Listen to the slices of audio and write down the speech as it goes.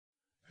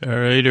All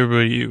right,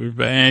 everybody, we're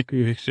back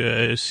with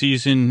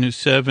season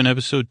 7,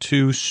 episode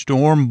 2,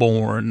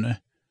 Stormborn.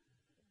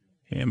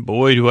 And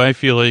boy, do I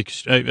feel like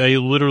I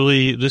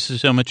literally, this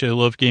is how much I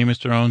love Game of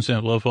Thrones, and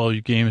I love all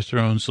you Game of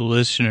Thrones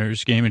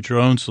listeners, Game of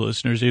Thrones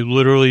listeners. I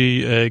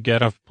literally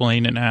got off a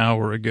plane an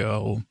hour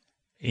ago,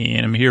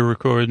 and I'm here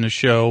recording the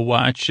show,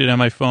 watched it on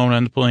my phone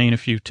on the plane a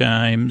few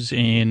times,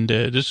 and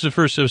this is the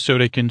first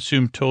episode I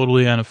consumed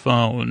totally on a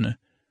phone.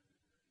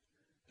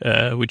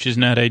 Which is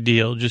not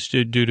ideal, just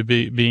due to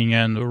being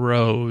on the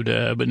road.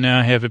 But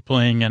now I have it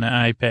playing on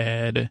an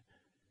iPad.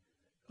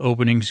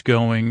 Openings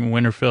going,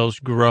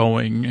 Winterfell's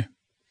growing.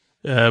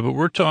 But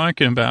we're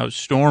talking about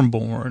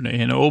Stormborn,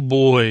 and oh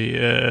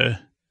boy,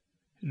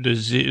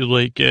 does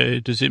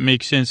it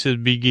make sense at the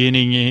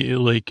beginning,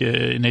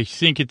 and I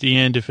think at the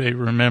end, if I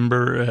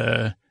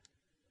remember,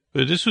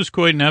 but this was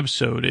quite an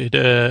episode.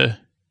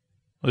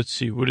 Let's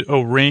see,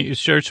 rain, it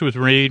starts with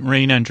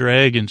rain on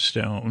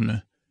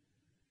Dragonstone.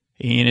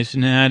 And it's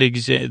not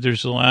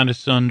there's a lot of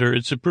thunder.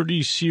 It's a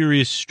pretty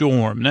serious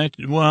storm. No.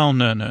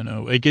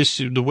 I guess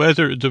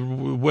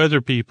the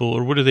weather people,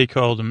 or what do they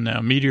call them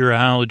now?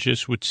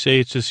 Meteorologists would say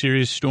it's a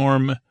serious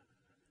storm,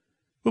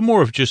 but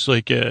more of just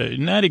like,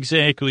 not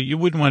exactly, you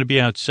wouldn't want to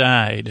be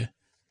outside,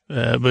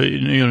 but,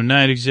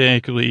 not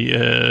exactly,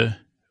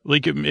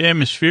 like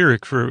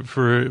atmospheric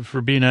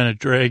for being on a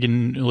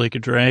dragon, like a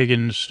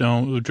dragon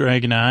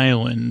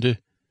island.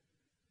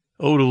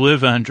 Oh, to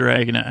live on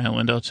Dragon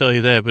Island, I'll tell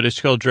you that, but it's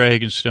called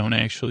Dragonstone,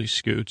 actually,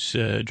 Scoots.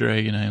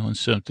 Dragon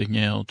Island's something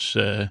else.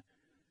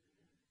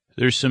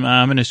 There's some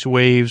ominous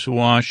waves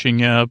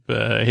washing up.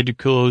 I had to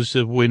close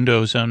the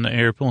windows on the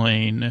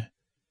airplane.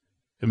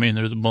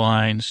 They're the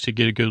blinds to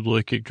get a good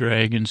look at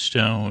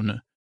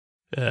Dragonstone.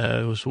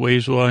 Those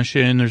waves wash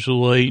in, there's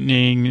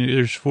lightning,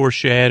 there's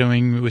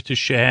foreshadowing with the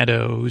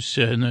shadows,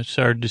 and it's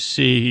hard to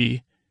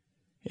see.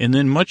 And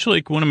then much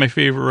like one of my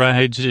favorite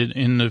rides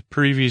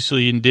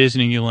previously in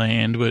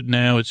Disneyland, but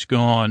now it's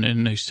gone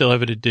and they still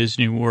have it at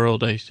Disney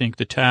World, I think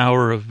the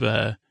Tower of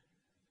the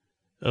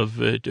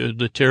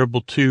Terrible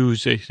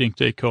Twos, I think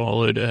they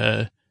call it,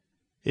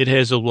 it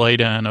has a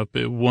light on up.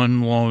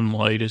 One lone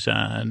light is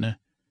on.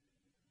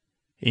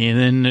 And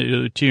then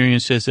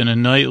Tyrion says, in a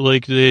night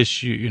like this,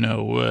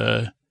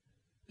 Khaleesi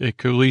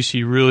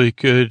really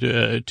could,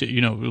 really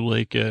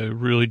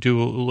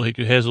do, it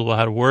has a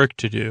lot of work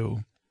to do.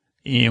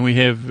 And we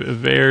have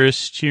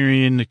Varys,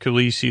 Tyrion, the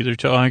Khaleesi. They're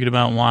talking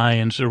about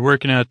lions. They're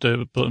working out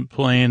the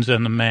plans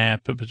on the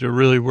map, but they're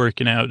really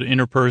working out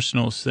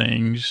interpersonal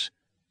things.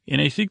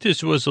 And I think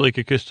this was like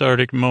a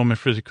cathartic moment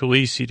for the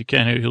Khaleesi to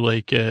kind of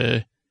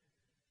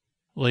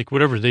like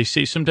whatever they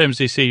say. Sometimes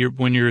they say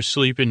when you're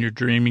asleep and you're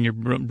dreaming, your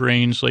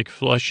brain's like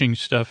flushing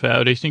stuff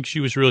out. I think she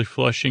was really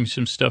flushing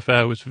some stuff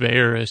out with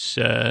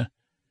Varys.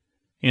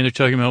 And they're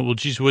talking about, well,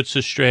 geez, what's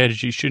the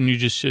strategy? Shouldn't you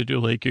just go? And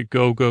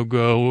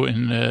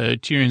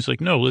Tyrion's like,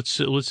 no,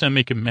 let's not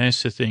make a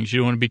mess of things. You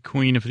don't want to be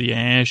queen of the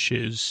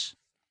ashes.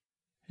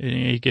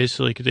 And I guess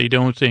they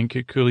don't think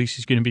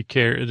Khaleesi's going to be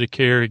the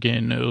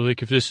Kerrigan.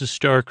 If this is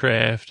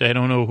StarCraft, I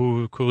don't know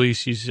who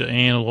Khaleesi's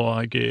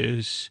analog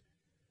is.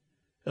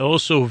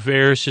 Also,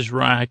 Varys is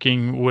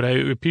rocking what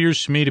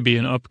appears to me to be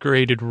an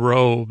upgraded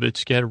robe.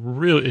 It's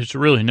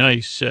really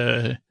nice.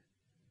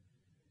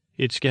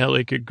 It's got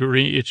like a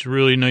green, it's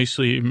really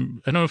nicely, I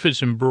don't know if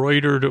it's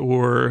embroidered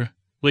or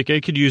I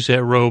could use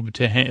that robe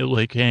to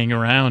hang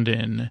around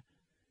in.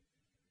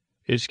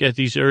 It's got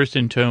these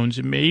earthen tones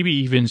and maybe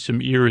even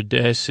some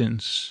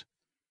iridescence.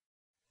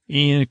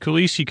 And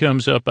Khaleesi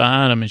comes up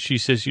on him and she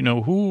says,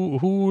 who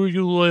were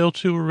you loyal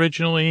to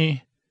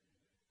originally?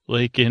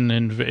 And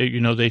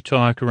then, they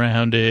talk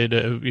around it,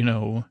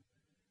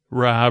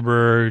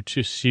 Robert,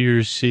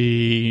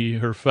 Cersei,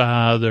 her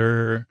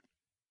father.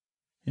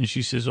 And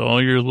she says,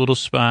 all your little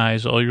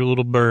spies, all your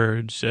little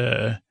birds, she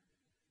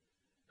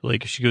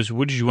goes,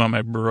 what, did you want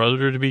my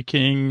brother to be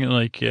king?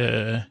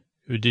 Did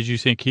you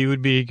think he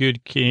would be a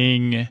good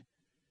king?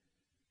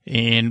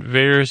 And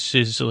Varys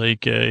is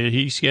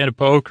he's got a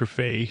poker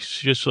face,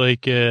 just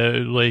like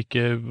they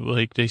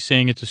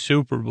sang at the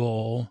Super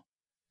Bowl.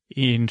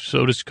 And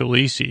so does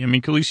Khaleesi.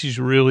 Khaleesi's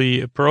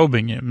really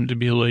probing him to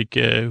be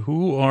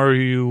who are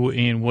you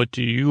and what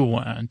do you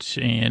want?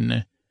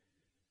 And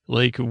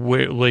I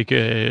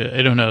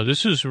don't know.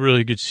 This is a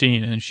really good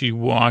scene. And she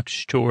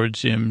walks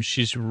towards him.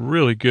 She's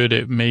really good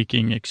at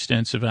making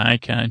extensive eye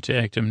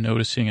contact, I'm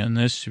noticing on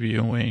this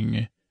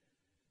viewing.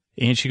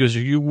 And she goes, are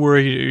you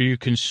worried? Are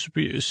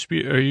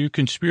you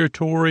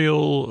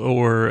conspiratorial?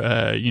 Or,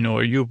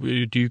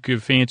 do you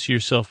fancy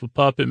yourself a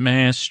puppet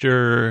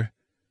master?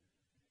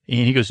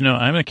 And he goes, no,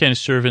 I'm the kind of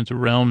servant the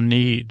realm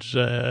needs.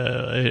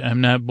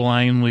 I'm not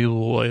blindly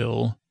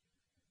loyal.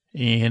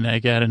 And I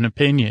got an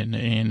opinion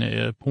and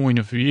a point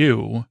of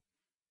view.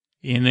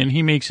 And then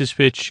he makes his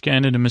pitch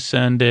kind of to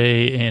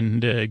Missandei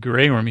and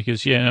Grey Worm. He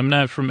goes, yeah, I'm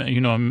not from,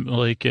 I'm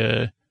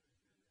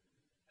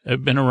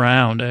I've been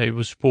around. I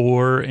was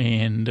poor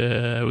and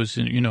I was,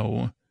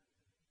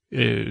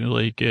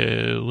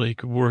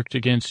 worked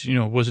against,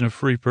 wasn't a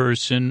free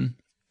person.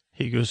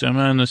 He goes, I'm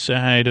on the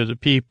side of the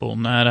people,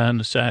 not on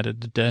the side of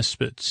the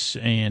despots.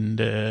 And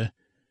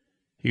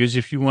he goes,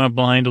 if you want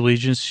blind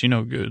allegiance,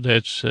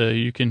 that's,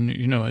 you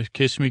can,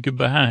 kiss me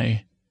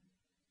goodbye.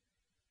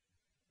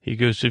 He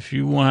goes, if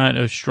you want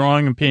a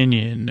strong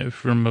opinion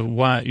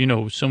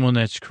from someone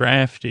that's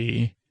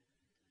crafty,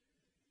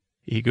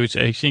 he goes,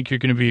 I think you're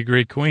going to be a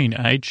great queen.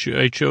 I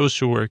chose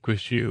to work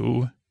with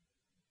you,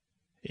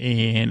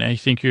 and I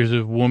think you're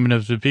the woman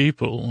of the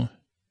people,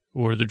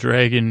 or the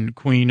dragon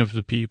queen of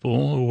the people,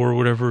 or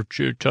whatever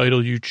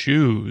title you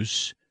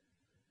choose.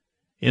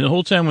 And the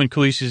whole time when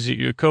Khaleesi's,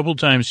 a couple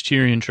times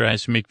Tyrion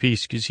tries to make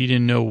peace because he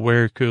didn't know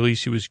where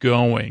Khaleesi was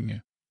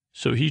going.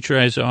 So he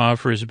tries to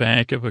offer his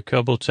backup a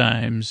couple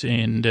times,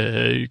 and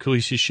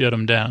Khaleesi shut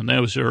him down.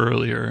 That was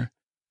earlier.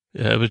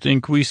 But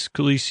then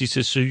Khaleesi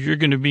says, so you're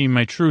going to be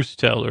my truth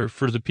teller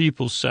for the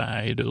people's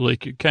side,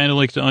 like kind of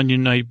like the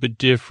Onion Knight, but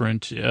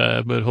different,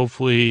 but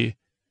hopefully.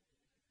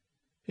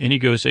 And he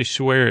goes, I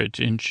swear it.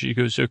 And she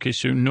goes, okay,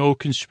 so no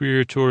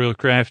conspiratorial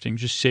crafting.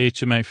 Just say it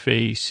to my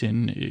face,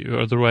 and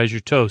otherwise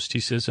you're toast. He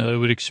says, I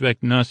would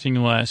expect nothing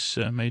less,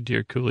 my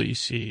dear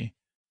Khaleesi.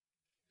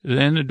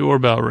 Then the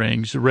doorbell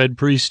rings. The Red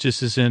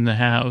Priestess is in the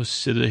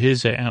house,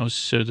 his house,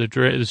 so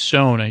the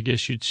stone, I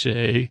guess you'd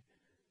say.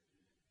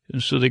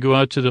 And so they go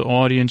out to the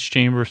audience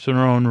chamber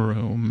throne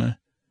room,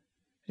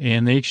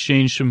 and they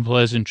exchange some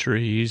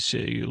pleasantries.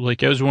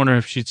 Like, I was wondering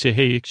if she'd say,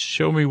 hey,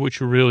 show me what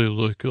you really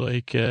look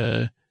like.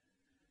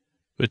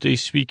 But they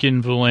speak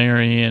in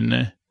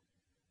Valerian,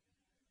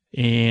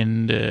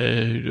 and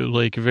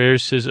like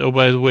Varys says, oh,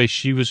 by the way,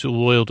 she was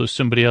loyal to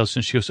somebody else.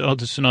 And she goes, oh,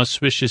 this is an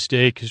auspicious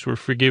day because we're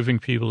forgiving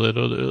people that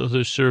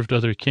others served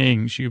other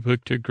kings. You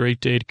booked a great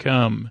day to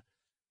come,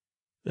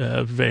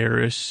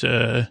 Varys.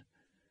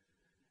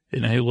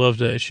 And I love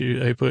that.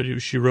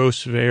 She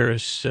roasts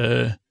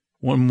Varys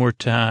one more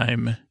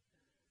time.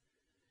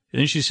 And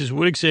then she says,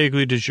 what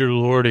exactly does your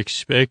lord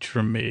expect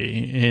from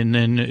me? And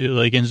then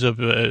it ends up,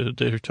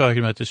 they're talking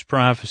about this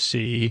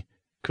prophecy.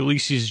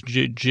 Khaleesi's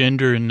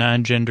gender and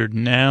non-gendered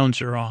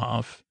nouns are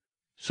off.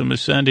 So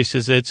Missandei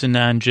says that's a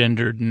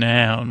non-gendered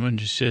noun when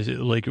she says it,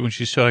 like when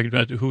she's talking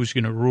about who's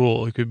going to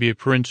rule. It could be a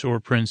prince or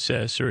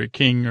princess or a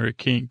king or a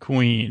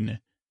queen.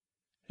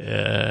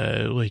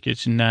 Like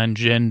it's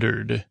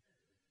non-gendered.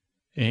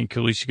 And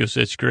Khaleesi goes,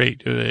 that's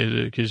great,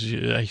 because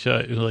I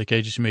thought, like,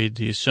 I just made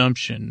the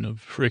assumption of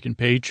frickin'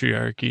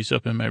 patriarchy's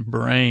up in my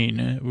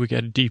brain. We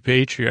got a deep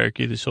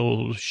patriarchy, this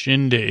whole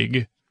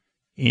shindig.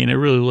 And I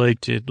really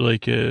liked it,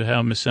 like,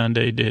 how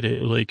Missandei did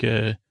it. Like,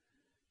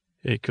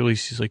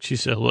 Khaleesi's like, she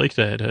said, I like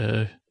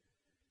that.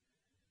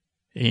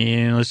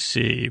 And let's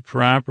see,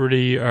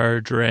 property are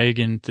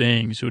dragon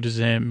things. What does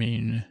that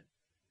mean?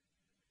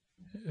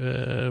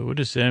 What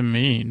does that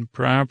mean?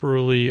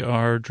 Properly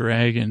are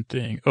dragon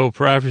thing. Oh,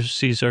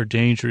 prophecies are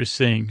dangerous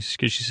things.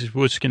 Because she says,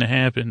 what's going to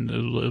happen?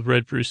 The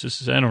Red Priestess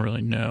says, I don't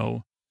really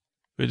know.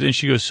 But then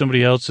she goes,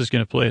 somebody else is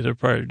going to play their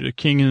part. The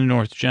King in the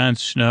North, Jon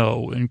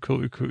Snow. And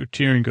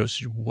Tyrion goes,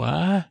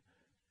 what?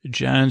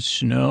 Jon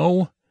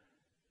Snow?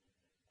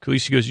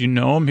 Khaleesi goes, you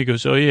know him? He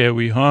goes, oh yeah,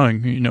 we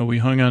hung. We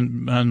hung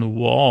on the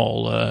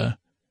wall.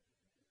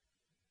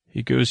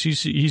 He goes,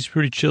 he's a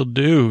pretty chill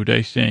dude,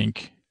 I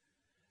think.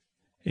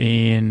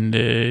 And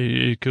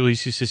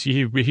Khaleesi says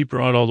he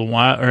brought all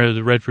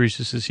the Red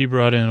Priestess says he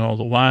brought in all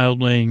the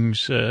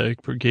wildlings,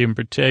 gave him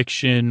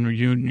protection,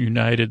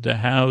 united the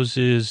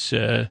houses.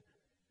 And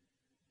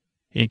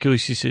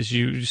Khaleesi says,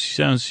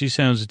 he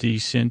sounds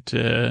decent.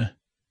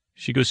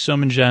 She goes,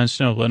 summon Jon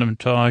Snow, let him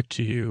talk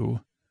to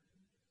you,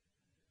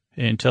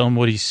 and tell him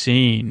what he's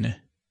seen.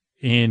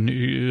 And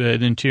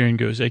then Tyrion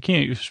goes, I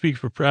can't speak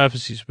for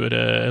prophecies, but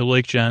I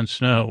like Jon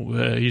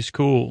Snow. He's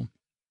cool.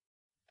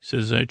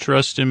 Says, I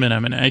trust him, and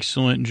I'm an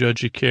excellent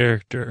judge of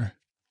character.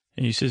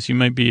 And he says he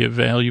might be a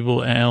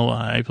valuable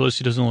ally. Plus,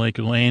 he doesn't like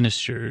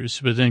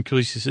Lannisters. But then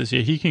Khaleesi says,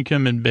 yeah, he can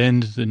come and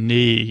bend the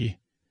knee,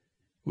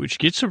 which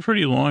gets a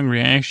pretty long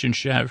reaction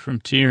shot from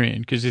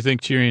Tyrion, because they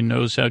think Tyrion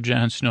knows how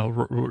Jon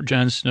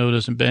Snow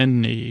doesn't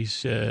bend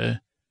knees.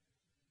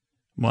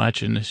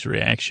 Watching this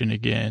reaction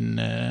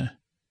again,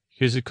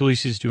 because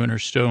Khaleesi's doing her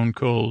stone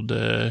cold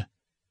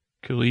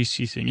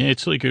Khaleesi thing. Yeah,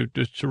 it's like a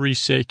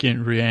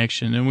 3-second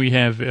reaction. Then we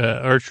have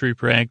archery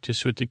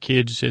practice with the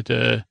kids at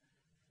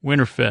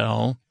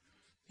Winterfell.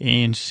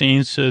 And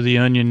Sansa, the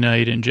Onion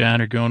Knight, and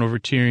Jon are going over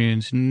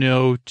Tyrion's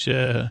note.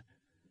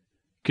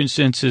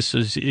 Consensus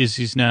is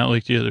he's not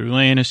like the other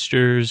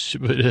Lannisters,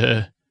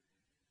 but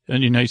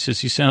Onion Knight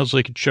says he sounds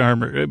like a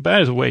charmer.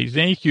 By the way,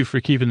 thank you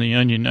for keeping the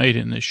Onion Knight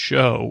in this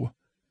show.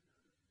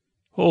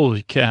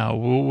 Holy cow!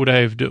 What would I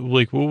have done?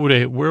 Like,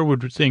 where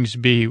would things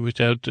be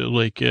without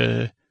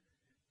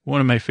one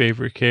of my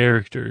favorite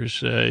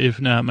characters, if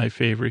not my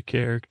favorite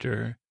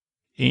character?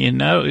 And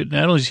not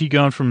only has he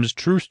gone from his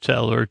truth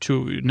teller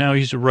to now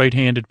he's a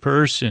right-handed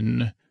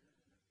person,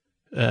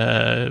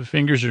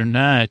 fingers or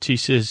not, he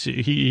says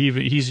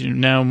he's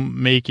now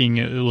making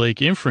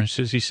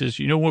inferences. He says,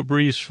 you know what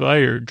breathes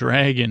fire?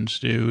 Dragons,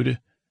 dude.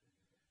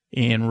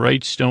 And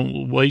whites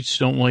don't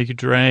like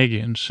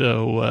dragons.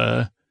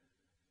 So,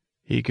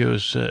 He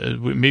goes,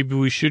 maybe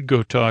we should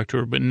go talk to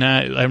her, but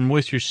not, I'm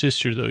with your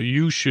sister, though.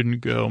 You shouldn't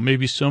go.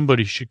 Maybe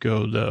somebody should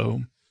go,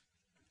 though.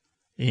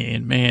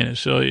 And, man,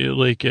 so,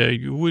 like, I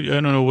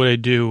don't know what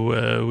I'd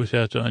do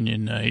without the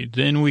Onion Knight.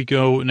 Then we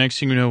go, next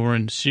thing we know, we're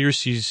in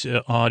Cersei's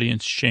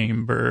audience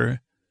chamber.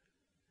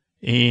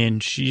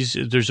 And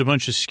there's a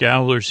bunch of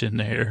scowlers in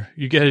there.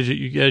 You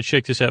gotta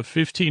check this out.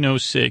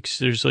 1506,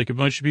 there's like a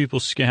bunch of people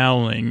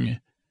scowling.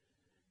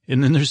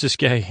 And then there's this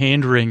guy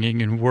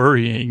hand-wringing and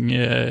worrying.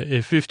 At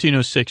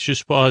 1506,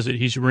 just pause it.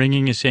 He's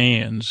wringing his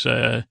hands.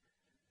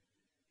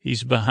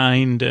 He's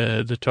behind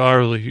the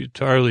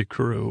Tarly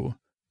crew.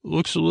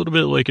 Looks a little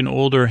bit like an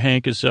older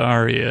Hank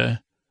Azaria.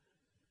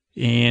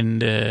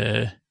 And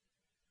at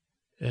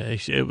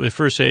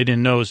first I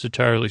didn't know it was the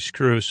Tarly's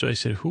crew, so I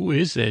said, who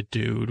is that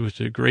dude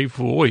with a great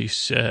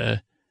voice?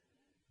 And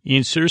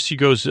Cersei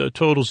goes,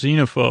 total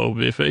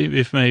xenophobe.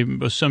 If my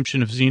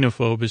assumption of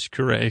xenophobe is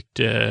correct,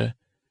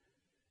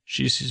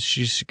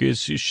 she's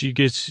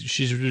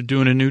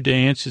doing a new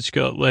dance. It's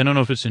called, I don't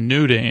know if it's a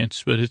new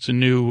dance, but it's a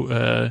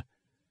new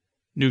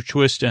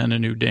twist on a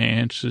new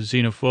dance.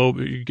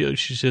 Xenophobic.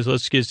 She says,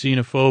 let's get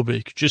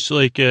xenophobic. Just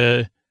like,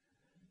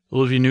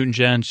 Olivia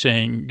Newton-John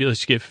saying,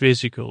 let's get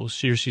physical.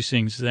 Cersei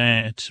sings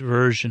that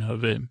version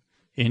of it.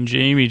 And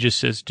Jamie just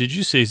says, did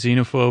you say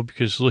xenophobe?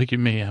 Because look at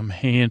me, I'm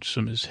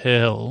handsome as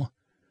hell.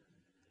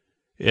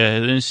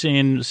 Then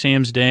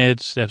Sam's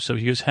dad steps up.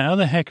 He goes, how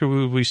the heck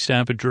would we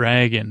stop a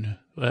dragon,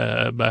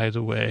 by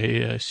the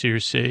way,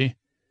 Cersei?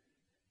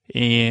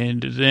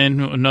 And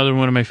then another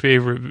one of my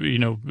favorite,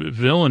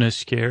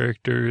 villainous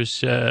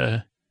characters,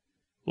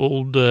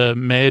 old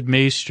Mad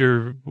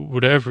Maester,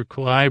 whatever,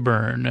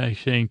 Clyburn, I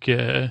think.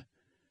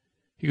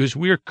 He goes,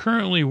 we are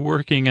currently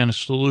working on a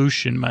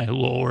solution, my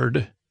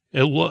lord.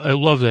 I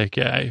love that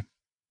guy.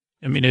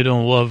 I mean, I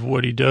don't love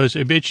what he does.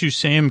 I bet you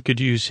Sam could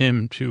use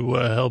him to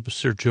help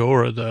Ser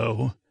Jorah,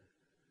 though.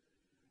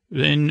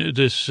 Then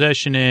the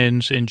session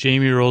ends, and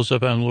Jamie rolls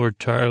up on Lord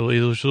Tarly.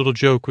 There's a little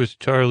joke with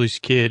Tarly's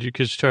kid,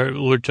 because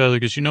Lord Tarly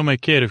goes, you know my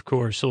kid, of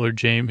course, Lord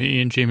Jamie.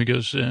 And Jamie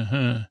goes,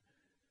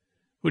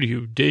 what are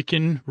you,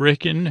 Dickon,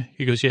 Rickon?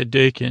 He goes, yeah,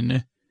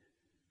 Dickon.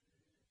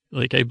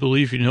 Like, I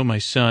believe you know my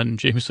son.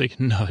 Jamie's like,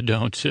 no, I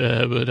don't,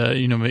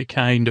 but,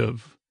 kind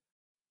of.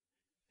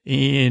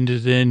 And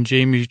then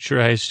Jamie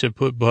tries to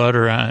put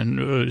butter on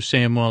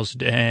Samwell's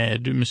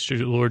dad,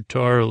 Mr. Lord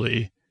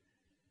Tarly.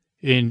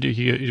 And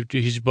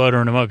he's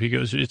buttering him up. He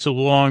goes, it's a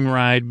long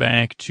ride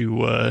back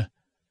to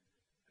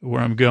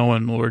where I'm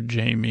going, Lord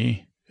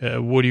Jamie.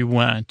 What do you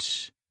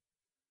want?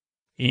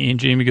 And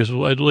Jamie goes,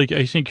 well,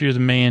 I think you're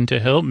the man to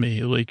help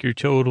me. Like, you're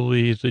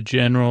totally the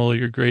general.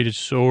 You're great at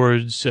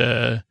swords.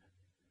 You're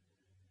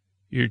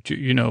you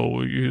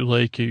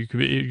could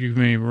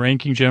be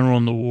ranking general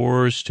in the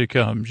wars to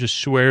come. Just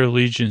swear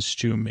allegiance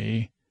to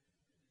me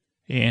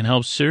and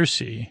help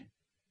Cersei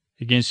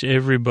against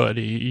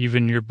everybody,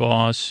 even your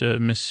boss,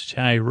 Miss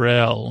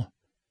Tyrell.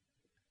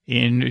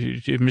 And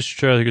Mr.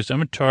 Tarly goes,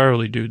 I'm a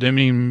Tarly, dude. That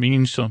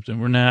means something.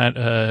 We're not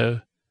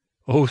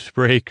oath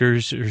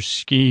breakers or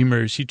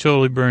schemers. He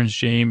totally burns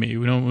Jamie.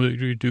 We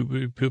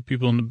don't put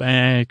people in the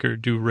back or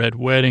do red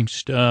wedding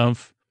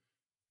stuff.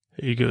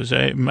 He goes,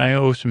 my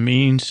oath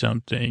means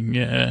something.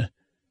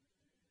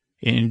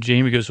 And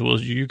Jamie goes,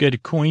 well, you got a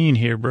queen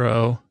here,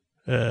 bro.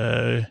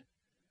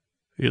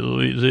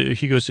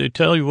 He goes, I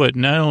tell you what,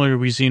 not only are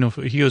we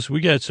xenophobic, he goes, we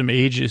got some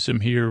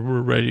ageism here.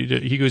 We're ready to,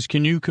 he goes,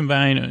 can you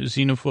combine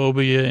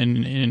xenophobia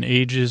and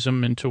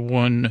ageism into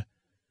one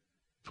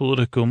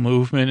political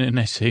movement? And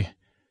I say,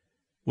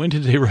 when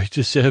did they write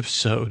this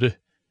episode?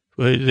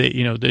 But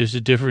there's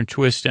a different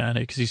twist on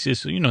it. Cause he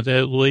says,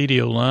 that lady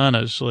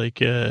Olana's like,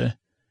 he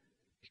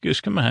goes,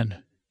 come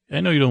on.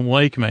 I know you don't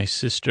like my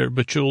sister,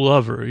 but you'll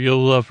love her.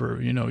 You'll love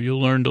her.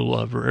 You'll learn to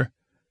love her.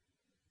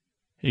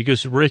 He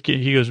goes, Rick,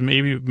 he goes,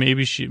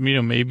 maybe she,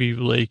 maybe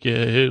like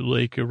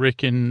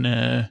Rick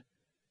and,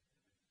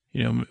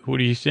 what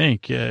do you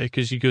think?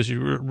 Cause he goes,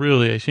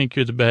 really, I think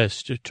you're the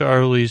best.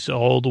 Tarly's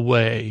all the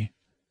way.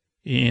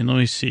 And let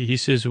me see. He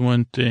says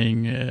one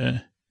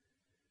thing,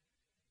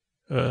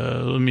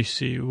 let me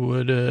see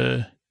what,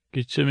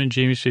 gets him and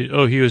Jamie say,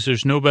 oh, he goes,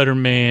 there's no better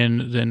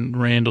man than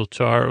Randall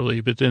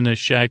Tarly. But then the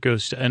shot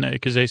goes,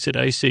 cause I said,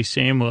 I say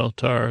Samwell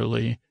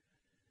Tarly.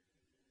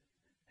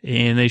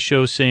 And they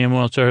show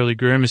Samwell Tarly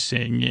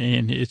grimacing,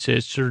 and it's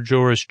at Ser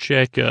Jorah's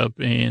checkup,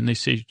 and they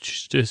say,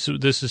 this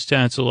is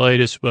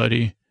tonsillitis,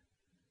 buddy.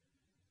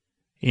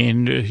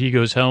 And he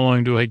goes, how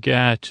long do I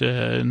got?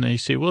 And they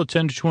say, well,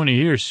 10 to 20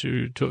 years.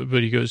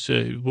 But he goes,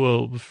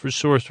 well, for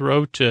sore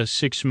throat,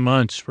 6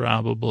 months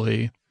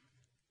probably.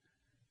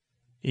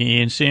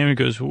 And Sam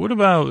goes, well, what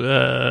about,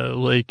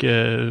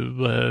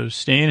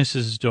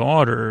 Stannis'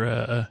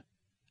 daughter?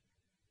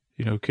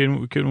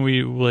 Can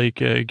we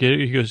get it?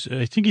 He goes,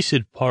 I think he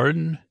said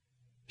pardon.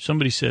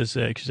 Somebody says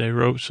that because I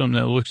wrote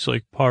something that looks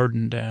like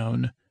pardon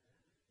down.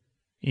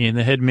 And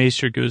the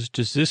headmaster goes,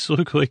 does this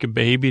look like a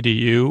baby to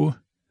you?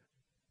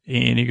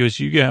 And he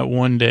goes, you got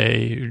one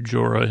day,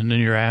 Jorah, and then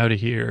you're out of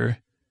here.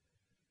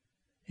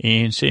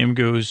 And Sam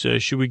goes,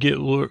 should we get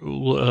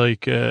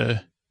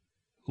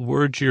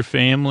word to your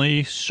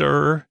family,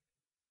 sir.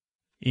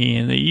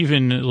 And they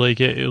even like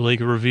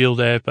reveal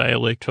that by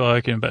like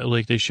talking about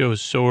like they show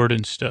his sword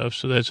and stuff.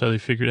 So that's how they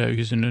figured out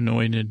he's an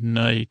anointed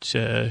knight.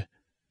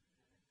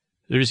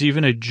 There's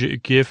even a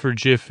GIF or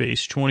GIF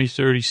face,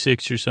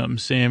 2036 or something.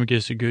 Sam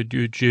gets a good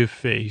GIF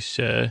face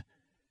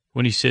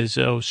when he says,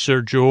 "Oh,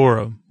 Sir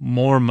Jorah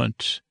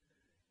Mormont,"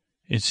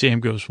 and Sam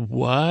goes,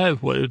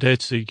 "What? What?"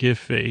 That's the GIF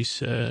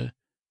face. And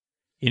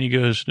he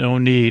goes, "No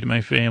need.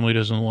 My family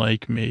doesn't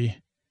like me."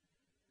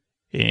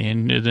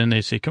 And then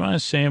they say, "Come on,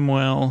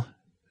 Samwell."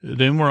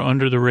 Then we're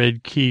under the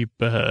Red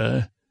Keep,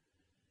 and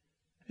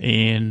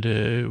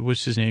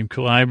what's his name?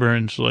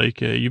 Clyburn's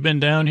like, "You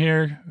been down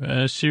here?"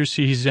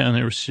 Cersei, he's down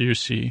there with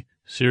Cersei.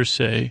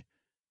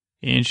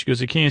 And she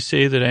goes, "I can't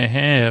say that I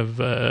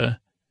have.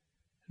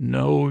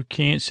 No,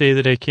 can't say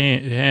that I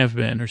can't have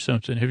been," or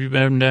something. "Have you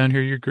been down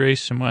here, Your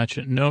Grace?" I'm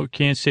watching. "No,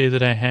 can't say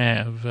that I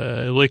have."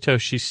 I liked how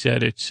she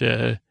said it.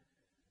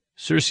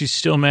 Cersei's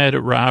still mad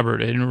at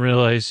Robert. I didn't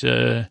realize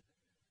how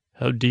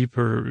deep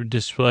her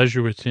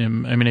displeasure with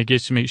him. I mean, I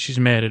guess she's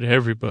mad at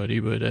everybody,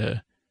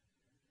 but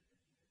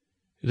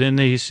then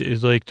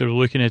they're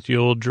looking at the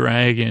old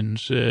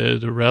dragons,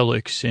 the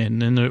relics,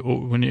 and then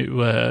when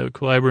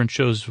Clyburn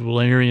shows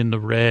Valerian the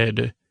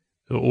Red,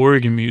 the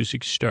organ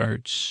music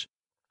starts,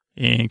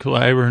 and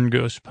Clyburn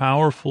goes,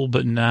 "Powerful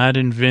but not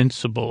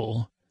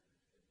invincible."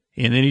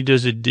 And then he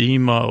does a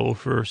demo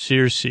for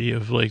Cersei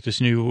of like this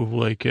new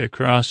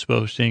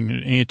crossbow thing,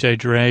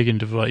 anti-dragon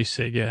device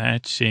they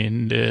got,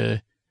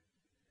 and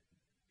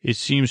it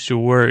seems to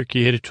work.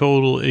 He had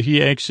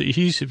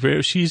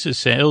he's a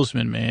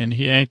salesman, man.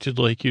 He acted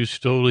like he was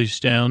totally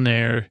down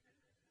there.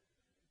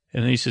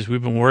 And then he says,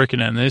 "We've been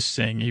working on this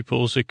thing." He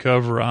pulls the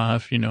cover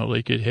off,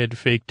 like it had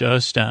fake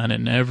dust on it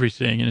and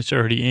everything, and it's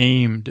already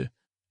aimed.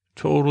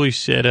 Totally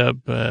set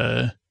up.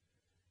 The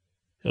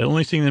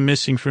only thing that's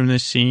missing from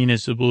this scene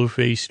is the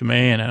blue-faced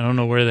man. I don't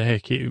know where the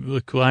heck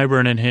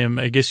Clyburn and him,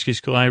 I guess because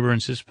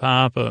Clyburn's his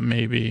papa,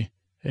 maybe.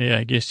 Yeah,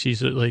 I guess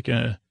he's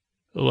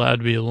allowed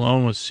to be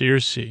alone with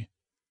Cersei.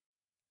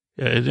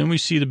 Then we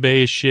see the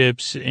Bay of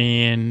Ships,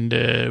 and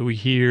we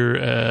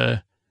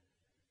hear,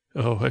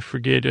 I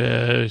forget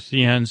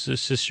Theon's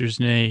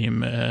sister's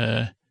name.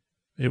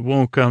 It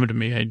won't come to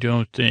me, I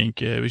don't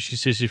think. But she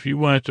says, "If you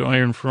want the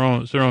Iron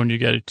Throne, you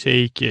got to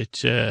take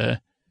it."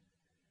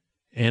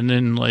 And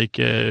then,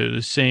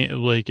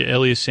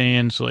 Elia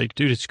Sand's like,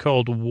 "Dude, it's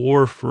called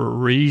war for a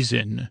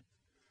reason."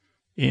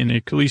 And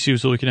Khaleesi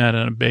was looking out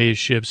on a Bay of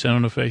Ships. I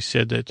don't know if I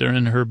said that. They're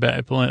in her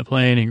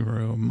planning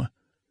room.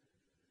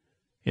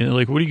 And they're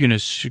like, "What are you going to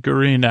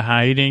scurry into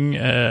hiding?"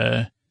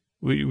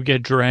 We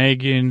got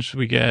dragons.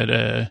 We got,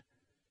 and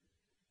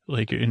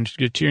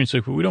Tyrion's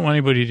like, "Well, we don't want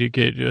anybody to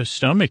get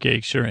stomach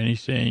aches or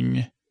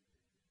anything."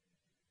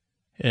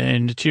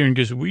 And Tyrion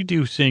goes, "We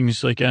do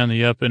things like on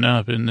the up and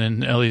up." And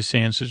then Elia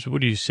Sand says,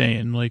 "What are you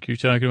saying? Like you're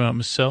talking about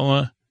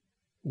Myrcella?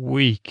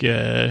 Weak.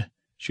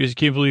 She goes, "I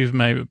can't believe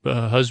my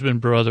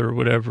husband, brother, or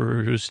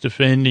whatever was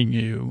defending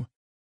you."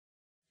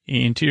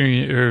 And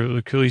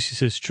Khaleesi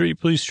says,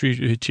 please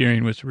treat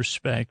Tyrion with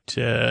respect.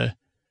 And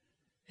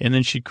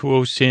then she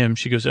quotes him.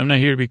 She goes, "I'm not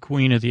here to be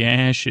queen of the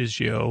ashes,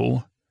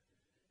 yo."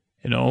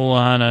 And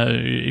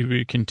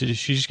Olenna,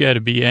 she's got to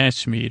be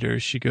ass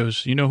meter. She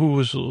goes, "You know who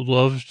was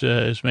loved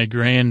as my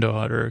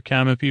granddaughter?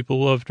 Common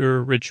people loved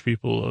her. Rich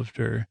people loved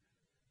her.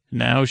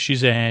 Now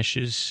she's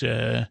ashes."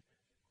 And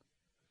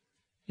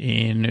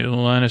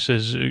Olenna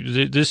says,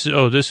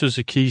 this was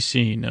a key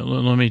scene.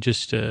 Let me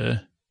just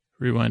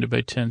rewind it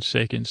by 10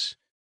 seconds.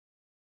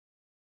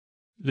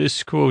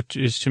 This quote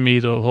is, to me,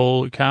 the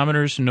whole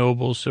commoners,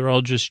 nobles, they're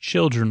all just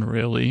children,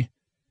 really.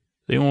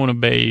 They won't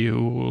obey you,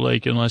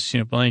 unless,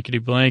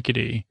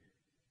 blankety.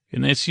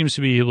 And that seems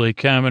to be,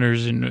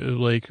 commoners and,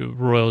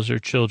 royals are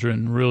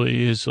children,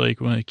 really is, one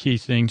of the key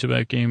things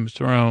about Game of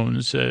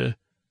Thrones. And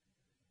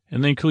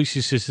then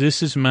Khaleesi says,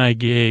 "This is my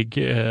gig,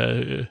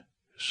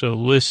 so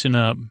listen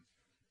up.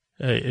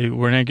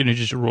 We're not going to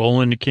just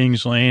roll into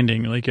King's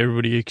Landing like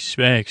everybody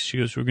expects." She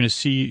goes, "We're going to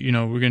see,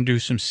 we're going to do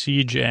some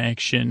siege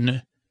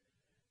action."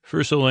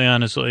 First,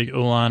 Olenna's like,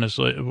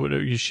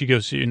 she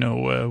goes, "What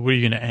are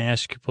you going to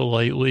ask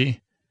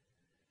politely?"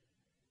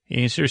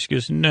 And Cersei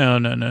goes, No.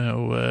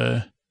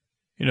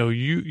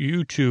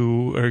 You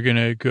two are going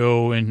to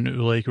go and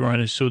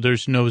run it so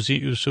there's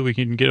so we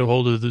can get a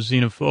hold of the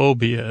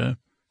xenophobia.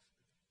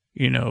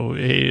 You'll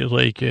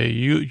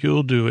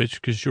do it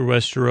because you're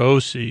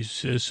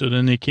Westerosis. So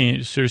then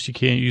Cersei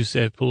can't use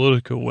that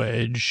political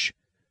wedge.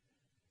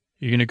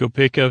 You're going to go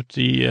pick up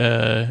the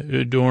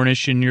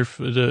Dornish in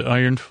the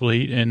Iron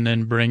Fleet and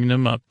then bring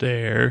them up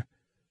there.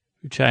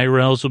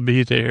 Tyrells will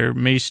be there.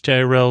 Mace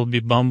Tyrell will be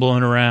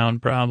bumbling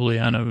around probably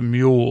on a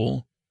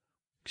mule,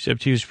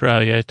 except he was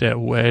probably at that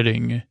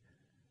wedding.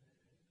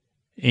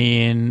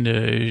 And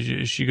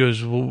she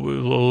goes,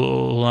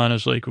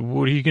 Olenna's like,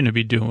 "What are you going to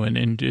be doing?"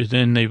 And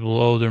then they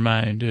blow their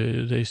mind.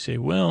 They say,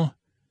 "Well,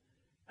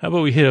 how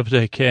about we hit up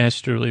that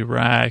Casterly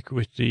Rock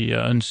with the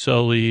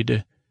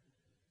Unsullied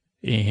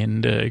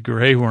and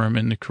Grey Worm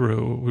and the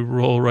crew. We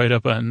roll right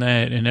up on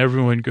that, and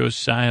everyone goes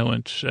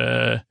silent.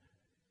 And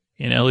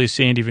Ellie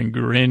Sand even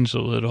grins a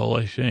little,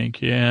 I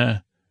think, yeah.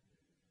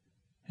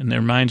 And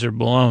their minds are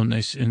blown.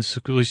 And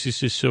Khaleesi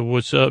says, so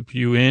what's up?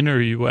 You in or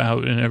you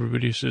out? And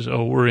everybody says,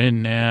 oh, we're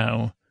in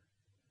now.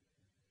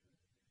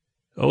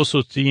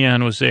 Also,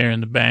 Theon was there in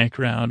the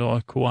background,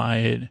 all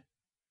quiet.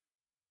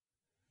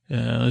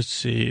 Let's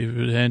see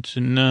if that's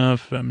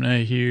enough. I'm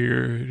not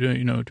here,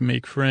 to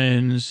make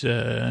friends.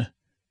 And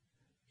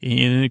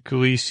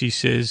Khaleesi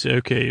says,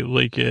 okay,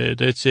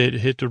 that's it.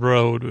 Hit the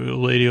road.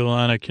 Lady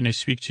Olenna, can I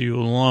speak to you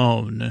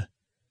alone?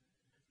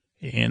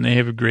 And they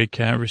have a great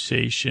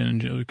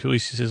conversation.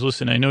 Khaleesi says,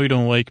 listen, I know you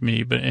don't like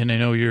me, and I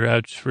know you're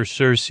out for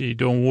Cersei.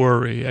 Don't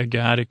worry. I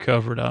got it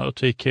covered. I'll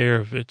take care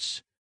of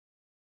it.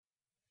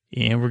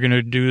 And we're going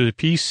to do the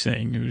peace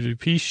thing, the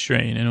peace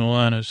train. And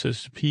Olenna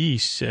says,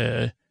 peace,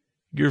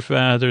 your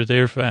father,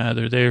 their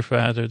father, their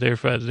father, their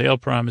father, they all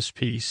promise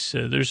peace.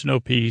 There's no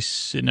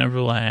peace. It never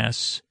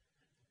lasts.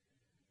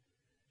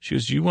 She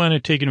goes, you want to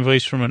take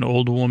advice from an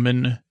old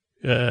woman?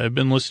 I've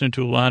been listening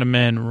to a lot of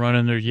men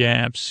running their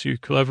yaps. You're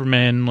clever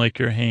men like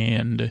your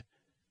hand.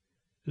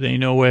 They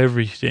know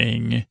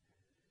everything.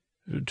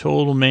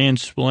 Total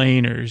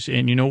mansplainers.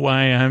 And you know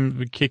why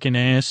I'm kicking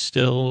ass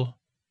still?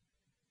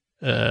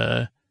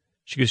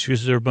 She goes,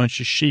 because they're a bunch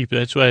of sheep.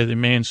 That's why they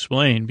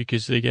mansplain,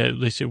 because they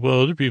say,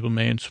 well, other people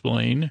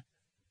mansplain.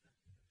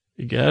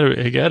 I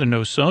gotta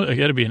know something. I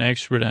gotta be an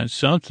expert on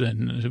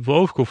something.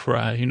 Vocal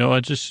fry, I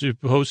just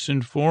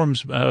posting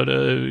forums about,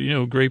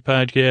 great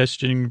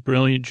podcasting,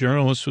 brilliant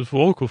journalists with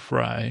vocal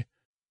fry.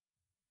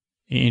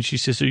 And she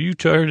says, are you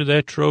tired of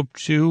that trope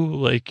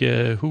too?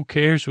 Who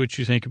cares what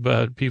you think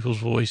about people's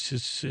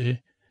voices?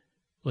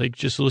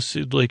 Just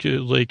listen,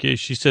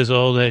 she says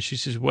all that. She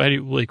says, why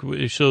do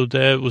you, so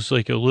that was a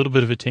little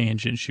bit of a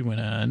tangent she went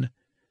on.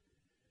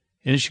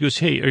 And then she goes,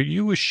 hey, are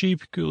you a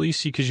sheep,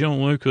 Khaleesi? Because you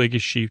don't look like a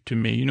sheep to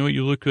me. You know what?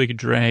 You look like a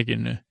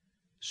dragon.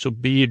 So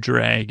be a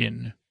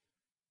dragon.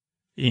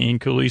 And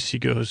Khaleesi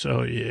goes,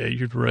 oh, yeah,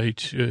 you're right.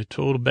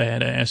 Total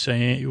badass. I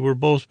am. We're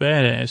both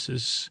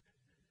badasses.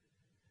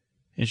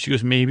 And she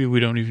goes, maybe we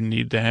don't even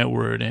need that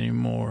word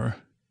anymore.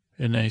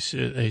 And I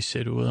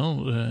said,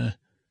 well,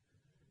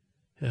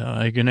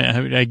 I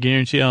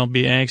guarantee I'll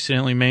be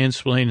accidentally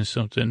mansplaining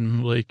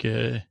something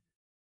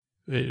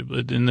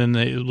and then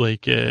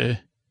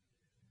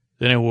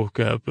then I woke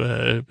up,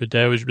 but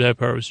that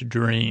part was a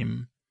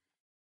dream.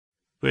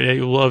 But I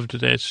loved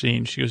that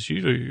scene. She goes,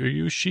 are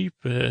you a sheep?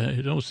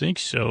 I don't think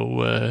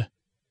so.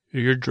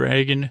 You're a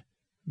dragon?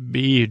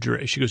 Be a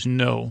dragon. She goes,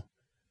 no,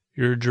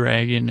 you're a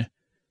dragon.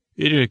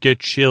 It'll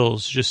get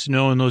chills just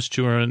knowing those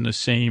two are on the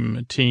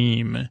same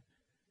team.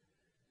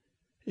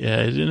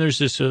 Yeah, then there's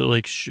this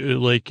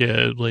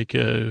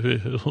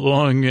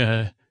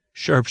long,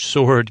 sharp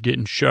sword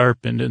getting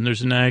sharpened, and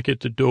there's a knock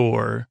at the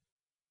door.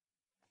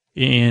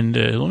 And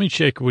let me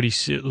check what he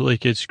said.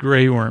 It's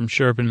Grey Worm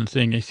sharpening the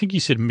thing. I think he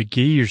said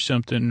McGee or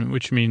something,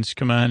 which means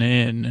come on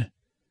in.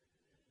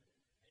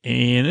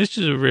 And this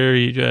is a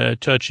very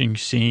touching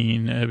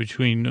scene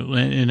between,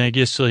 and I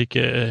guess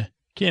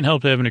can't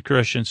help having a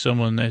crush on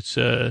someone that's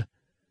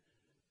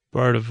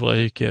part of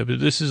but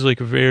this is a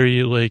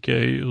very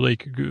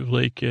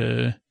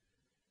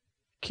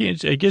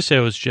can't, I guess I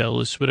was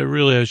jealous, but I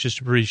was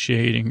just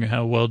appreciating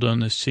how well done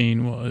this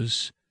scene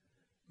was.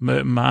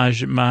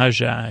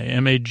 Magi,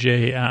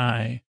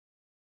 M-A-J-I.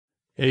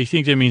 I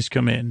think that means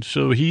come in.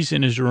 So he's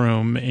in his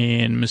room,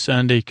 and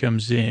Missandei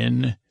comes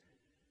in,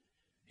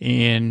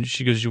 and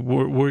she goes,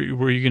 were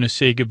you going to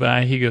say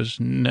goodbye? He goes,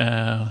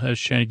 no, I was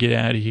trying to get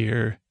out of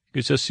here. He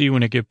goes, I'll see you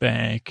when I get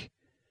back.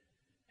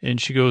 And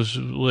she goes,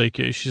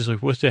 she's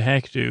like, what the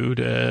heck, dude?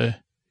 You're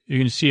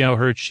going to see how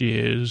hurt she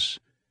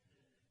is.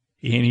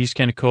 And he's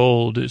kind of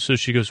cold. So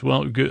she goes,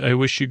 well, good, I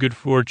wish you good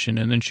fortune.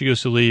 And then she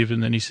goes to leave,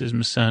 and then he says,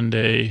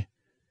 Missandei,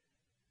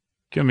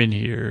 come in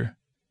here.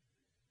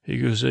 He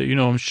goes,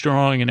 I'm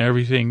strong and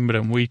everything, but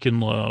I'm weak in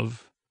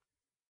love.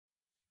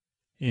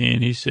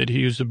 And he said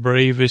he was the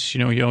bravest.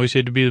 He always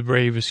had to be the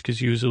bravest because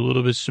he was a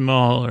little bit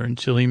smaller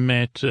until he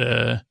met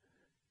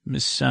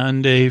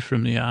Missandei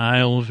from the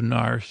Isle of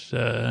Narth.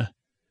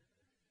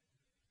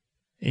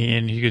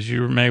 And he goes,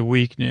 you're my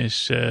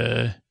weakness.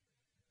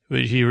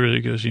 But he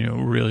really goes,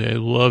 really, I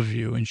love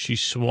you. And she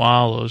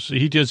swallows.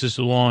 He does this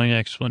long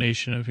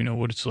explanation of,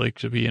 what it's like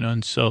to be an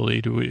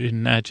unsullied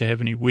and not to have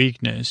any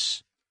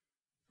weakness.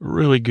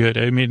 Really good.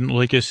 I mean,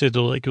 like I said,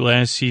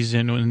 last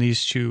season when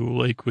these two,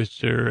 with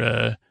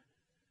their,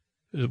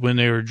 when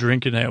they were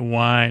drinking that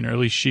wine, or at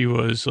least she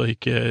was,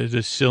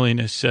 the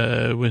silliness,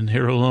 when they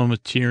were alone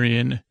with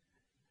Tyrion.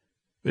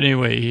 But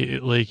anyway,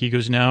 he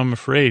goes, now I'm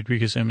afraid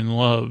because I'm in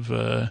love.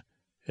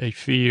 I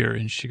fear.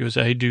 And she goes,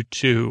 I do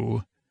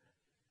too.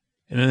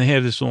 And then they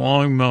have this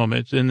long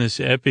moment, then this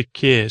epic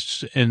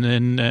kiss, and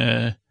then,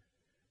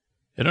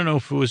 I don't know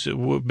if it was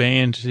what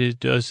band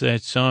does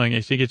that song.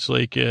 I think it's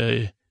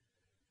I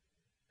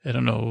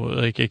don't know,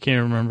 I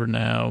can't remember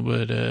now,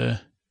 but, I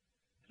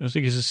don't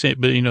think it's the same,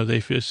 but,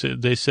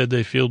 they said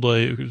they feel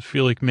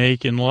like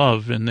making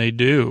love, and they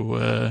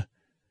do,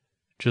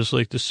 just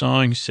like the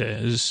song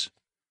says.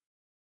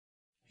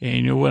 And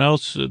you know what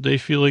else they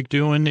feel like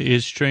doing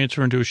is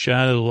transferring to a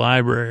shot of the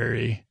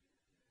library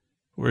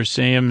where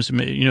Sam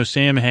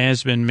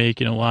has been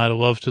making a lot of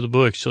love to the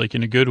books, like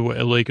in a good way,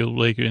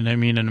 and I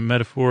mean in a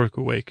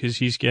metaphorical way, because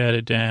he's got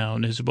it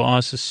down. His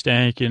boss is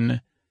stacking.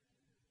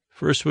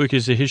 First book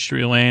is the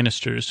history of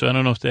Lannister, so I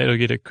don't know if that'll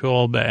get a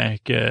call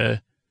back.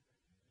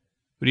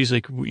 But he's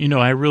like,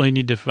 I really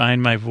need to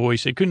find my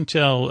voice. I couldn't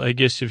tell, I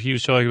guess, if he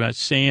was talking about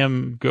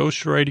Sam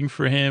ghostwriting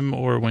for him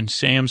or when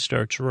Sam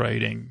starts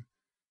writing.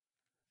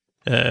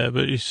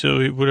 But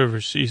so whatever,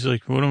 he's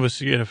like, one of us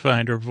is got to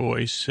find our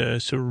voice.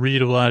 So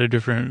read a lot of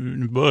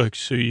different books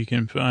so you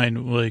can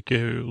find like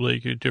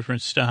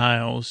different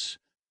styles.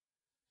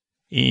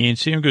 And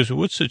Sam goes,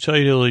 what's the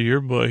title of your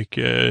book?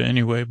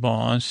 Anyway,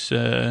 boss,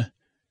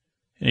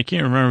 and I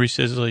can't remember. He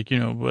says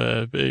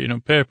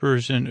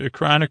Peppers and a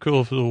chronicle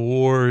of the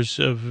wars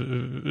of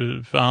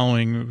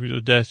following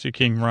the death of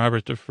King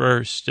Robert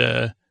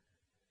I.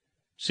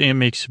 Sam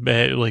makes a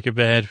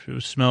bad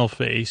smell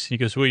face. He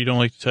goes, "What, you don't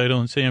like the title?"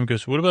 And Sam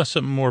goes, "What about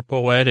something more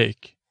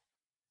poetic?"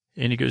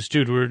 And he goes,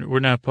 "Dude, we're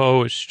not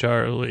poets,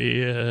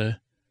 Charlie."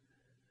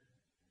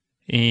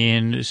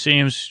 And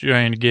Sam's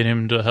trying to get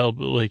him to help.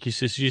 Like he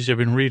says, "Geez, I've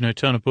been reading a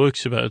ton of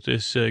books about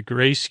this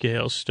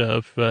grayscale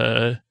stuff."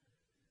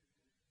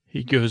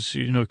 He goes,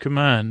 come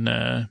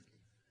on.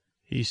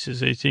 He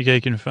says, I think I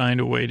can find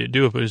a way to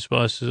do it. But his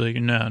boss is like,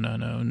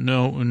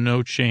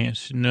 no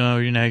chance. No,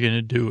 you're not going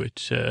to do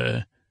it.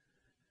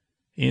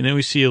 And then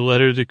we see a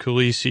letter to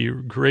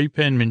Khaleesi, great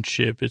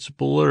penmanship. It's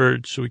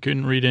blurred, so we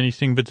couldn't read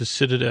anything but the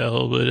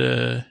Citadel.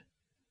 But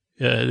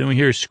then we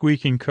hear a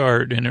squeaking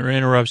cart, and it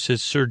interrupts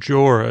Sir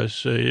Jorah,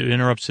 so it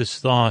interrupts his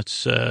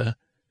thoughts.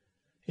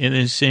 And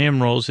then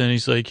Sam rolls in.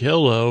 He's like,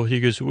 hello.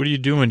 He goes, what are you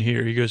doing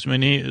here? He goes, my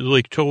name,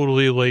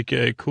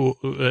 cool.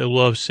 I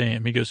love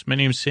Sam. He goes, my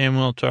name's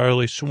Samuel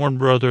Tarley, sworn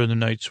brother of the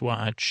Night's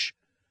Watch.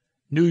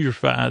 Knew your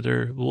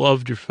father,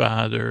 loved your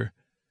father.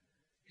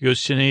 He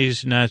goes,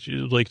 today's not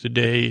like the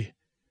day. It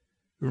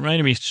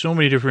reminded me of so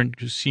many different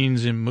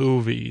scenes in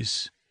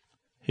movies.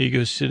 He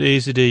goes,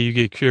 today's the day you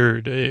get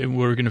cured. I'm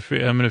going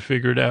to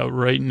figure it out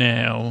right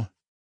now.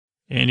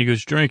 And he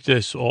goes, drink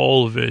this,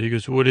 all of it. He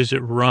goes, what is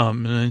it,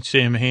 rum? And then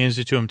Sam hands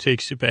it to him,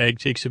 takes the bag,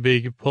 takes a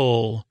big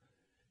pull.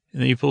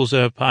 And then he pulls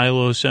out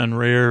Pylos on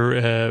rare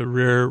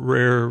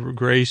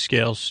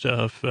grayscale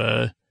stuff.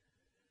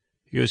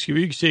 He goes, you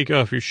can take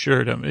off your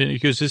shirt. And he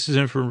goes, this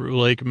isn't for,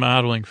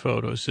 modeling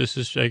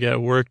photos. I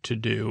got work to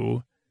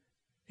do.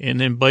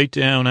 And then bite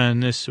down on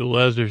this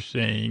leather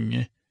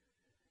thing.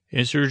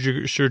 And Sir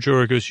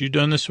Jorah goes, you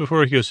done this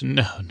before? He goes,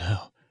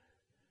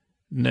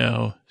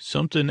 no,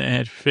 something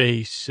at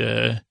face,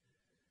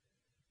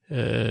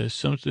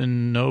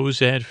 something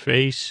nose at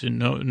face,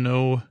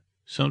 no,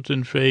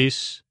 something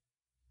face.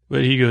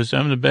 But he goes,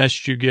 I'm the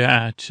best you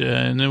got.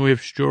 And then we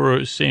have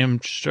Jorah. Sam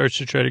starts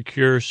to try to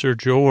cure Sir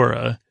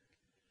Jorah.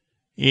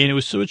 And it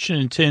was such an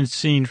intense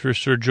scene for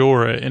Sir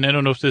Jorah. And I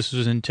don't know if this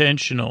was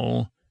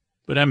intentional,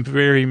 but I'm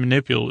very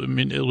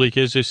manipulative.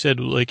 As I said,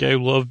 I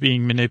love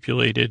being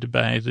manipulated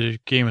by the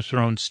Game of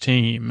Thrones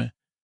team.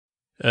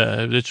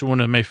 That's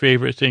one of my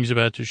favorite things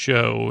about the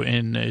show,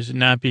 and is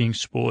not being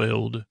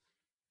spoiled,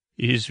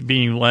 is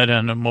being led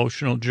on an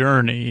emotional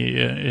journey.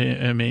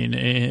 And being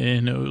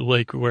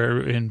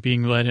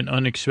led in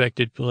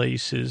unexpected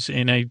places.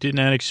 And I did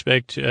not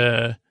expect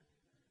to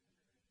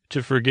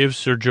forgive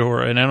Sir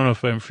Jorah, and I don't know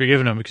if I'm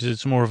forgiving him because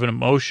it's more of an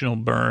emotional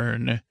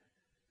burn.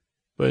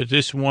 But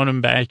this won him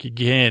back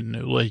again.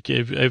 It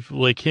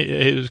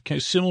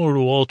was similar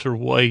to Walter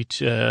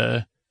White.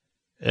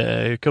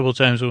 A couple of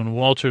times when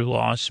Walter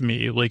lost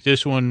me,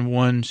 this one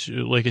once,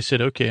 I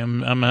said, okay, I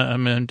like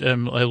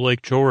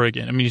Jorah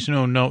again. I mean, he's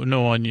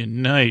no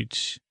Onion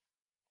Knight,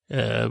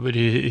 but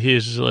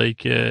his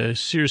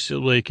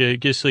seriously, I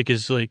guess I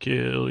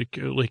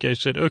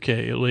said,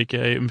 okay,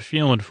 I'm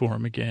feeling for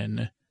him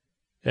again.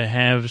 I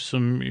have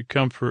some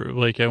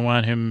comfort, I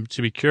want him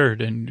to be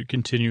cured and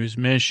continue his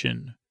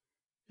mission.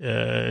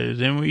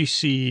 Then we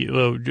see,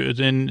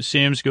 then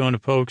Sam's going to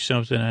poke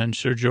something on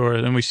Sir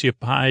Jorah. Then we see a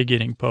pie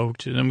getting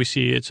poked. Then we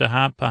see it's a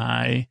hot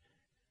pie.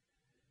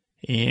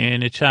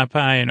 And it's hot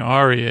pie and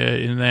Arya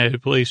in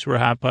that place where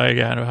hot pie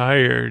got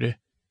hired.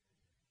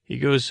 He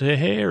goes, hey,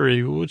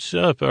 Harry, what's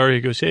up?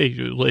 Arya goes, hey,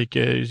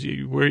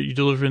 where are you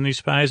delivering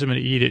these pies? I'm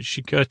going to eat it.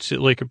 She cuts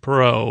it like a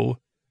pro.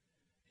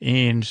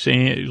 And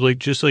saying,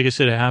 just like I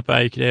said, a hot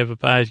pie, you could have a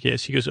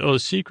podcast. He goes, the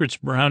secret's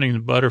browning the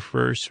butter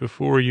first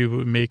before you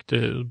make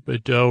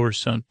the dough or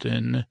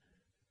something.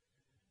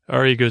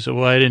 Arya goes,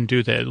 I didn't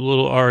do that. A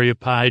little Arya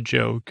pie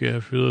joke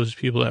for those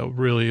people that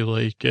really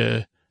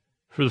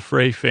for the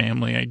Frey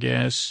family, I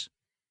guess.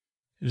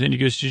 And then he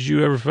goes, did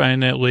you ever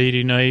find that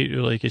lady night?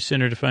 I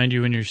sent her to find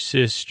you and your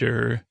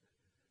sister.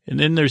 And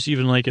then there's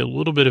even a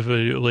little bit of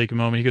a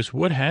moment. He goes,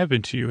 what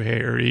happened to you,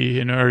 Harry?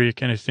 And Arya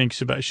kind of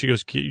thinks about it. She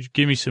goes,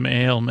 give me some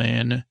ale,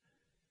 man.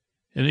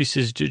 And he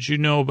says, did you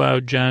know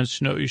about Jon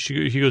Snow?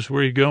 He goes,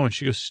 where are you going?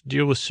 She goes,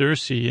 deal with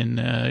Cersei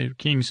in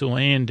King's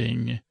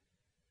Landing.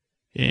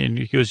 And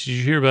he goes, did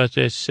you hear about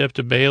that sept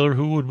of Baylor?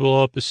 Who would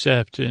blow up a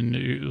sept?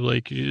 And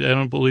like, I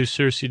don't believe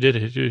Cersei did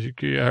it.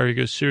 Ari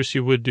goes,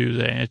 Cersei would do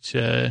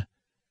that.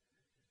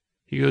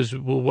 He goes,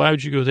 well, why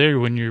would you go there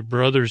when your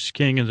brother's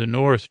king of the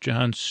north,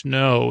 Jon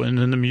Snow? And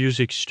then the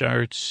music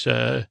starts,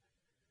 and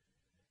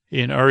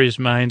Arya's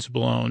mind's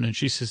blown, and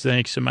she says,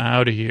 thanks, I'm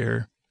out of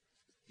here.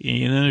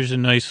 And then there's a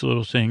nice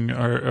little thing.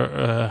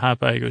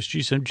 Hot-Eye goes,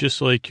 geez, I'm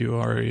just like you,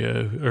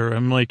 Arya, or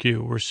I'm like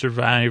you, we're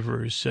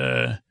survivors.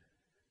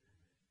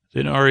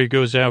 Then Arya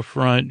goes out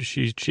front.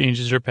 She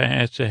changes her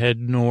path to head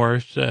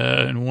north.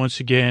 And once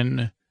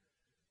again,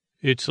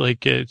 it's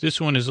like, this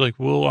one is like,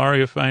 will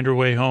Arya find her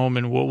way home?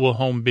 And what will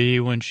home be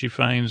when she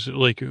finds, her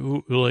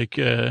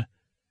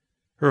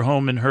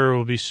home and her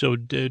will be so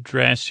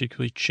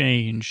drastically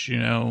changed, you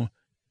know?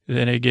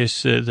 Then I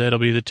guess that'll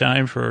be the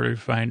time for her to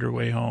find her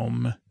way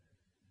home.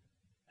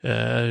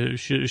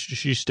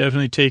 She's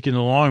definitely taking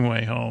the long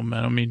way home.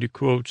 I don't mean to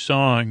quote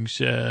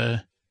songs.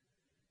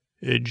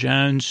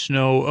 Jon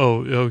Snow.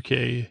 Oh,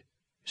 okay.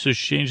 So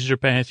she changes her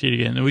path yet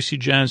again. Then we see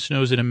Jon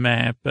Snow's in a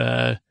map.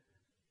 The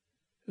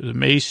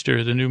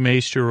new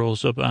maester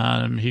rolls up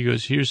on him. He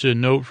goes, here's a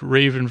note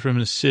raven from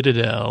the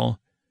Citadel.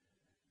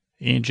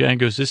 And Jon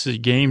goes, this is a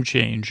game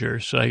changer,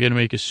 so I got to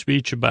make a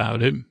speech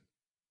about it.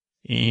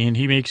 And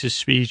he makes a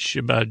speech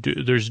about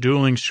there's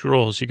dueling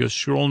scrolls. He goes,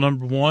 scroll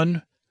number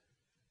 1,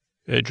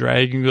 a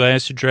dragon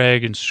glass of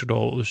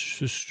Dragonstone.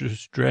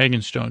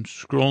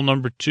 Scroll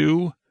number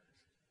 2,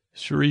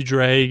 3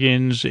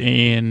 dragons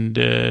and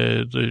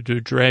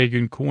the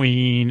Dragon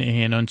Queen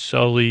and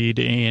Unsullied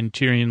and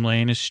Tyrion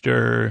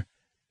Lannister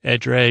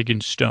at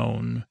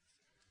Dragonstone.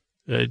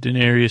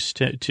 Daenerys,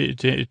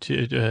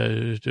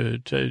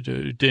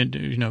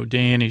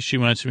 Dany, she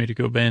wants me to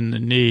go bend the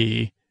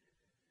knee.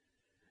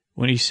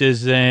 When he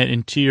says that,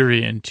 and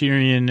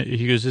Tyrion,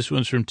 he goes, this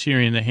one's from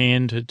Tyrion, the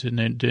hand to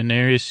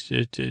Daenerys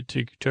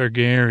to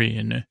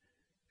Targaryen.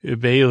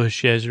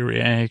 Baelish has a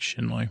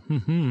reaction like,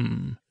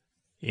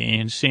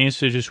 And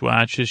Sansa just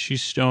watches.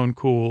 She's stone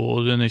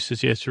cold. And they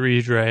says, yeah,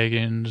 3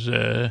 dragons.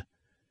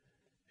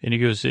 And he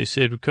goes, they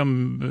said,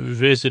 come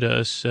visit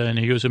us. And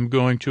he goes, I'm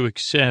going to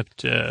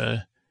accept,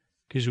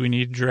 because we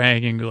need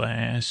dragon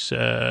glass,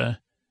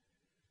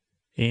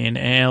 and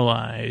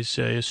allies.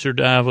 Sir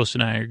Davos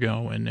and I are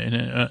going.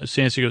 And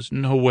Sansa goes,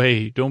 no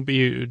way. Don't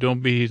be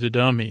the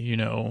dummy, you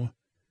know.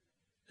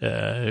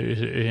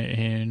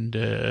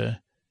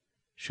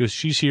 She goes,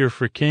 she's here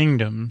for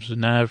kingdoms,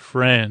 not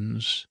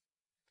friends.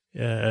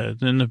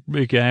 Then the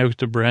big guy with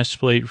the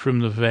breastplate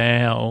from the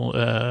Val,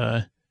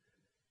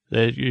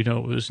 that, you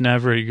know, was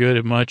not very good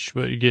at much,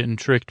 but getting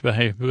tricked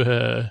by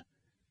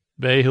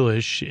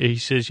Baelish. He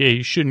says, yeah,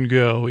 you shouldn't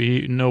go.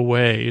 No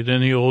way. Then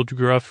the old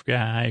gruff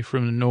guy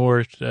from the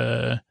north,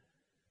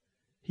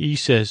 he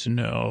says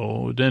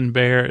no. Then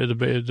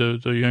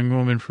the young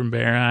woman from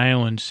Bear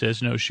Island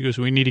says no. She goes,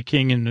 we need a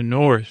king in the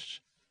north.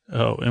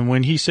 Oh, and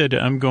when he said,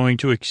 I'm going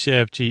to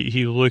accept,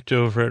 he looked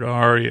over at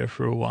Arya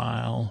for a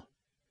while.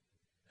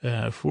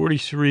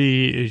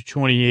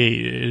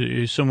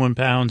 43-28, someone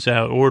pounds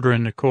out, order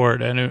in the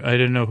court. I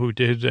didn't know who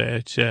did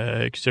that,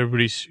 because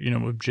everybody's,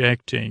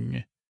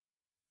 objecting.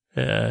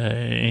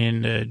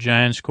 And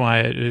Jon's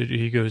quiet.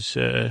 He goes,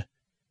 yeah,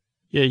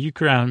 you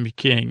crowned me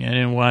king. I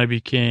didn't want to be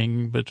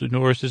king, but the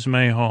North is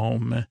my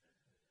home.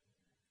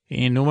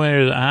 And no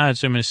matter the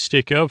odds, I'm going to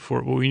stick up for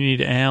it. But we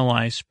need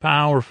allies,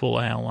 powerful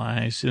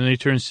allies. And then he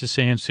turns to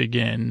Sansa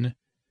again.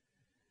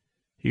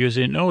 He goes,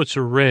 I know it's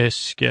a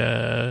risk,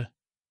 but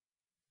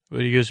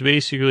he goes,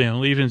 basically, I'm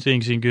leaving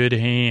things in good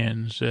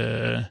hands.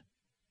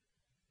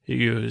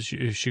 She goes,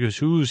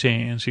 whose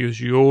hands? He goes,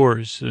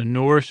 yours. The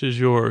North is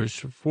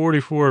yours.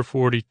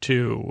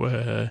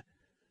 44-42.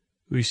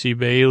 We see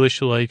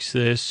Baelish likes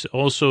this.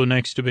 Also,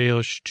 next to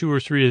Baelish, 2 or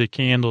 3 of the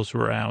candles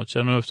were out. So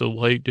I don't know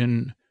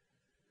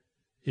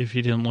if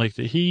he didn't like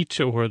the heat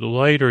or the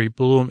light, or he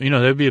blew them.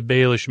 That'd be a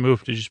Baelish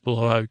move to just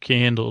blow out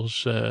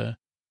candles. But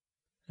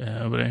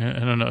I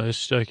don't know. It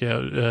stuck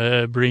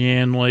out.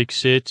 Brienne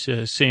likes it.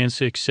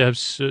 Sansa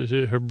accepts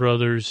her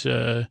brother's,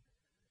 that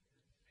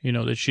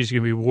she's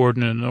going to be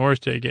warden in the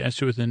North, I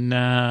guess, with a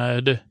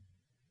nod.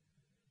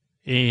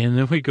 And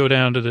then we go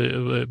down to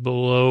the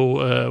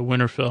below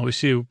Winterfell. We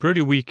see a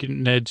pretty weak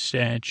Ned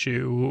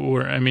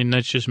statue,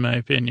 that's just my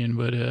opinion,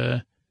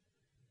 but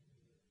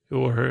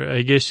or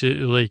I guess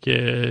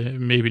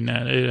maybe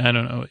not. I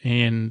don't know.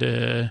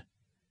 And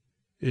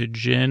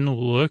Jen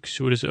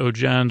looks.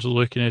 John's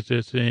looking at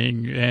the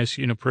thing,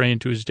 asking, praying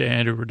to his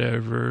dad or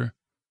whatever.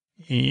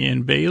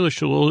 And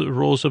Baelish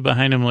rolls up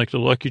behind him like the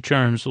Lucky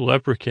Charms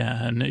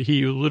leprechaun.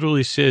 He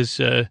literally says,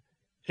 I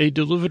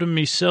delivered him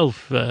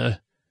myself.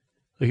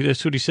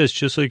 That's what he says,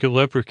 just like a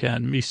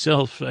leprechaun.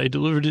 Myself. I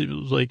delivered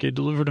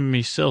him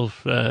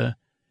myself. And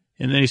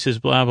then he says,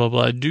 blah, blah,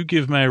 blah. Do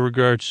give my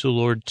regards to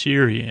Lord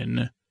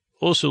Tyrion.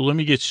 Also, let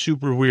me get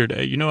super weird.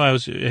 I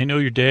know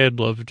your dad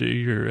loved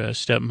your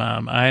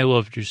stepmom. I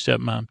loved your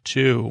stepmom,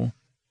 too.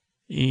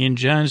 And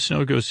Jon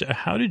Snow goes,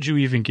 how did you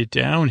even get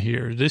down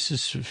here? This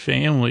is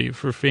family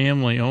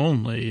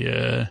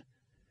only.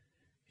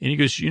 And he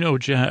goes,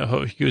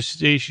 John, he goes,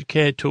 Station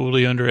Cat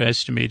totally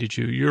underestimated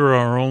you. You're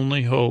our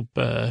only hope.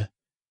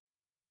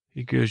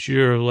 He goes,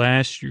 you're our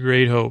last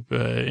great hope.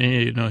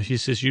 And, he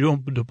says, you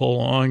don't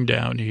belong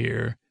down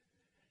here.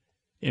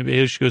 And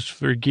Baelish goes,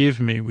 forgive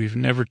me. We've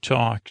never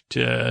talked.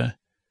 And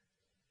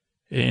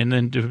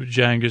then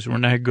John goes, we're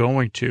not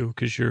going to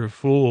because you're a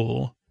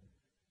fool,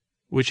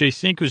 which I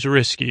think was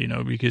risky,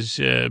 because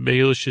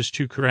Baelish is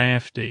too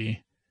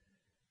crafty.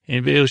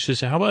 And Baelish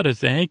says, how about a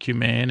thank you,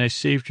 man? I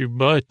saved your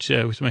butt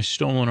with my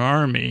stolen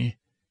army.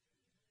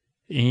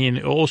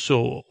 And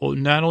also,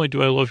 not only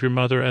do I love your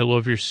mother, I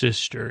love your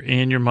sister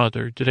and your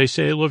mother. Did I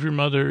say I love your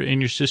mother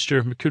and your sister?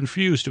 I'm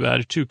confused about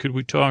it, too. Could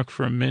we talk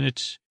for a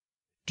minute?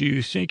 Do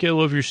you think I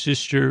love your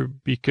sister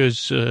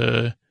because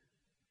I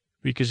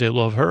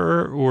love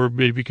her, or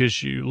because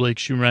she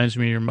reminds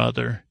me of your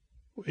mother?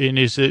 And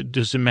does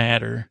it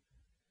matter?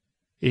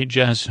 And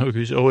Jon Snow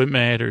goes, it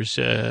matters.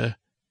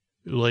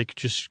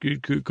 Just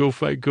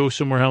go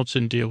somewhere else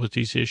and deal with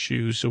these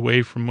issues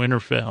away from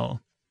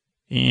Winterfell.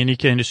 And he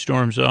kind of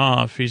storms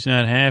off. He's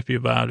not happy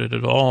about it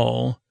at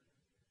all.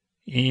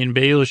 And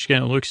Baelish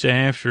kind of looks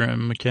after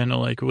him, kind of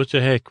like, what the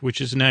heck,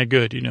 which is not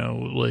good,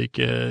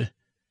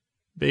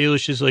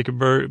 Baelish is like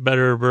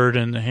better bird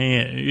in the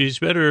hand. He's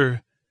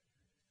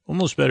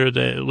almost better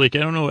that, I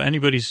don't know,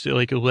 anybody's,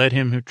 let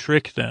him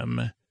trick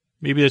them.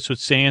 Maybe that's what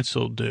Sansa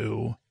will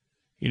do.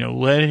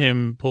 Let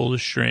him pull the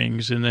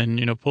strings and then,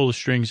 pull the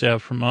strings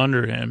out from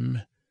under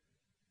him.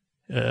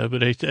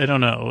 But I don't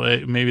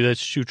know. Maybe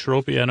that's too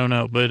tropey. I don't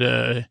know.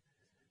 But,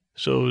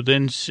 so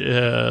then,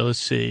 let's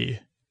see.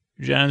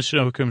 Jon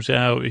Snow comes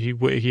out.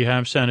 He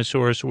hops on his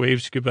horse,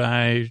 waves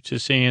goodbye to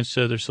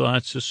Sansa. There's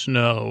lots of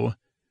snow.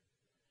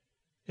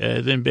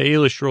 Then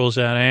Baelish rolls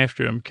out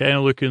after him, kind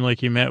of looking like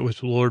he met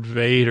with Lord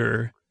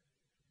Vader.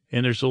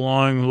 And there's a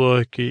long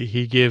look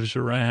he gives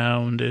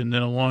around, and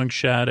then a long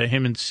shot at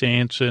him and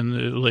Sansa,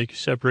 and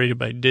separated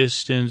by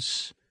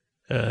distance.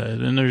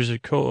 Then there's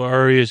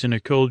Arya's in a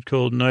cold,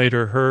 cold night.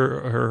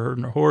 Her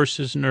horse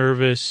is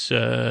nervous.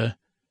 And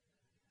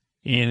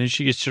then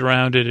she gets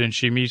surrounded, and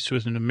she meets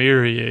with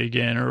Nymeria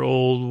again, her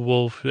old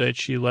wolf that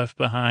she left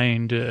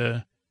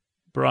behind,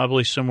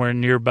 probably somewhere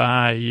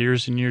nearby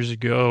years and years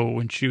ago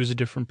when she was a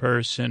different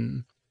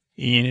person.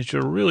 And it's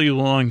a really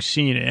long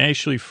scene. It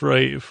actually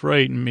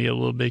frightened me a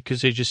little bit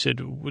because they just said,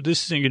 well,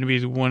 this isn't going to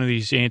be one of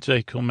these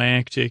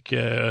anticlimactic,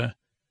 where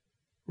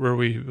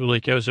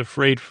I was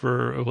afraid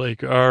for,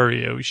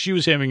 Arya. She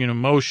was having an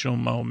emotional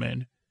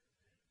moment.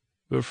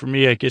 But for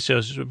me, I guess I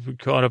was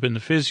caught up in the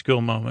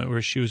physical moment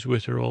where she was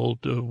with her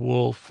old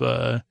wolf.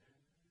 And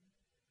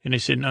they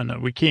said, no,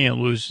 we can't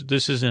lose.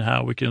 This isn't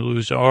how we can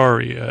lose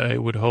Arya, I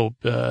would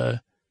hope.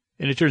 And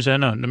it turns out,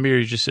 no,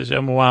 Nymeria just says,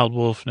 I'm a wild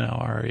wolf now,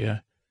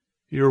 Arya.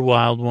 You're a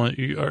wild one.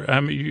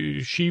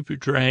 Sheep,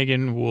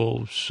 dragon,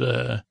 wolves.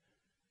 Why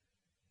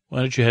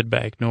don't you head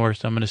back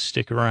north? I'm going to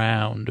stick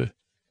around.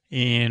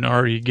 And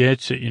Arya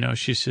gets it.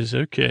 She says,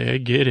 okay, I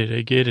get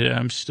it.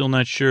 I'm still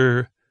not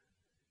sure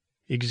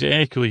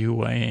exactly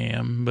who I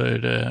am,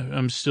 but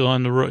I'm still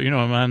on the road.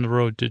 I'm on the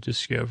road to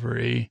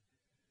discovery.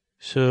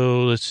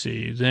 So let's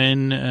see.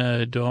 Then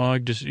the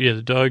dog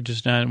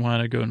does not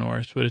want to go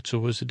north, but it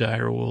was a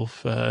dire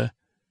wolf.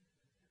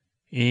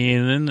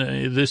 And then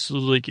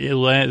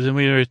then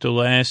we were at the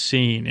last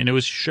scene, and it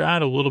was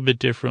shot a little bit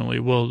differently.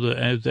 Well,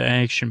 the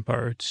action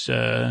parts.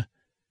 And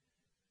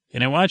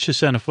I watched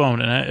this on a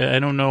phone, and I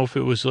don't know if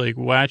it was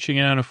watching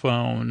it on a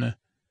phone.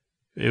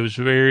 It was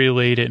very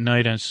late at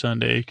night on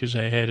Sunday because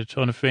I had a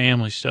ton of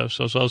family stuff,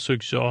 so I was also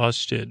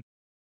exhausted.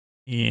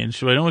 And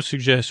so I don't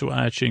suggest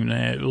watching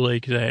that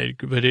like that,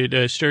 but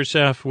it starts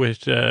off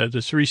with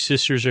the three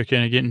sisters are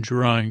kind of getting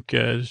drunk,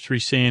 the three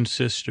Sand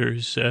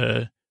sisters,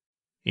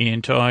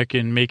 and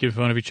talking, making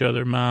fun of each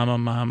other, mama,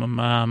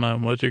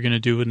 and what they're going to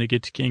do when they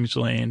get to King's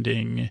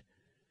Landing.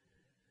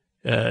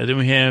 Then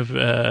we have,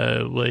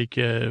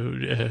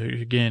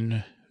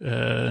 again,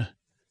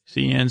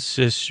 Theon's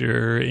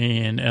sister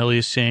and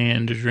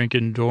Elisand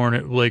drinking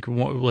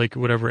Dornish,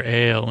 whatever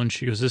ale. And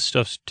she goes, this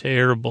stuff's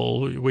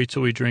terrible. Wait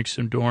till we drink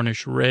some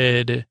Dornish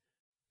red.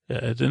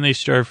 Then they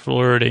start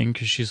flirting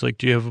because she's like,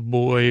 do you have a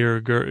boy or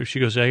a girl? She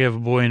goes, I have a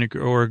boy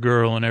or a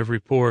girl in every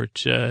port.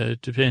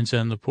 Depends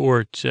on the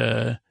port.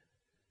 But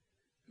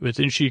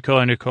then she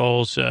kind of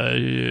calls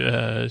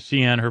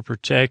Theon her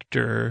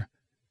protector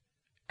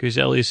because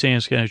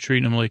Elisand's kind of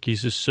treating him like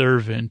he's a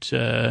servant.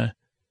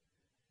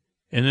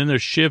 And then their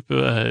ship,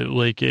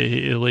 it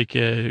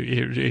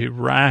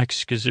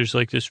rocks because there's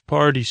this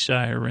party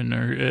siren,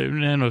 or I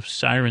don't know if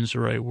siren's the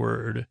right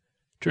word.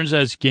 Turns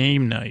out it's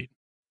game night.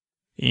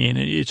 And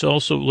it's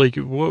also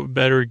what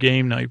better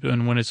game night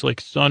than when it's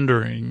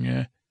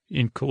thundering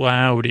and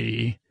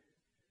cloudy.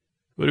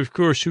 But of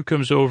course, who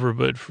comes over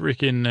but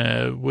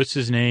freaking, what's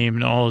his name,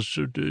 and all his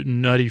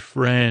nutty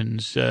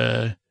friends.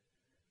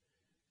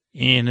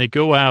 And they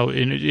go out,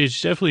 and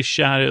it's definitely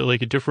shot at a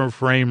different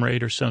frame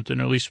rate or something,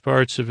 or at least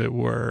parts of it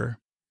were.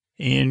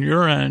 And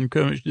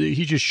Euron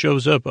he just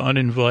shows up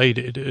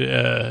uninvited.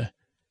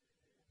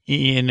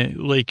 And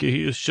like,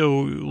 so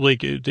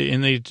like,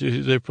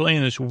 they're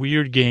playing this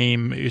weird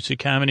game. It's a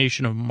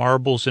combination of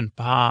marbles and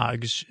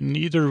pogs.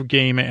 Neither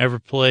game I ever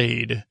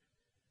played.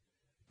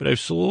 But I've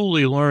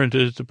slowly learned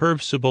that the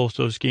purpose of both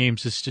those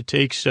games is to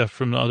take stuff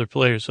from the other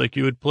players. Like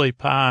you would play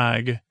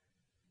Pog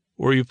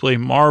or you play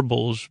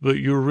marbles, but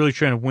you were really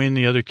trying to win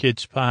the other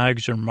kid's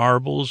Pogs or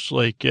marbles.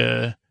 Like,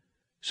 so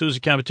it was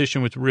a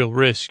competition with real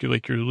risk.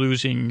 Like you're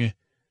losing,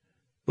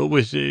 but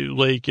with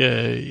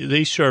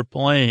they start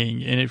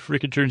playing and it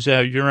freaking turns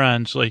out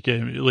Euron's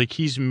like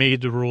he's made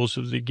the rules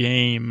of the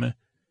game.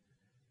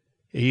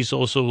 He's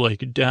also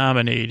like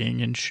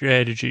dominating in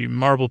strategy,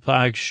 marble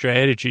Pog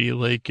strategy,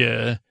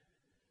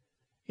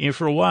 and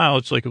for a while,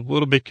 it's like a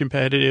little bit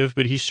competitive,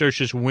 but he starts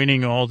just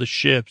winning all the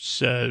ships.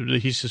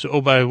 He says,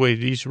 oh, by the way,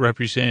 these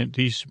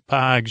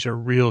Pogs are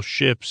real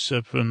ships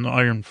from the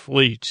Iron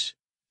Fleet.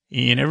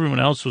 And everyone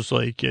else was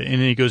like, and then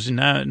he goes,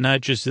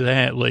 not just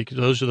that, like,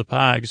 those are the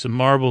Pogs. The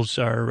marbles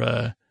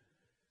are,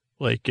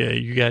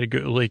 you gotta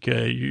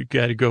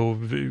go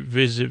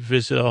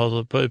visit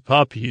all the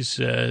puppies,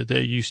 that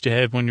you used to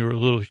have when you were a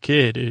little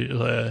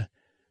kid.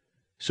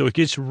 So it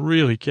gets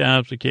really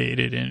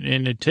complicated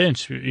and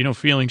intense. You know,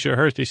 feelings are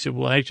hurt. They said,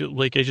 well, I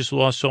just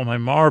lost all my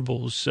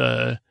marbles.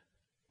 What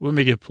am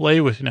I going to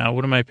play with now?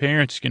 What are my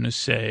parents going to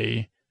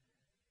say?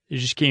 They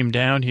just came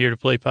down here to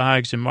play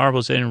Pogs and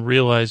marbles. I didn't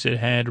realize it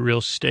had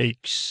real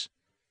stakes.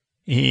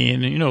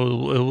 And, you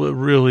know,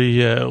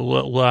 really a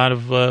lot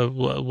of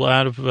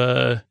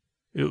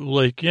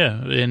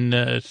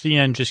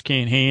Theon just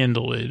can't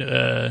handle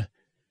it.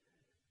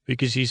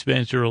 Because he's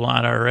been through a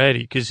lot already.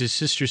 Because his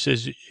sister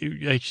says,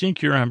 I think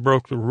Euron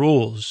broke the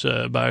rules,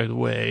 by the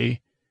way.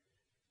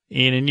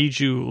 And I need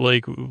you,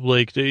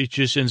 it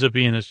just ends up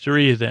being the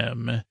three of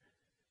them.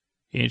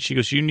 And she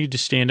goes, you need to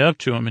stand up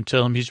to him and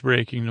tell him he's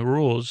breaking the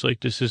rules.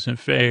 Like, this isn't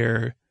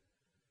fair.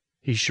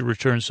 He should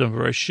return some of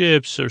our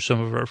ships or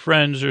some of our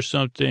friends or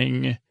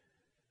something.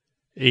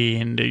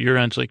 And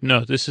Euron's like,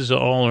 no, this is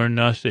all or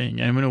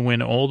nothing. I'm going to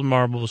win all the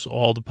marbles,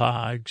 all the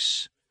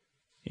Pogs.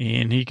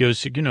 And he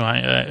goes, you know,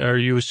 are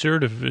you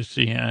assertive,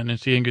 Theon? And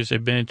Theon goes,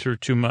 I've been through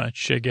too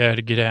much. I got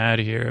to get out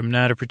of here. I'm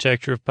not a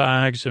protector of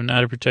Pogs. I'm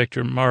not a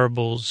protector of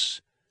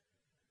marbles.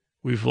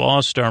 We've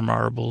lost our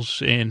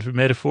marbles. And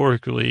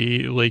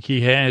metaphorically, like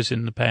he has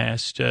in the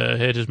past,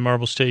 had his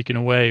marbles taken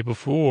away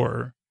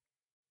before.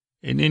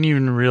 And didn't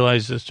even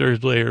realize the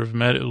third layer of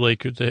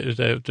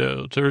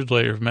the third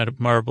layer of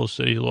marbles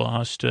that he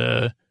lost.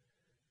 But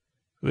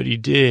he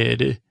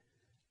did.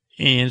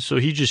 And so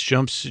he just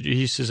jumps,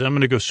 he says, I'm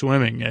going to go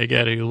swimming. I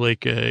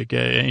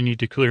need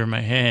to clear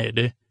my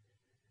head.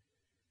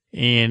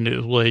 And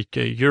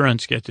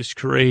Euron's got this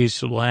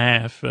crazed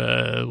laugh,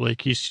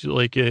 he's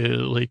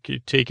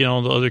taking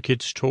all the other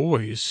kids'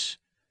 toys.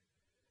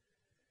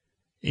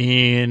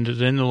 And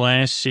then the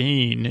last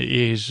scene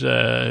is,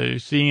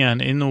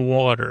 Theon in the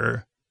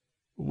water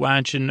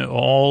watching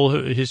all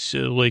his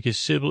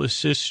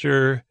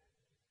sister,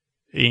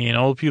 and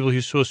all the people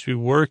he's supposed to be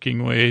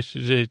working with,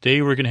 that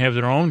they were going to have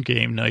their own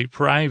game night,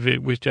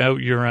 private, without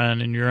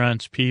Euron and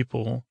Euron's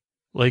people.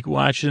 Like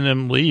watching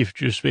them leave,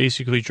 just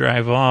basically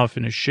drive off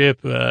in a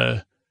ship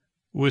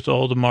with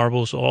all the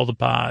marbles, all the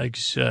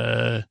Pogs,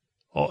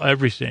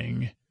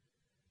 everything.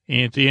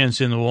 And at the end's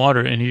in the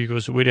water, and he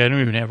goes, wait, I don't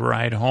even have a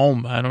ride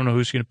home. I don't know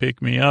who's going to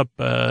pick me up.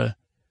 Not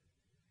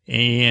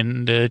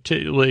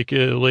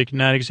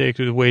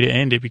exactly the way to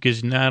end it,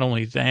 because not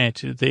only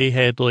that, they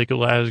had a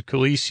lot of the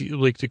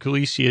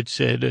Khaleesi had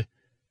said,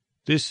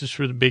 this is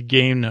for the big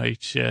game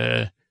night,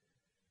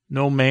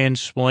 no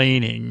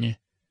mansplaining,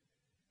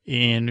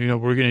 and, you know,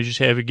 we're going to just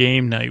have a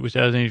game night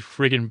without any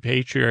friggin'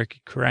 patriarchy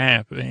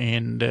crap,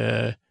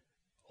 and,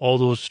 all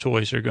those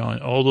toys are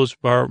gone, all those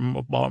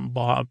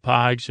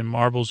Pogs and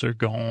marbles are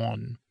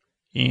gone.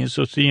 And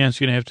so Theon's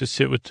going to have to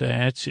sit with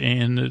that,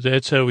 and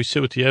that's how we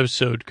sit with the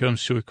episode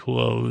comes to a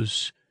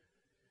close.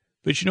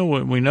 But you know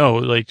what we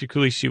know, the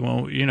Khaleesi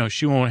won't,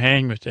 she won't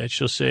hang with that.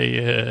 She'll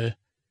say,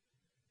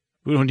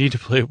 we don't need to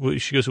play,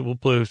 she goes, we'll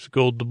play with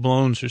gold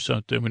doubloons or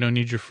something. We don't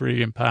need your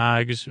friggin'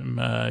 Pogs,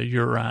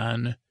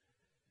 Euron.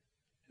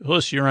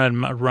 Plus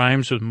Euron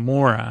rhymes with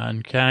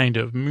moron, kind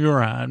of,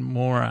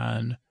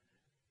 moron.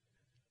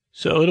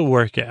 So it'll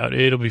work out.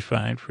 It'll be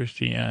fine for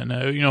Theon.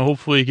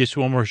 Hopefully he gets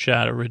one more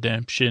shot at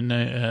redemption.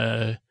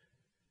 Or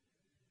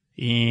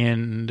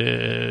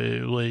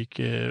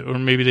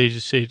maybe they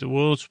just say,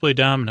 well, let's play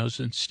dominoes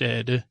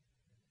instead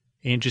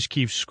and just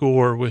keep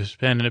score with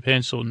pen and a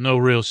pencil. No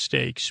real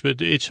stakes.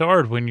 But it's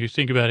hard when you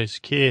think about it as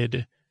a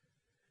kid.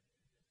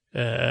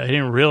 I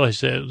didn't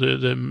realize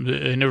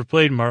that. I never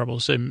played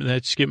marbles.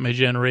 That skipped my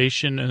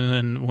generation. And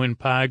then when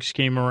Pogs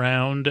came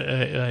around,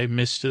 I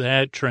missed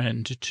that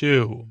trend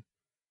too.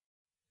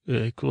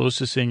 The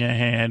closest thing I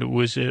had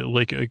was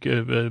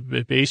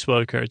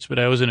baseball cards, but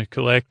I wasn't a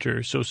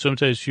collector. So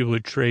sometimes people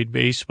would trade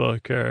baseball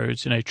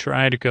cards, and I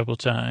tried a couple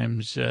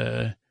times.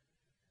 So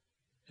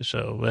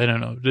I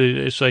don't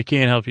know. So I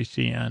can't help you,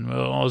 Theon.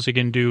 Well, all I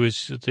can do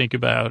is think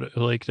about I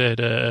like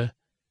Ser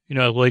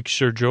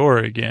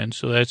Jorah again,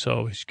 so that's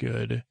always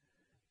good.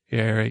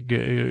 Yeah, all right,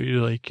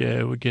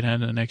 we'll get on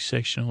to the next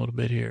section a little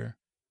bit here.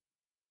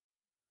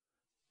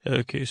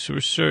 Okay, so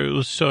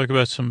let's talk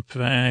about some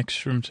facts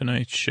from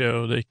tonight's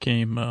show that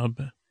came up.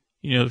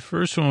 You know, the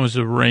first one was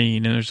the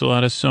rain, and there's a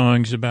lot of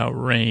songs about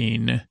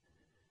rain.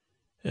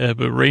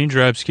 But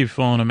Raindrops Keep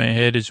Falling on My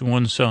Head is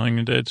one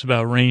song that's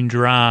about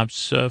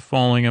raindrops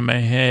falling on my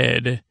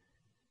head.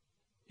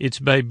 It's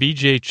by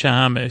B.J.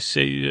 Thomas.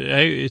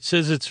 It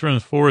says it's from the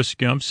Forrest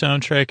Gump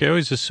soundtrack. I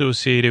always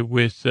associate it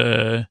with,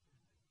 who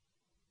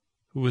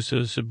was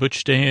this?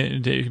 Butch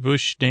Cassidy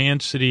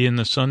and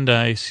the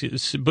Sundance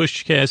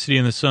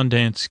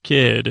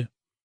Kid.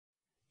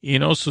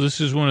 And also,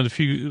 this is one of the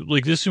few, I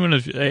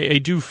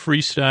do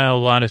freestyle a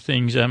lot of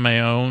things on my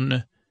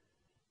own.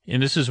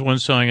 And this is one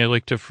song I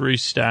like to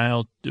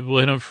freestyle. Well,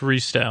 I don't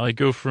freestyle. I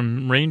go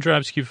from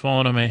Raindrops Keep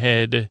Falling on My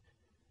Head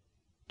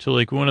to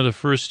like one of the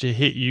first to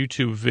hit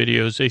YouTube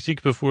videos. I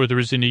think before there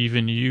wasn't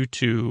even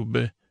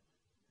YouTube,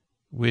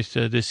 with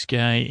this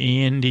guy,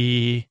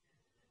 Andy.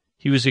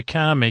 He was a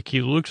comic.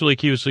 He looked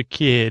like he was a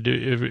kid.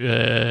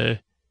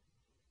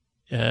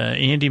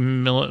 Andy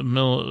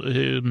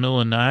Milanakis,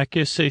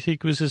 I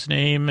think was his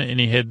name. And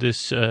he had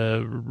this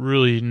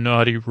really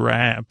naughty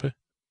rap.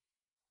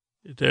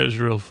 That was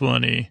real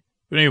funny.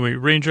 But anyway,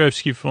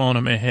 Raindrops Keep Falling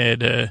on My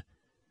Head.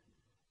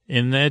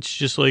 And that's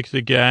just like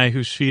the guy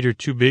whose feet are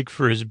too big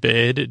for his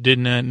bed. Did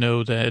not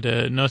know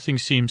that nothing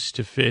seems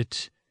to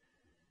fit.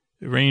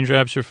 The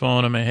raindrops are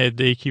falling on my head.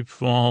 They keep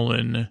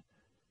falling.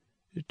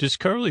 Does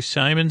Carly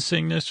Simon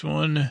sing this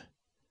one?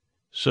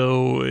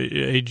 So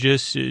I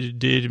just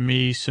did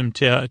me some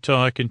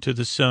talking to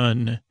the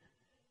sun.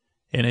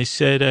 And I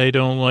said I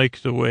don't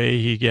like the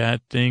way he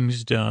got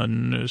things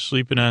done.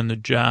 Sleeping on the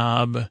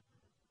job.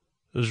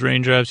 Those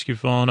raindrops keep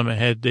falling on my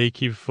head. They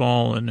keep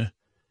falling.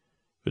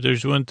 But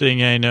there's one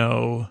thing I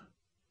know.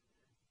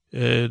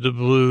 The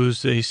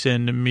blues they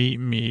send to meet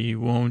me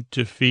won't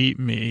defeat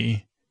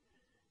me.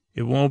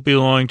 It won't be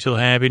long till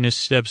happiness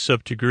steps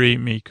up to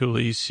greet me,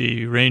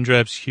 Khaleesi.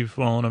 Raindrops keep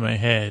falling on my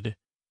head.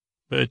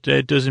 But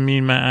that doesn't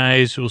mean my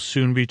eyes will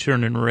soon be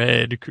turning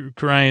red.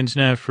 Crying's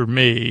not for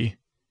me.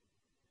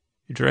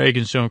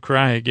 Dragons don't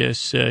cry, I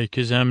guess,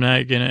 'cause I'm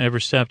not going to ever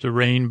stop the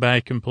rain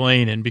by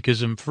complaining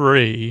because I'm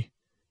free.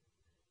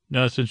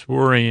 Nothing's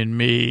worrying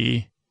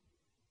me.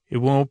 It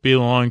won't be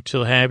long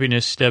till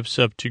happiness steps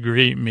up to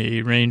greet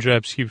me.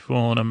 Raindrops keep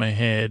falling on my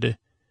head.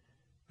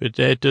 But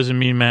that doesn't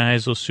mean my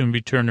eyes will soon be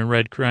turning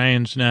red.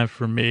 Crying's not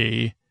for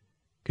me.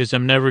 'Cause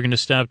I'm never going to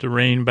stop the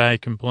rain by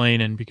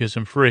complaining because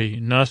I'm free.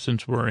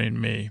 Nothing's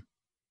worrying me.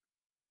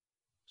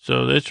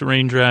 So that's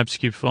Raindrops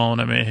Keep Falling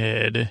on My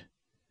Head.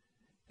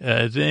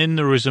 Then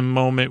there was a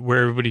moment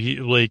where everybody,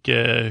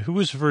 who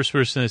was the first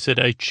person that said,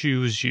 I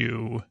choose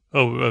you?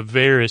 Oh,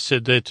 Varys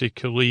said that to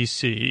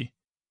Khaleesi.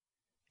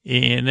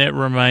 And that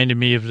reminded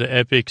me of the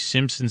epic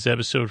Simpsons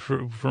episode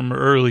from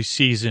early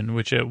season,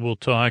 which we'll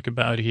talk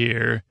about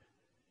here,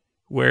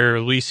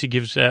 where Lisa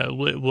gives out,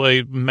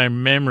 my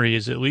memory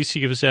is that Lisa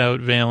gives out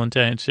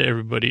Valentine's to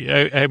everybody.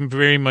 I'm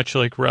very much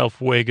like Ralph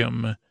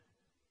Wiggum.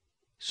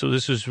 So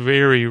this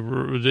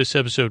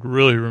episode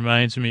really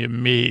reminds me of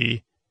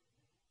me.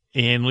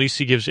 And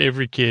Lisa gives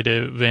every kid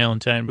a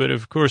Valentine. But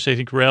of course, I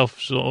think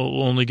Ralph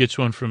only gets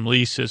one from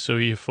Lisa, so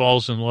he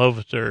falls in love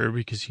with her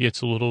because he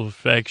gets a little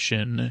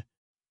affection.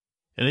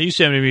 And they used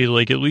to have to be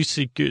like, at least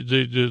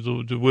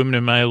the women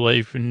in my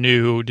life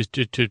knew,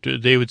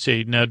 they would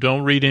say, now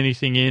don't read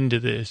anything into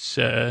this.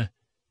 It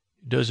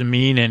doesn't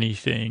mean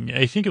anything.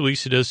 I think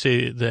Lisa does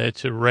say that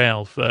to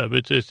Ralph,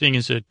 but the thing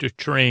is a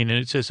train, and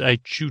it says, I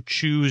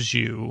choose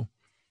you.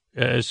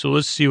 So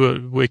let's see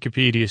what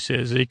Wikipedia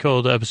says. They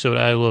called the episode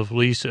I Love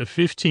Lisa,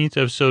 15th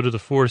episode of the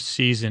 4th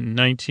season,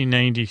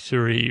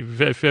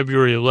 1993,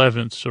 February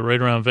 11th, so right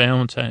around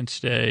Valentine's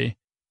Day.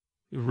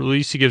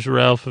 Lisa gives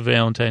Ralph a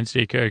Valentine's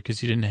Day card because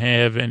he didn't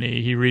have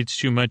any. He reads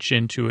too much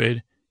into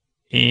it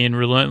and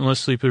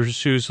relentlessly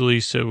pursues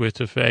Lisa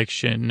with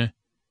affection.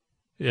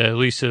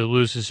 Lisa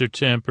loses her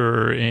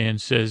temper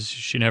and says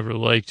she never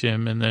liked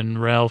him. And then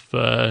Ralph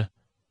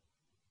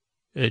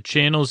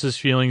channels his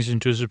feelings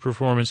into his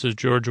performance as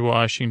George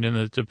Washington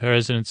at the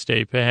President's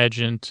Day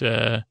pageant,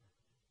 and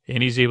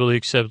he's able to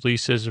accept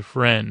Lisa as a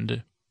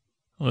friend.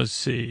 Let's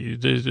see.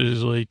 There's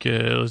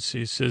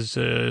it says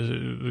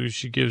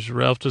she gives,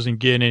 Ralph doesn't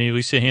get any.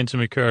 Lisa hands him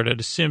a card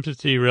out of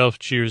sympathy. Ralph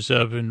cheers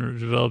up and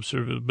develops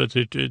her, but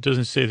it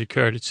doesn't say the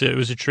card. It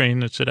was a train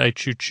that said, I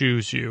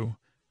choose you.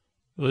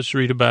 Let's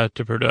read about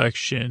the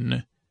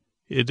production.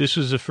 This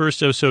was the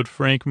first episode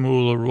Frank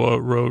Mueller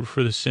wrote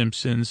for The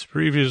Simpsons.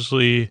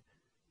 Previously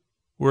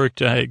worked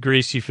at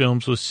Gracie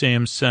Films with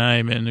Sam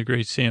Simon, the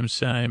great Sam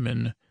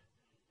Simon.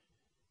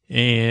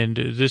 And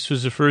this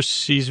was the first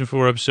season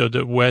 4 episode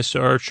that Wes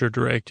Archer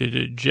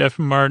directed. Jeff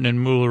Martin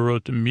and Mueller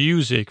wrote the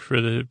music for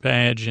the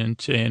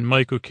pageant, and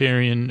Michael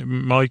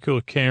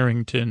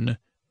Carrington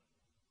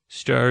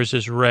stars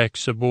as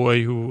Rex, a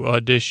boy who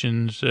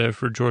auditions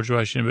for George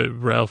Washington, but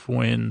Ralph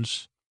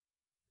wins.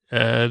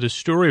 The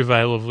story of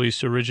I Love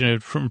Lisa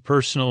originated from a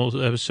personal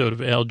episode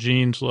of Al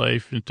Jean's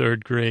life in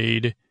 3rd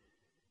grade.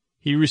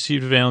 He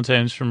received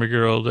Valentine's from a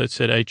girl that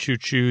said, I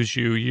choose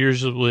you.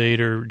 Years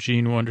later,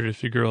 Gene wondered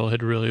if the girl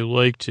had really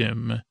liked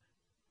him.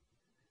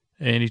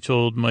 And he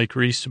told Mike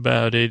Reese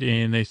about it,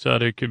 and they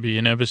thought it could be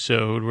an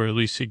episode where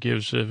Lisa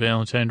gives a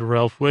Valentine to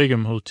Ralph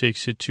Wiggum, who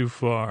takes it too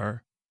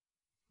far.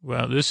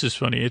 Wow, this is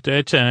funny. At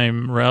that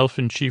time, Ralph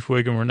and Chief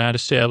Wiggum were not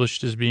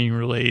established as being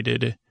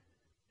related.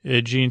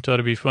 Gene thought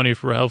it'd be funny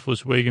if Ralph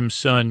was Wiggum's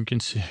son.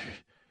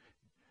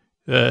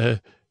 You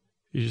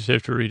just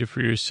have to read it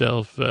for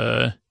yourself.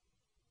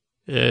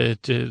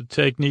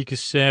 Technique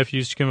staff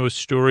used to come up with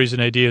stories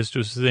and ideas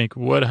to think,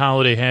 what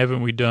holiday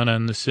haven't we done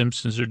on The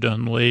Simpsons or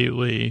done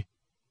lately?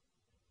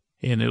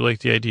 And they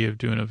liked the idea of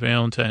doing a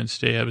Valentine's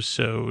Day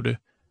episode.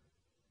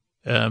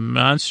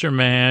 Monster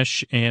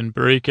Mash and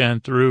Break On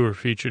Through are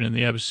featured in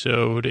the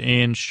episode,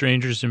 and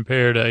Strangers in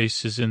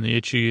Paradise is in the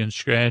Itchy and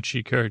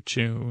Scratchy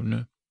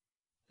cartoon.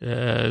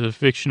 The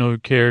fictional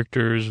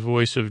character's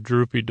voice of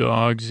Droopy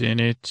Dog's in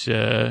it.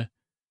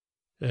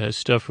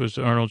 Stuff with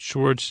Arnold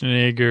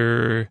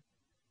Schwarzenegger.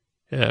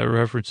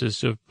 References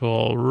to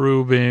Paul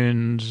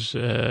Rubens.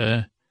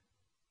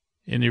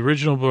 In the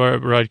original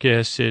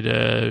broadcast,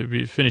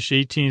 it finished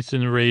 18th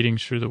in the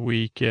ratings for the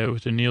week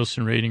with a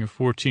Nielsen rating of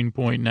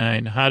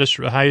 14.9,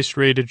 highest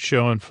rated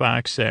show on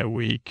Fox that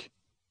week.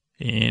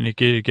 And it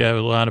got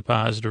a lot of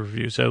positive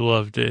reviews. I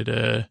loved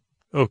it.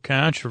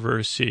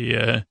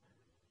 Controversy.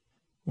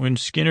 When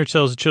Skinner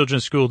tells the children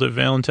at school that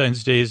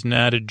Valentine's Day is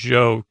not a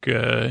joke,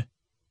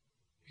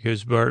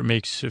 because Bart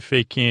makes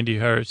fake candy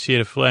hearts, he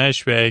had a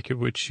flashback of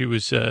which he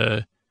was,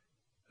 of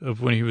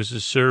when he was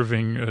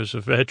serving as a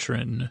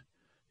veteran.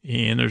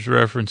 And there's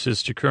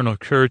references to Colonel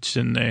Kurtz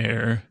in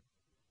there.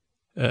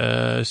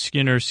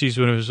 Skinner sees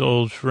one of his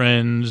old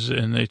friends,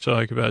 and they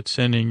talk about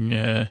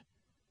sending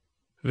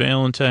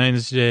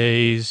Valentine's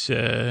Days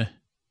and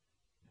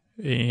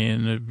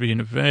being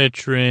a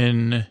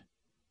veteran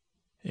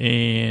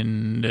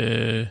and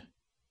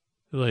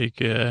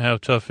how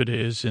tough it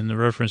is, and the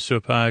reference to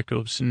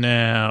Apocalypse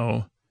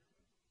Now.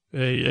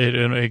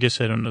 I guess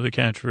I don't know the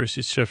controversy.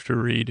 It's tough to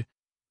read.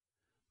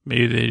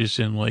 Maybe they just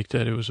didn't like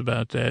that it was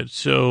about that.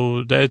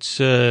 So that's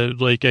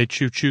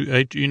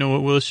you know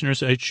what,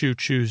 listeners? I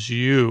choose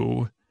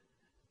you.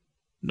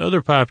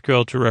 Another pop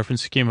culture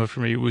reference that came up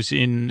for me was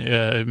in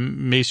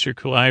Maester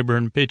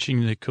Clyburn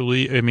pitching the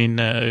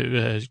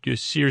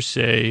Circe,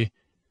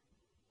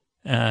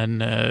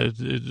 and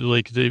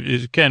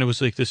it kind of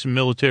was like this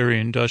military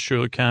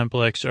industrial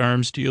complex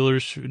arms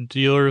dealer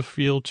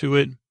feel to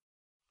it.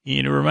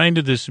 And it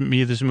reminded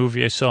me of this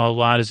movie I saw a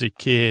lot as a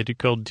kid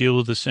called Deal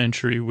of the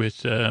Century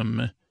with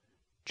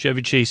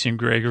Chevy Chase and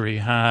Gregory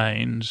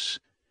Hines.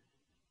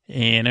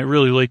 And I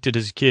really liked it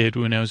as a kid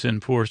when I was in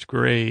fourth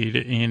grade.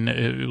 And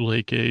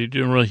I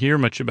didn't really hear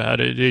much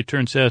about it. It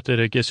turns out that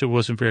I guess it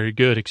wasn't very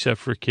good except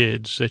for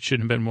kids that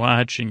shouldn't have been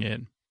watching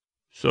it.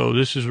 So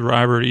this is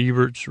Roger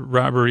Ebert's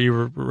review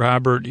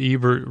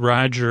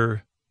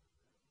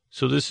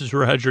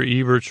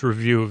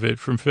of it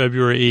from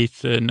November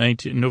 8th,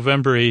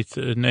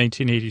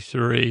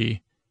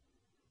 1983.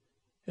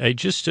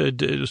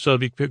 So I'll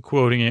be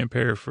quoting and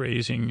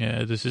paraphrasing.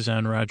 This is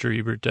on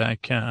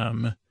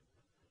RogerEbert.com.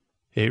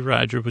 Hey,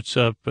 Roger, what's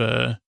up?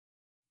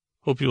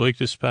 Hope you like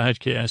this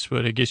podcast,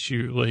 but I guess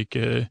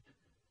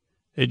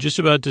I just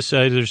about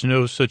decided there's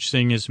no such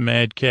thing as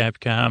madcap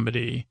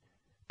comedy.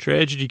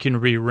 Tragedy can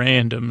be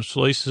random.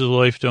 Slices of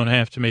life don't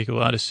have to make a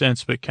lot of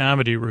sense, but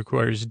comedy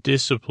requires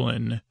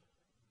discipline.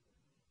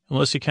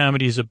 Unless a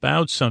comedy is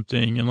about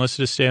something, unless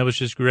it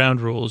establishes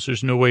ground rules,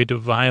 there's no way to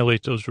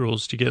violate those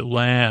rules to get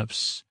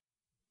laughs.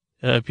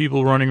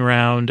 People running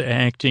around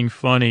acting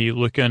funny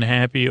look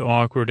unhappy,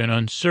 awkward, and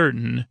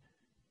uncertain.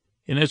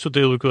 And that's what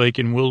they look like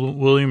in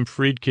William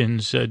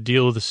Friedkin's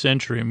Deal of the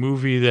Century, a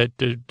movie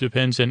that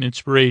depends on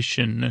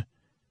inspiration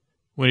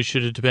when it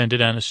should have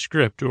depended on a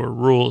script or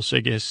rules, I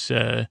guess.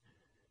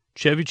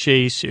 Chevy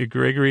Chase,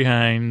 Gregory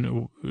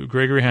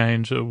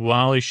Hines,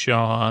 Wally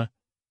Shaw,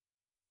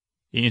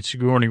 and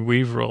Sigourney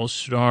Weaver all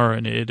star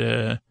in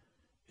it.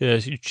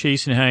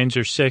 Chase and Hines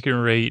are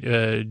second-rate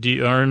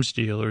arms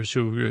dealers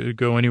who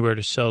go anywhere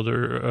to sell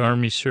their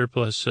army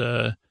surplus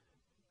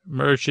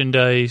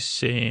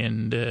merchandise,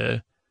 and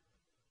the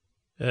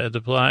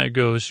plot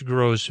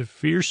grows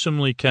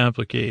fearsomely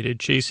complicated.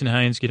 Chase and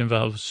Hines get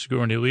involved with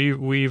Sigourney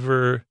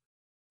Weaver,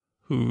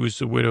 who's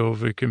the widow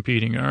of a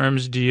competing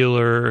arms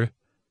dealer.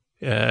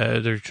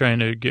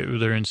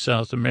 They're in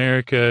South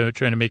America,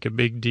 trying to make a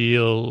big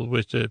deal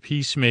with a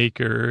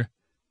Peacemaker,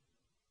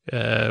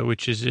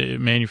 which is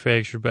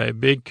manufactured by a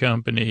big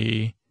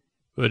company,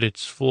 but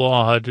it's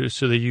flawed.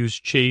 So they use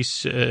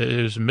Chase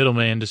as a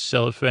middleman to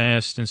sell it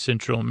fast in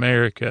Central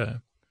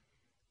America.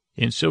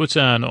 And so it's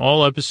on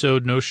all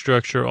episode, no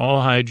structure,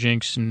 all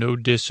hijinks, no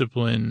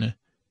discipline.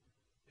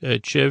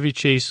 Chevy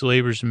Chase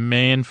labors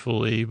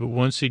manfully, but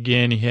once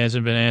again, he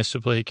hasn't been asked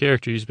to play a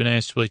character. He's been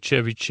asked to play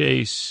Chevy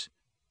Chase.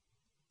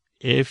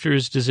 After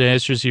his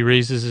disasters, he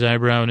raises his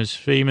eyebrow and his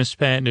famous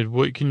patented,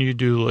 "What can you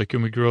do?" look,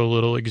 and we grow a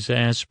little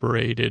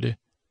exasperated.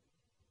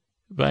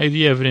 By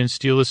the evidence,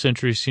 Steal the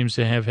Century seems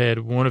to have had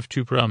one of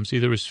two problems.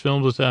 Either it was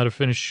filmed without a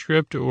finished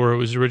script, or it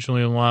was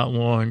originally a lot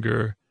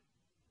longer,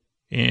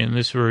 and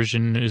this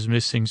version is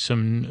missing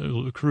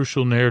some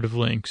crucial narrative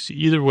links.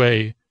 Either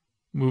way,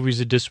 movie's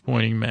a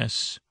disappointing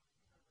mess.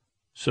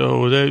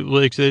 So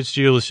that's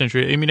Steal the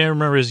Century. I mean, I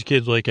remember as a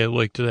kid, I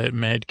liked that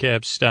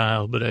Madcap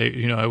style, but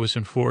I was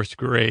in fourth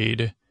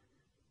grade.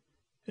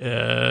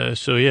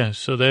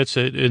 So that's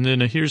it. And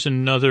then here's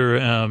another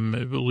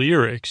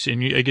lyrics,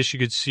 and I guess you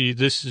could see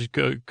this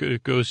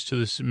goes to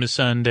this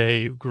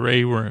Missandei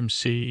Grey Worm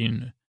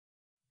scene,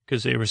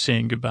 because they were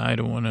saying goodbye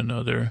to one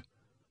another.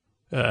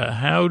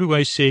 How do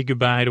I say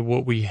goodbye to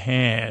what we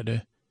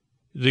had?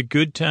 The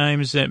good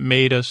times that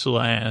made us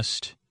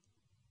laugh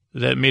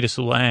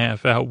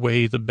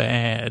outweigh the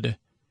bad.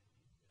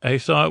 I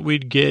thought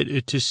we'd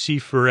get to see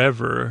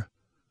forever,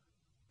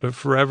 but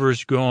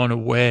forever's gone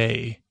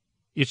away.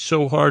 It's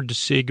so hard to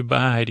say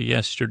goodbye to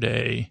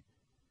yesterday.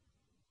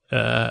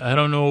 I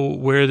don't know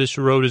where this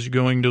road is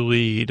going to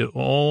lead.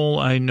 All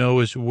I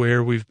know is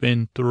where we've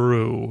been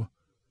through,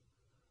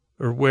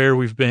 or where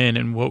we've been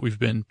and what we've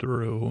been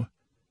through.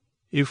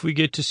 If we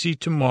get to see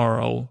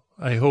tomorrow,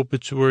 I hope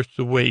it's worth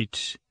the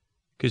wait,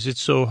 'cause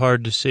it's so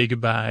hard to say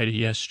goodbye to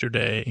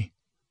yesterday.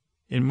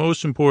 And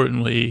most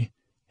importantly,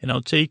 and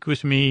I'll take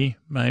with me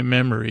my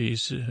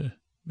memories,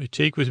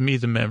 take with me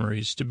the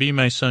memories to be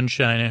my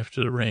sunshine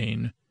after the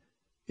rain.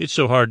 It's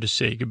so hard to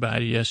say goodbye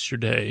to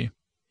yesterday.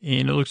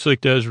 And it looks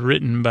like that was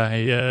written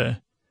by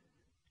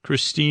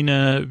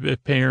Christina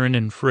Perrin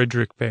and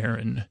Frederick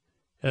Perrin,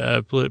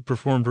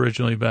 performed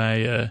originally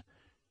by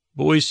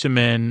Boyz II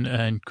Men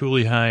and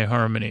Cooley High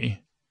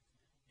Harmony.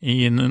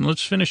 And then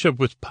let's finish up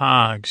with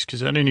Pogs,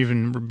 because I didn't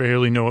even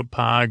barely know what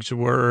Pogs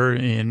were,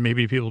 and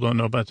maybe people don't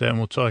know about that, and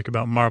we'll talk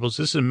about marbles.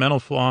 This is a Mental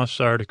Floss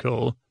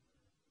article,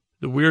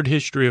 The Weird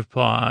History of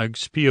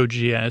Pogs,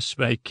 P-O-G-S,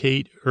 by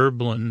Kate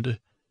Erbland,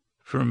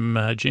 from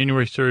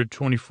January 3rd,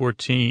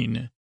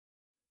 2014.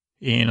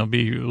 And I'll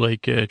be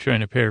trying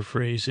to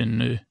paraphrase.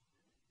 And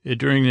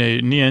during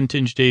the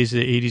Neantinge days of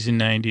the 80s and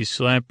 90s,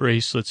 slap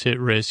bracelets hit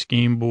risk,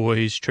 Game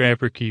Boys,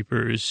 Trapper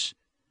Keepers.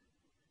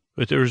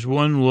 But there was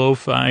one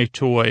lo-fi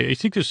toy, I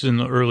think this was in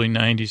the early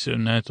 90s, so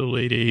not the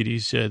late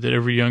 80s, that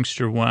every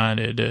youngster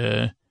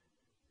wanted,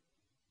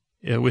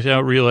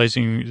 without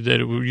realizing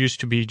that it used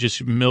to be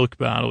just milk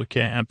bottle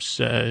caps.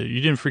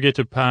 You didn't forget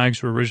that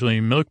Pogs were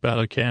originally milk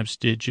bottle caps,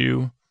 did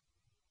you?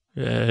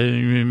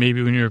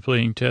 Maybe when you were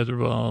playing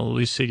tetherball, at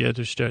least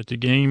together start the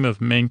game of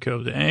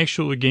Menko. The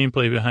actual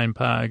gameplay behind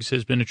Pogs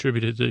has been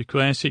attributed to the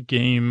classic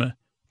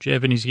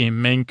Japanese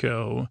game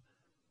Menko,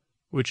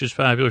 which is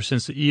popular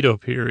since the Edo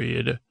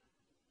period.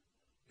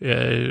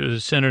 It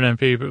was centered on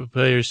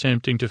players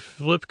attempting to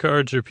flip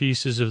cards or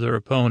pieces of their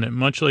opponent,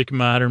 much like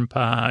modern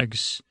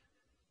Pogs.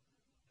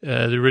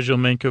 The original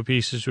Menko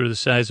pieces were the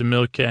size of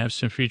milk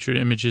caps and featured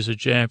images of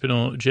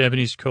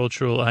Japanese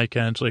cultural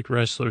icons like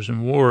wrestlers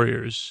and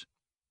warriors.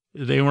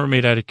 They weren't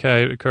made out of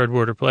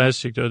cardboard or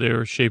plastic, though. They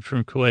were shaped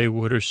from clay,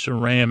 wood, or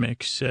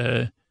ceramics.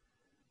 And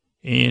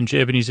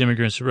Japanese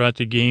immigrants brought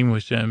the game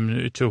with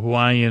them to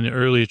Hawaii in the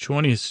early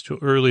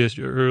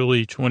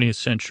 20th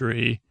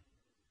century.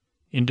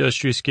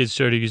 Industrious kids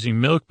started using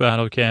milk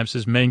bottle caps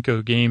as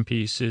Menko game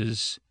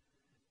pieces,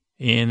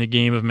 and the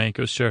game of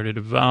Menko started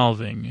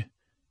evolving.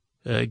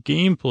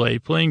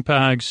 Gameplay, playing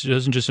Pogs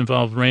doesn't just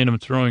involve random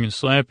throwing and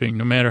slapping,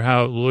 no matter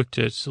how it looked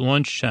at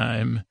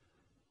lunchtime.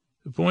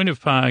 The point of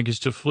Pog is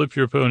to flip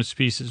your opponent's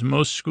pieces.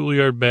 Most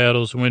schoolyard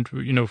battles went, for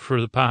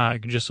the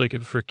Pog, just like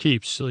for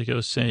keeps, like I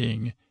was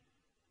saying.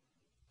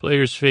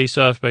 Players face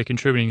off by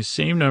contributing the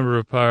same number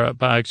of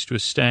Pogs to a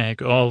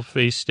stack, all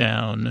face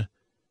down.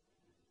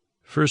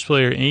 First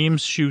player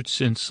aims,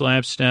 shoots, and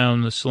slaps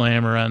down the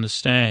slammer on the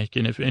stack,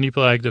 and if any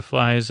Pog that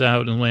flies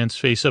out and lands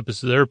face up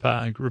is their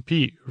Pog.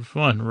 Repeat.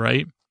 Fun,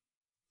 right?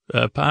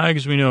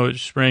 Pogs, we know, it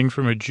sprang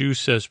from a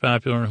juice that's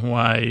popular in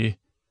Hawaii.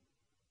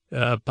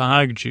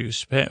 Pog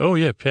juice.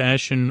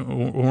 Passion,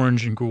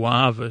 orange, and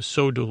guava.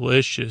 So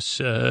delicious.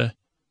 So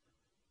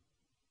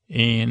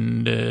that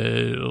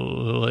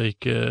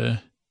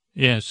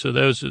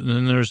was,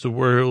 then there's the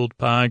World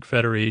Pog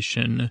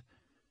Federation.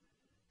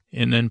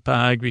 And then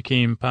Pog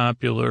became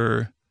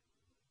popular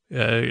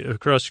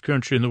across the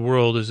country and the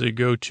world as a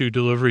go-to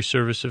delivery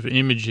service of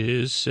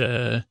images.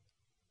 And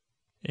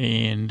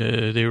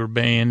they were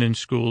banned in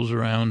schools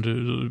around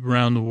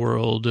the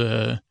world.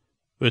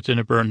 But then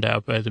it burned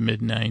out by the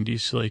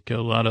mid-'90s like a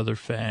lot of other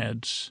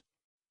fads.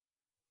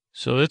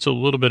 So that's a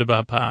little bit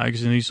about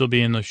Pogs, and these will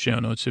be in the show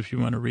notes if you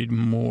want to read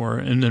more.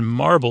 And then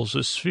marbles,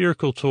 a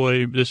spherical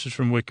toy, this is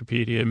from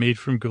Wikipedia, made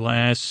from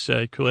glass,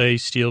 clay,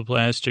 steel,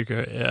 plastic,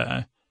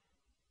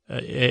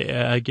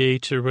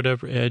 agate or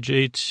whatever,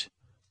 agate.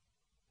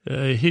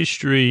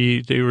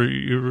 History,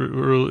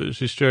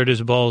 they started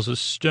as balls of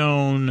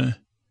stone.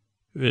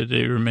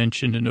 They were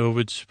mentioned in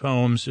Ovid's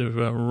poems of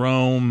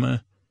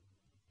Rome.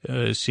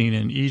 Seen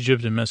in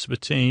Egypt and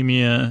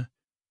Mesopotamia,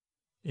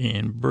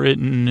 in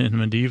Britain in the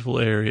medieval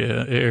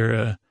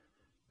era.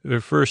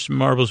 Their first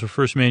marbles were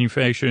first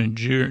manufactured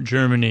in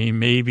Germany,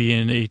 maybe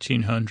in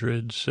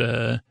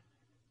 1800s.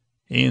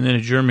 And then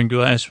a German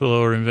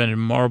glassblower invented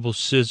marble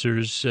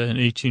scissors in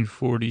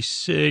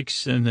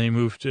 1846, and they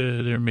moved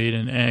to, they're made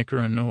in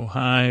Akron,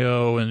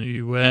 Ohio, in the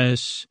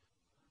U.S.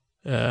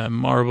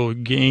 Marble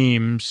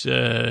games,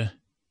 let's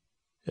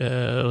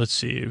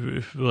see,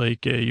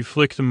 you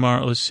flick the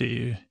marble, let's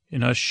see,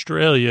 in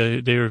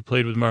Australia, they were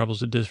played with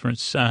marbles of different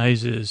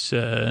sizes,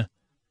 but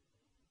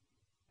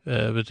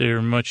they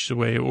were much the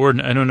way,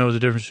 I don't know the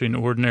difference between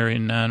ordinary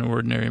and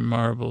non-ordinary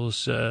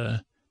marbles.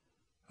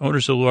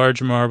 Owners of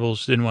large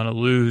marbles didn't want to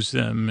lose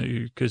them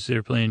because they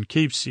were playing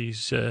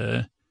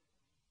keepsies.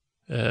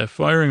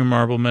 Firing a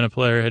marble meant a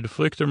player had to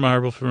flick their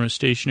marble from a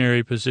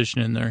stationary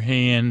position in their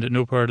hand.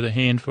 No part of the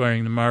hand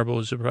firing the marble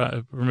was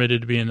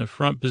permitted to be in the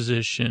front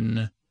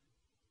position.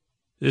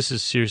 This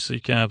is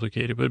seriously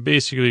complicated, but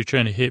basically you're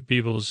trying to hit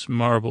people's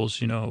marbles,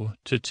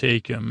 to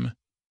take them.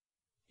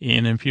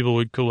 And then people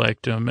would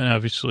collect them. And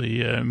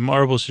obviously,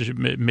 marbles are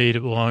made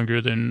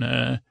longer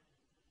than...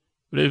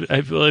 But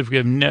I feel like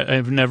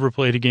I've never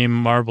played a game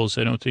of marbles,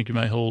 I don't think, in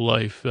my whole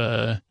life.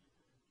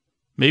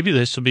 Maybe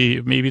this will be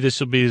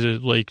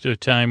the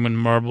time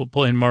when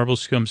playing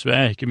marbles comes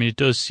back. I mean, it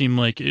does seem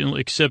like,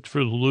 except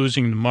for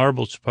losing the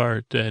marbles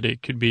part, that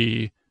it could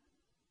be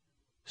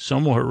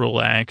somewhat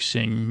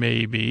relaxing,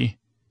 maybe.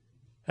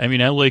 I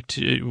mean, I like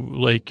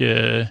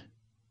to,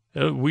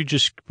 we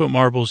just put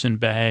marbles in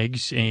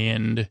bags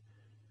and...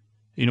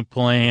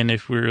 playing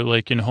if we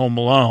were in Home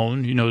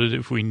Alone, that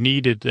if we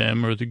needed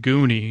them or the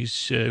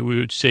Goonies, we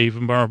would save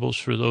marbles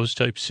for those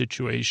type of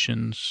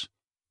situations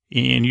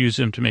and use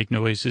them to make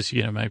noises to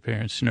get on my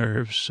parents'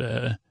 nerves.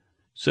 So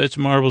that's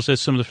marbles.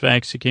 That's some of the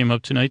facts that came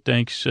up tonight.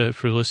 Thanks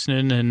for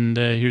listening. And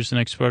here's the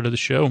next part of the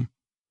show.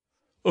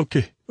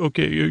 Okay.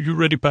 You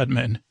ready,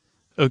 Podman?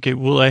 Okay.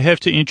 Well, I have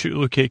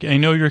to okay. I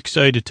know you're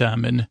excited,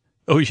 Tom.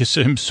 Oh, yes,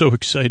 I'm so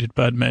excited,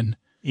 Podman.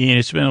 And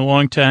it's been a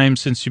long time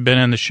since you've been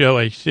on the show,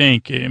 I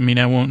think. I mean,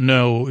 I won't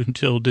know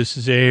until this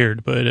is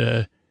aired, but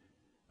I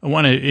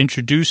want to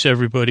introduce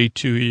everybody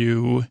to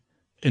you.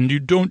 And you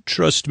don't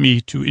trust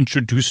me to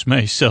introduce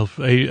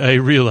myself. I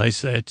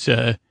realize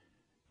that.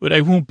 But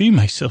I won't be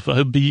myself.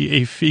 I'll be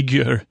a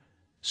figure.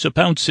 So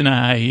Pounce and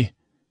I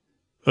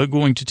are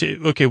going to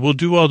take... Okay, we'll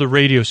do all the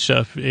radio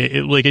stuff.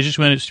 I just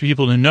wanted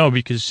people to know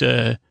because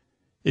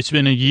it's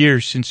been a year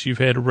since you've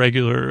had a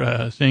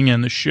regular thing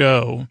on the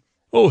show.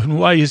 Oh, and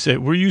why is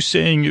that? Were you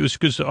saying it was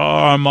because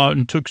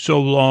Martin took so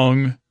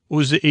long? Or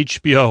was it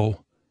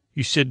HBO?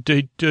 You said,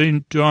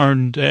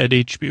 darn that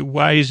HBO.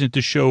 Why isn't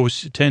the show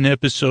 10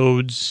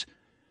 episodes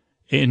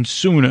and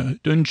sooner?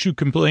 Didn't you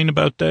complain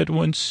about that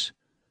once?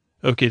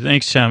 Okay,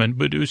 thanks, Simon.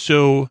 But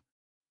so,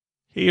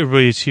 hey,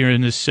 everybody's here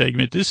in this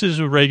segment. This is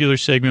a regular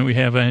segment we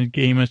have on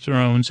Game of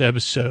Thrones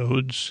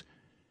episodes.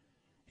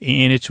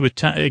 And it's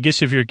with, I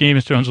guess if you're a Game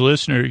of Thrones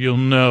listener, you'll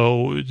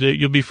know that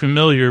you'll be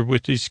familiar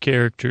with these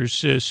characters,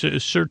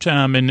 Sir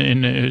Tom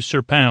and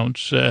Sir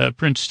Pounce,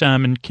 Prince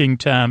Tom and King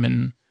Tom.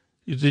 And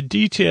the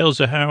details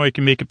of how I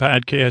can make a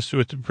podcast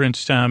with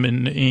Prince Tom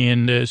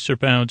and Sir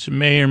Pounce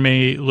may or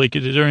may,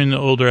 during the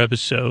older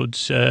episodes.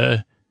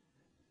 So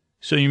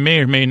you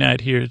may or may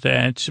not hear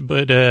that,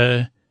 but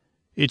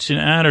it's an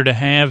honor to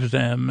have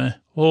them.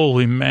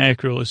 Holy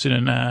mackerel, is it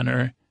an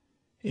honor.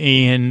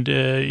 And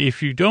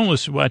if you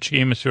don't watch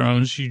Game of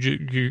Thrones,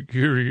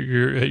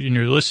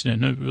 you're listening.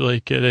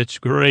 That's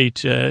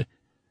great.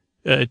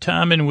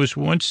 Tommen was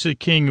once the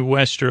king of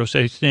Westeros,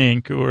 I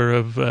think,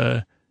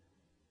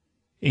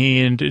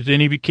 and then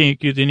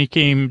he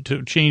came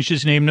to change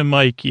his name to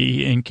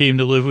Mikey and came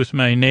to live with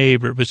my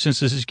neighbor. But since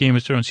this is Game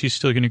of Thrones, he's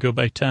still going to go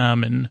by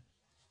Tommen.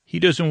 He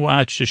doesn't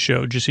watch the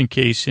show, just in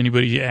case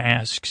anybody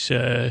asks,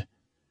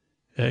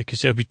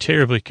 because that would be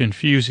terribly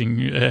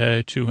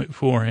confusing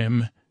for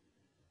him.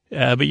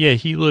 But yeah,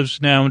 he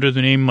lives now under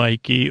the name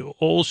Mikey.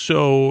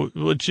 Also,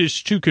 it's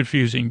just too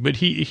confusing, but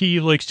he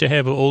likes to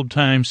have an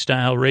old-time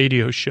style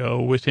radio show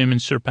with him and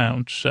Sir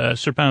Pounce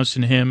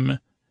and him.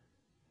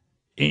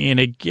 And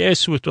I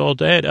guess with all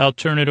that, I'll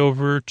turn it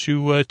over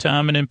to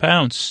Tommen and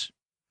Pounce.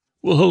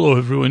 Well, hello,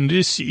 everyone.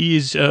 This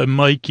is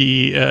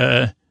Mikey,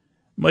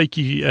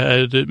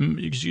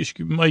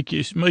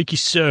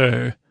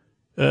 Sir.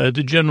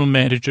 The general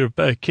manager of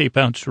Cape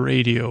Ounce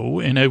Radio,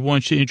 and I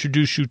want to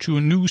introduce you to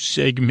a new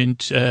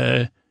segment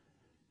that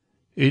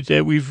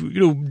we've,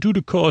 due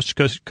to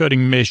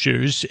cost-cutting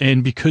measures,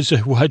 and because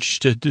I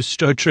watched the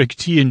Star Trek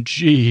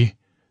TNG,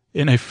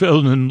 and I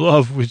fell in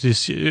love with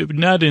this,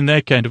 not in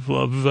that kind of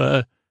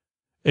love,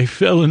 I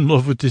fell in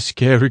love with this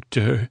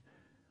character.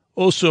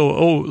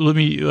 Also,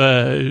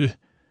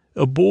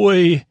 a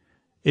boy,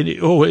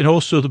 and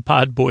also the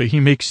pod boy,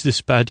 he makes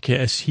this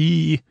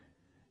podcast,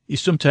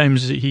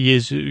 sometimes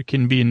he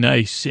can be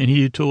nice, and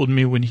he told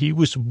me when he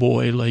was a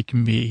boy like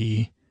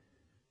me,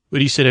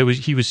 but he said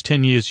he was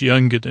 10 years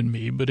younger than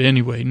me, but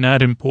anyway,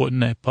 not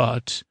important that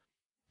part.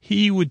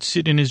 He would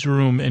sit in his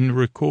room and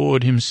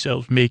record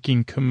himself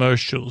making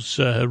commercials,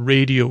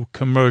 radio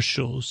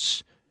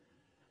commercials.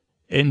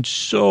 And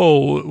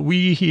so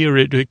we here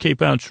at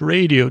Cape Ounce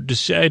Radio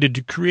decided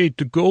to create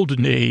the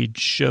golden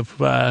age of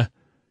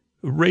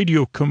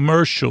radio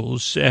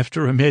commercials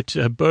after I met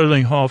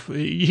Berlinghoff.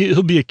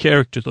 He'll be a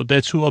character, though.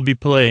 That's who I'll be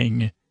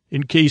playing.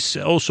 In case,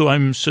 also,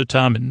 I'm Sir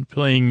Tommen,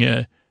 playing,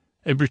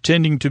 I'm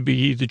pretending to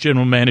be the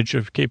general manager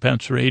of Cape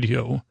Ounce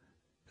Radio.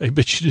 I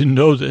bet you didn't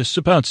know this.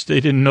 Sir Pounce, they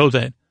didn't know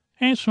that.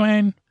 That's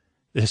fine.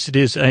 Yes, it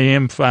is. I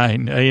am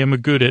fine. I am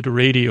good at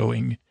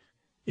radioing.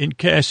 In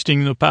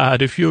casting the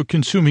pod, if you're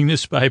consuming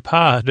this by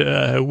pod,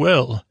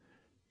 well,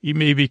 it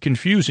may be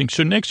confusing.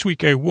 So next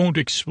week I won't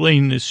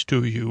explain this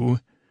to you,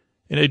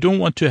 and I don't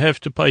want to have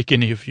to pike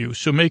any of you.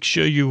 So make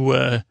sure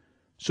you,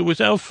 so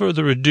without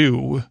further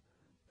ado,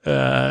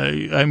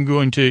 I'm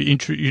going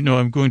to,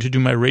 I'm going to do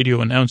my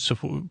radio announcer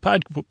for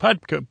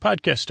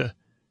podcaster.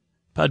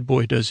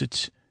 Podboy does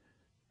it.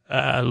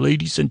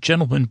 Ladies and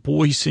gentlemen,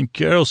 boys and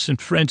girls and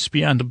friends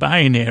beyond the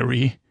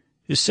binary,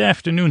 this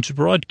afternoon's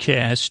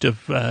broadcast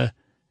of,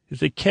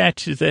 The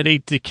Cat That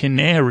Ate the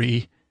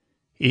Canary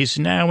is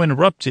now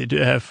interrupted,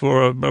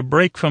 for a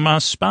break from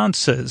our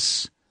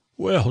sponsors.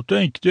 Well,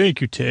 thank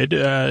you, Ted.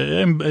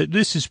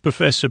 This is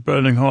Professor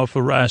Berlinghoff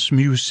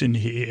Rasmussen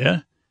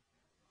here.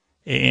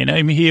 And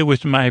I'm here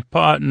with my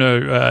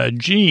partner,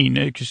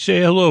 Gene.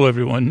 Say hello,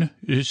 everyone.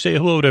 Say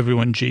hello to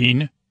everyone,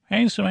 Gene.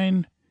 Hey,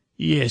 Swain.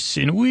 Yes,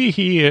 and we're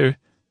here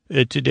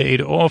today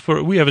to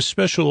offer, we have a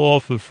special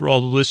offer for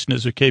all the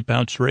listeners of Cape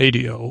Ounce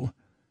Radio.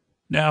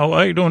 Now,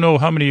 I don't know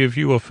how many of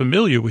you are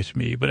familiar with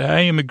me, but I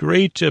am a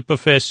great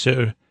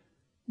professor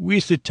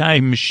with a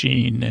time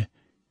machine.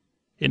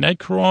 And I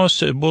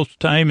cross both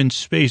time and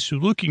space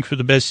looking for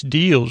the best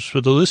deals for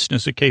the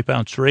listeners of Cape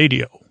Ounce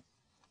Radio.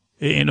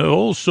 And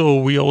also,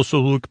 we also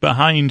look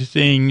behind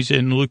things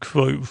and look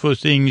for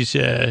things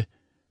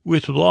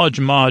with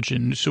large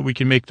margins so we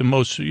can make the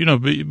most,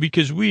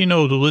 because we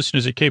know the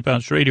listeners at Cape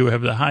Ounce Radio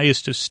have the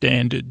highest of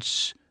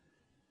standards.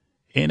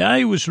 And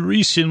I was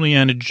recently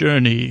on a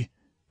journey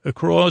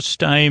across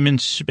time and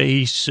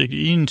space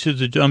into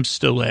the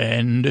dumpster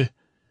land,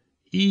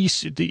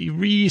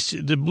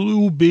 the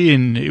blue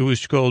bin, it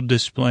was called,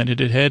 this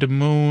planet. It had a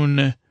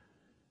moon,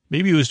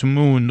 maybe it was the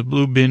moon, the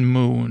blue bin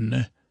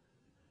moon.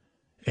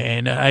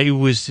 And I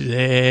was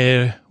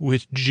there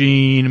with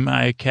Jean,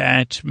 my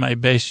cat, my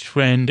best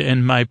friend,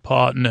 and my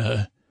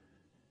partner.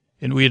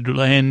 And we had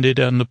landed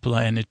on the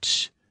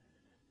planet.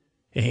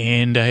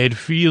 And I had a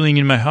feeling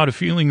in my heart, a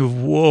feeling of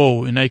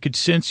woe, and I could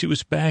sense it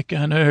was back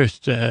on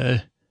Earth.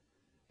 And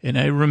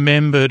I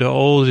remembered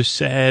all the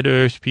sad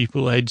Earth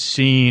people I'd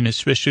seen,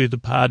 especially the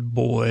pod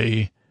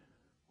boy,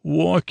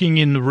 walking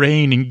in the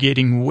rain and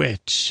getting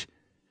wet.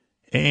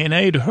 And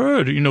I had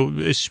heard,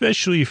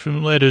 especially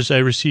from letters I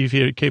receive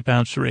here at Cape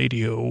Ounce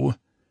Radio,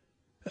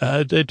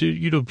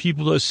 that,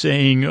 people are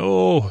saying,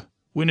 oh,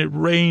 when it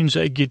rains,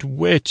 I get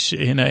wet,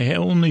 and the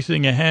only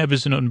thing I have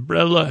is an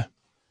umbrella.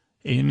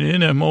 And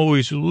then I'm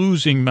always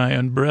losing my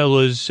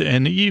umbrellas,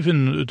 and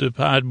even the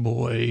pod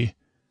boy,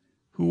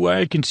 who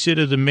I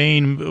consider the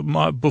main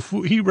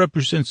buffoon, he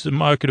represents the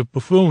market of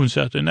buffoons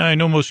out there. Now, I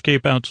know most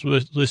Cape Ounce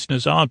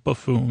listeners aren't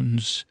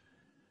buffoons,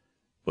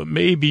 but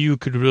maybe you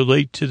could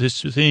relate to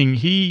this thing.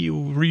 He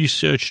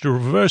researched a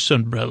reverse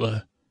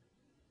umbrella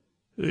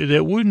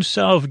that wouldn't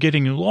solve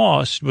getting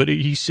lost, but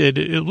he said,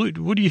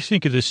 what do you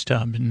think of this,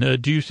 Tom?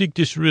 And do you think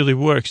this really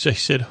works? I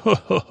said,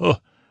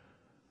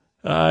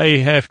 I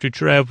have to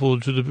travel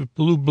to the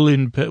blue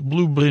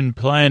blin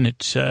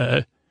planet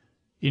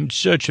in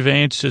search of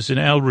answers,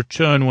 and I'll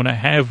return when I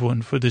have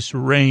one for this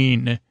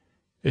rain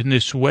and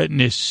this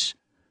wetness,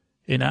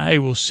 and I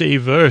will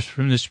save Earth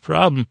from this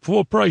problem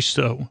for a price,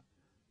 though.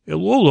 A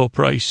low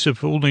price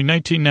of only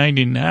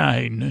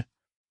 $19.99.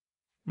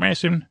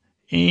 Massive.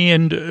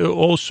 And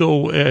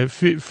also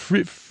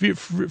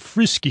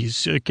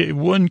Friskies. Okay,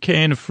 one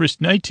can of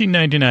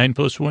 $19.99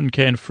 plus one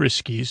can of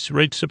Friskies.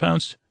 Right, Sir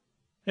Pounce?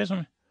 Yes,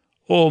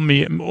 or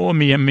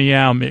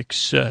Meow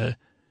Mix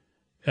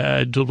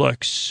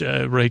Deluxe.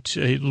 Right,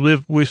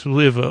 live with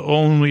liver,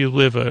 only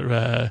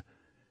liver.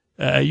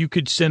 You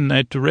could send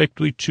that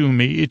directly to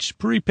me. It's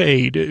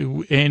prepaid,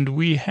 and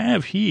we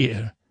have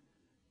here.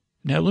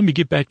 Now, let me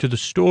get back to the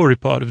story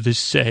part of this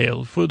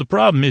sale. For the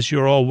problem is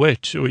you're all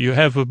wet, or you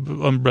have an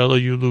umbrella,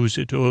 you lose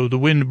it, or the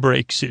wind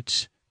breaks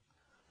it,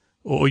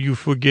 or you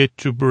forget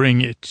to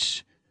bring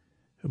it.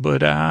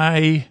 But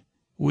I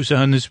was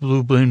on this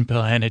blue blin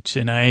planet,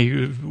 and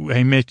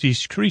I met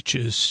these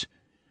creatures,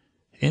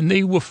 and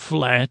they were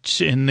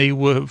flat, and they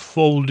were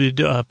folded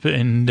up,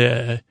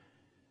 and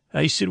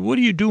I said, what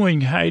are you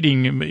doing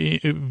hiding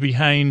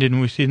behind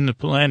and within the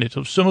planet?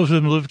 Some of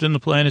them lived in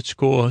the planet's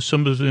core.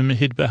 Some of them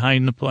hid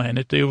behind the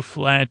planet. They were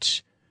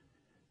flat.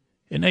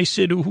 And I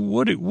said,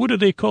 what do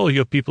they call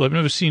your people? I've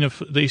never seen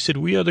they said,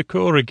 we are the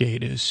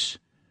corrugators.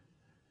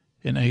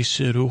 And I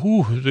said,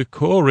 the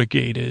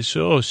corrugators.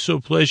 Oh, so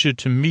pleasure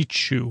to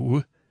meet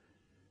you.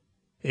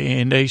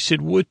 And I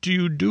said, what do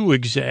you do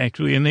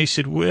exactly? And they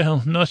said,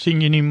 well,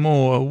 nothing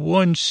anymore.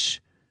 Once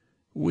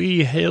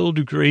we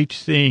held great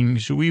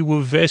things. We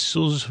were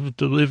vessels of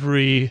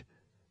delivery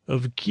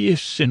of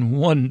gifts and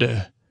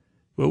wonder,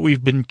 but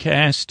we've been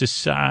cast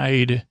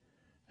aside.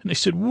 And I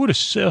said,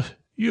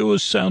 you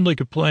sound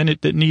like a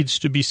planet that needs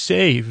to be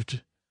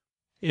saved.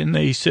 And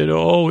they said,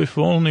 oh, if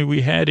only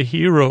we had a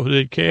hero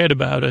that cared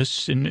about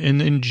us. And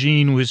then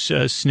Gene was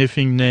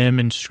sniffing them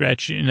and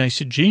scratching. And I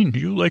said, Gene,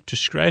 you like to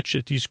scratch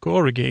at these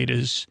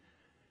corrugators.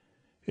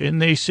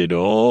 And they said,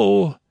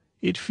 oh,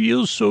 it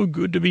feels so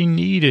good to be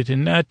needed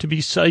and not to be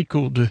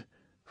cycled.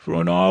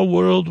 For in our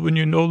world, when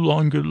you're no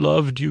longer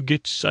loved, you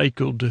get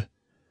cycled.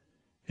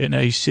 And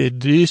I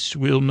said, this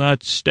will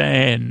not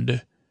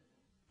stand.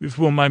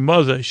 Before my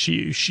mother,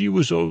 she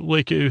was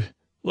like a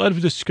lot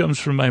of this comes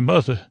from my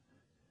mother.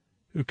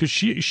 Because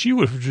she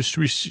would have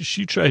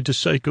she tried to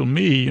cycle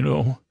me, you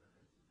know.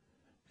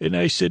 And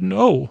I said,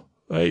 no,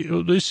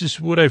 this is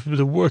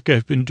the work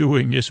I've been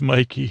doing, yes,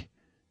 Mikey.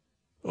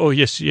 Oh,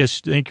 yes,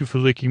 thank you for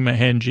licking my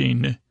hand,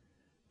 Gene.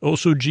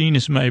 Also, Gene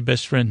is my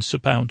best friend,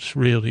 Sapounce,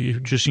 really,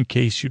 just in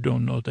case you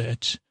don't know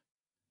that.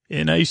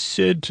 And I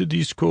said to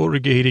these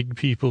corrugating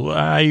people,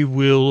 I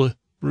will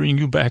bring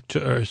you back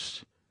to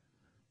Earth.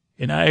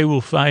 And I will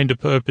find a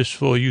purpose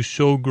for you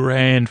so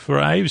grand, for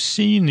I've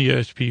seen the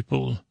Earth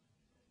people.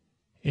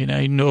 And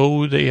I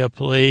know they are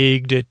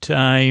plagued at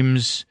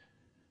times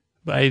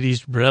by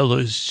these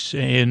brellas,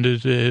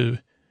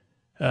 and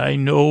I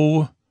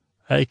know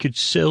I could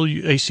sell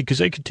you. I said, because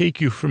I could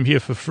take you from here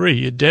for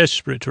free. You're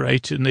desperate,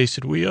 right? And they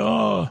said, we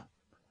are.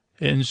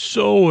 And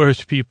so,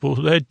 Earth people,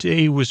 that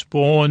day was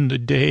born, the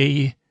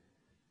day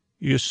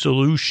your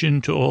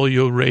solution to all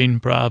your rain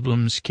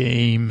problems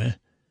came.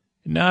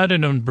 Not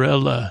an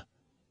umbrella,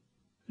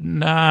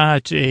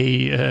 not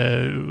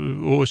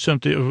or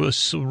something of a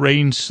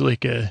rain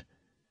slicker,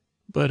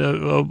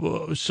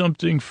 but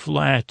something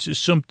flat,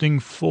 something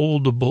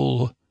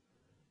foldable,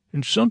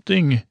 and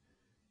something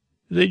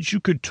that you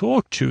could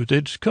talk to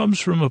that comes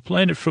from a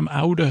planet from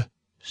outer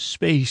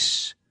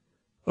space,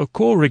 a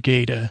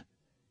corrugator.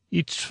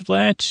 It's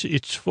flat,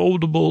 it's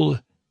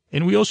foldable,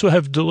 and we also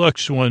have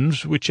deluxe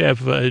ones, which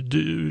have another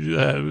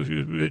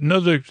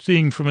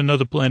thing from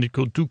another planet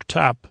called Duke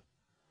Top,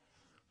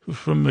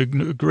 from a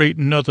great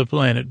another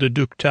planet, the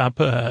Duke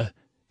Top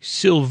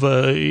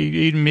silver.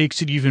 It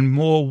makes it even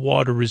more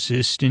water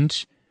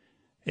resistant,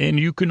 and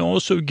you can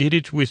also get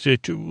it with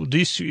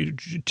this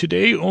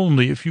today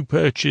only if you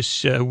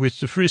purchase with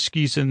the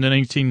Friskies in the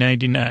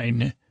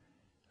 1999.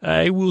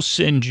 I will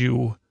send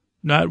you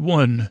not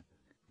one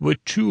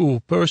but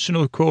 2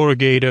 personal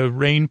corrugator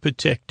rain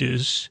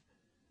protectors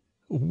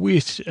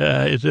with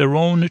their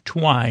own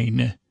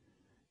twine,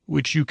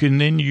 which you can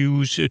then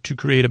use to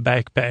create a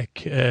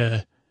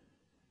backpack.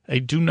 I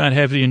do not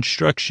have the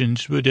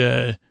instructions, but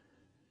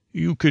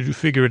you could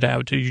figure it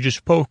out. You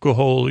just poke a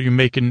hole, you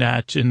make a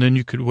knot, and then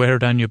you could wear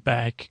it on your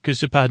back. Because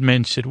the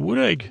podman said, I'm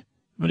going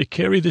to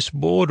carry this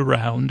board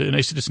around. And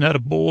I said, it's not a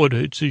board.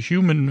 It's a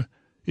human.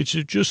 It's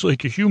just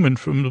like a human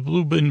from the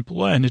Blue Bin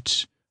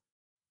planets.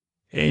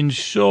 And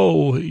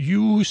so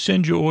you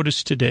send your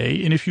orders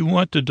today. And if you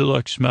want the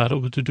deluxe model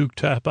with the Duke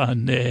Top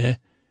on there,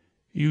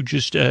 you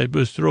just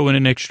throw in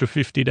an extra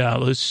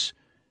 $50.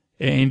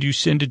 And you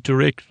send it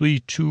directly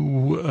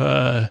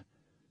to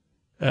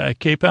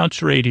Cape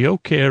Ounce Radio,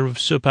 care of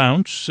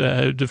Sapounce.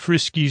 The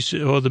Friskies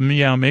or the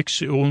Meow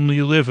Mix,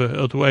 only liver,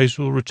 otherwise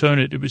we'll return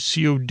it. It was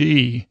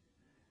COD.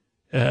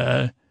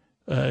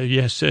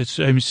 Yes,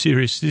 I'm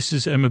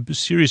serious. I'm a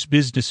serious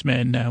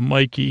businessman now.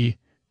 Mikey,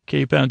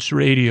 Cape Ounce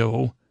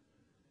Radio.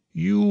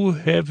 You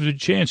have the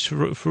chance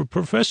for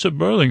Professor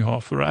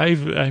Berlinghofer.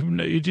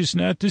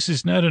 This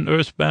is not an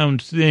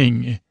earthbound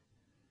thing.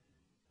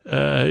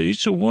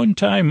 It's a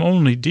one-time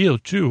only deal,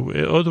 too.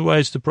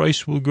 Otherwise, the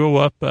price will go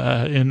up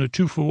in a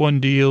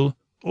 2-for-1 deal.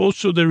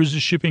 Also, there is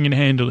a shipping and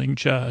handling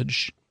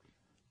charge,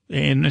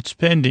 and it's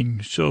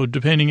pending. So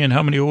depending on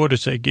how many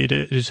orders I get,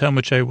 is how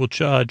much I will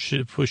charge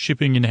for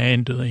shipping and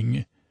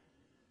handling.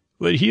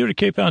 But here at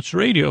Cape Ounce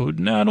Radio,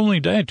 not only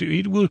that,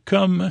 it will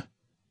come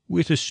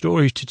with a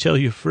story to tell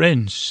your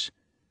friends.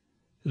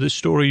 The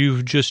story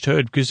you've just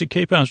heard, because at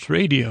Cape Ounce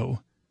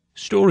Radio,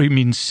 story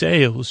means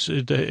sales.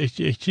 I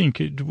think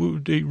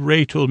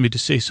Ray told me to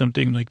say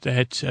something like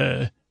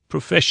that.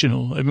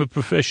 Professional. I'm a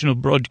professional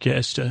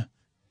broadcaster.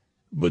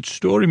 But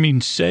story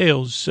means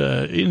sales.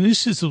 And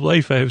this is the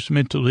life I was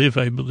meant to live,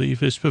 I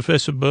believe, as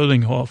Professor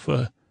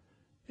Berlinghofer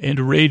and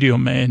a radio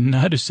man,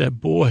 not as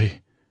that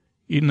boy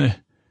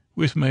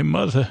with my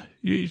mother.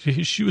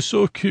 She was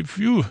so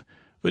confused.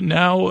 But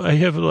now I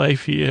have a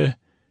life here.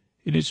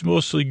 And it's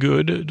mostly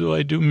good, though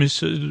I do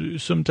miss her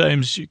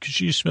sometimes because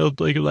she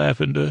smelled like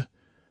lavender.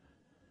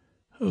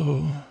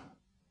 Oh,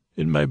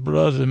 and my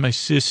brother, my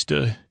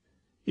sister.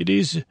 It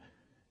is,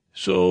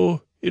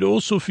 so it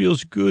also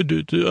feels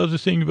good. The other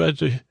thing about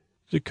the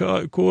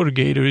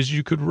corrugator is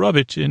you could rub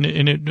it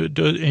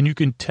and you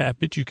can tap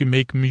it, you can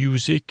make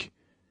music,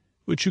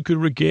 but you could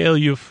regale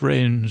your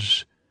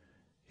friends.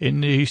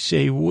 And they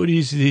say, what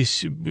is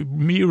this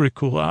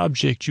miracle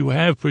object you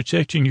have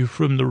protecting you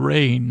from the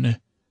rain?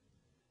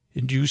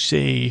 And you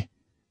say,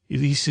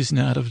 this is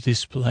not of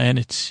this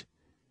planet.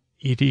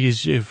 It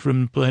is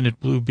from planet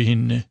Blue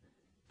Bin.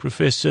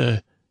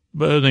 Professor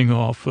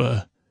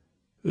Berlinghofer,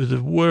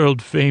 the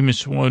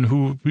world-famous one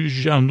who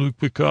Jean-Luc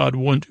Picard.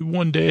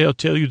 One day I'll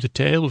tell you the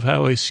tale of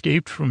how I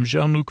escaped from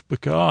Jean-Luc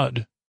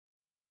Picard.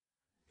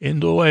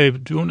 And though I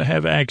don't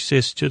have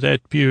access to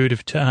that period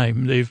of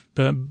time, they've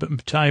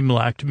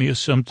time-locked me or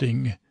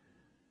something.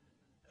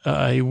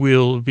 I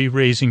will be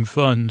raising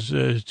funds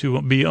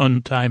to be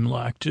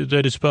untime-locked.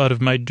 That is part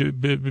of my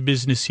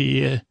business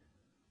here.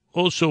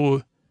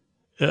 Also,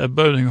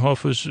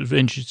 Berlinghofer's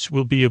Vengeance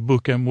will be a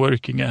book I'm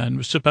working on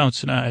with Sir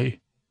Bounce and I.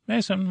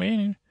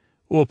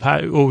 Or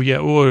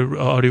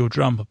audio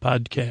drama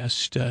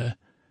podcast.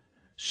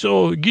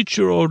 So get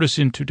your orders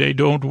in today.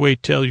 Don't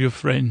wait. Tell your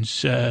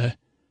friends.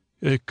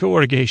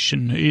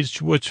 Corrugation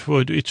is what's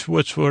for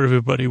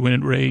everybody when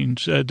it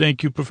rains.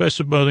 Thank you,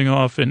 Professor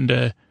Berlinghoff,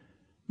 and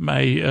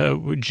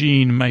my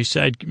Gene, my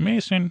side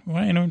Mason.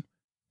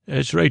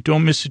 That's right.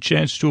 Don't miss a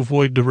chance to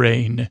avoid the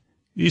rain.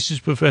 This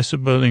is Professor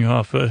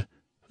Berlinghoff.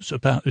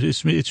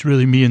 It's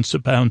really me and Sir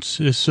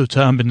Bounce. So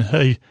Tom and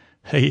hey,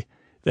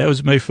 that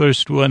was my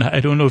first one. I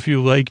don't know if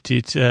you liked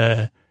it.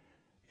 I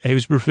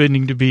was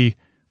pretending to be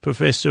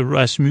Professor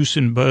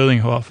Rasmussen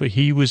Berlinghofer.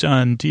 He was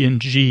on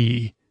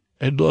TNG.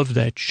 I love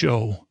that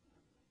show.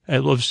 I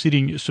love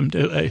sitting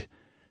I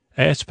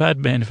asked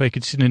Padman if I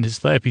could sit in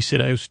his lap. He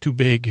said I was too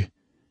big.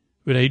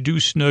 But I do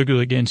snuggle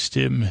against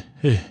him.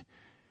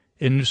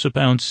 And Sir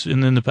Bounce,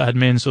 and then the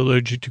Padman's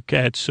allergic to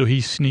cats, so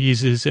he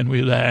sneezes and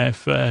we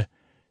laugh. And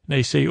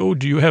I say, oh,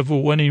 do you have a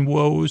one in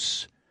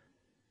woes?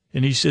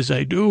 And he says,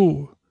 I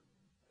do.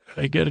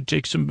 I gotta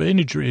take some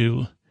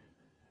Benadryl.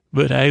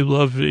 But I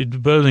love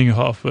it,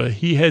 Berlinghofer.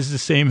 He has the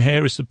same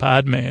hair as the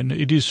Podman.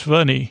 It is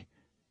funny.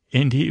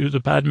 And the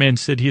Podman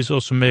said he is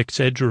also Max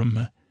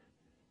Headroom.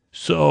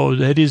 So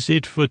that is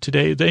it for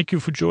today. Thank you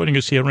for joining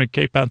us here on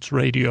Cape Bounce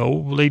Radio.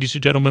 Ladies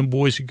and gentlemen,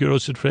 boys and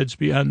girls and friends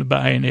beyond the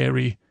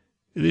binary.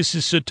 This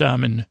is Sir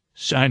Tommen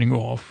signing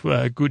off.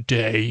 Good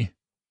day.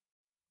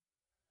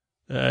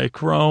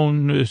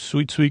 Crone,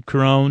 Sweet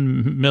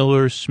Crone,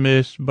 Miller,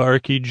 Smith,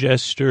 Barkey,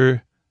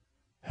 Jester,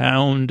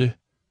 Hound.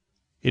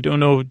 I don't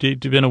know,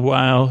 it's been a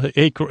while.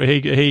 Hey,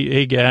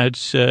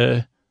 Gads,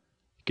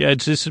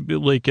 Gads, this is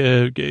like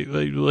I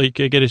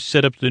got to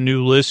set up the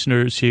new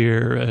listeners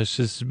here. Since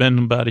it's been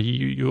about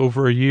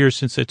over a year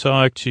since I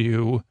talked to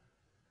you,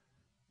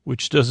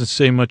 which doesn't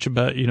say much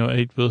about,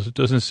 it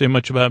doesn't say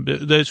much about,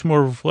 that's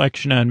more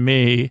reflection on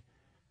me.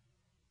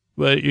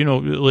 But,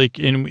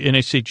 and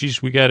I say,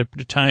 geez, we got a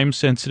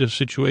time-sensitive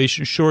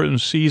situation,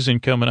 shortened season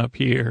coming up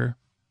here.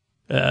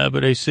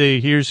 But I say,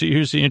 here's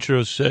the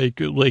intro.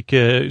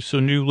 So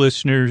new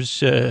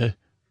listeners,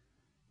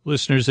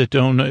 listeners that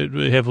don't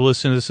have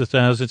listened to this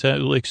 1,000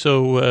 times,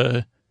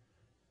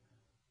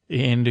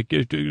 and I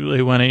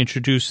want to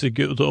introduce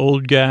the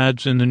old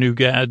gods and the new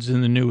gods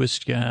and the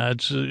newest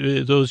gods.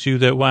 Those of you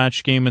that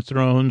watch Game of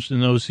Thrones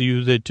and those of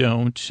you that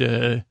don't,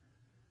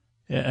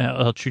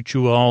 I'll treat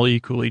you all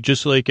equally,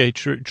 just like I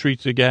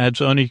treat the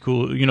gods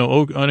unequally,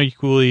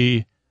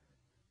 unequally,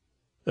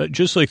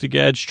 just like the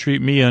gods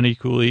treat me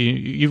unequally,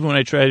 even when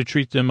I try to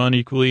treat them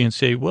unequally and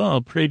say, well,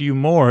 I'll pray to you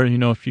more,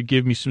 if you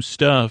give me some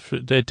stuff.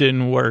 That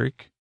didn't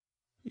work.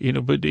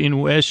 But in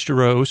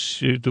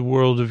Westeros, the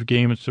world of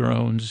Game of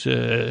Thrones,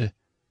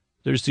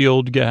 there's the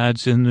old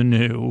gods and the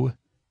new,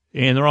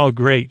 and they're all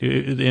great.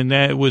 And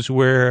that was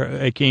where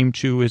I came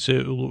to as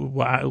a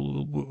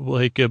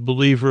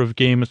believer of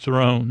Game of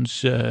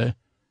Thrones.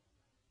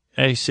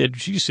 I said,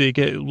 geez,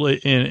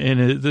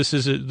 and this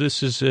is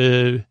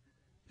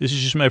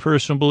just my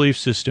personal belief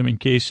system in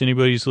case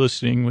anybody's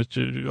listening with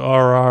the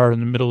RR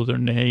in the middle of their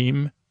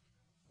name.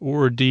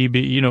 Or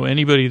DB,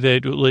 anybody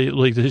that,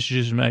 this is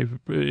just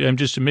I'm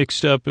just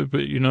mixed up, but,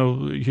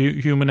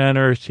 human on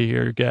earth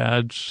here,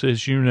 gods,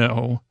 as you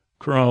know,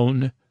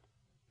 crone.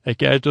 I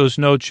got those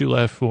notes you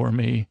left for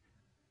me.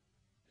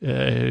 So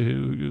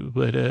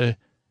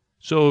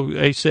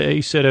I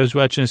said I was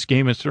watching this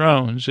Game of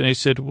Thrones, and I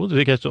said, well,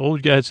 they got the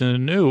old gods and the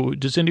new.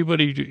 Does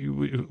anybody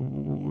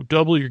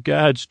double your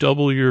gods,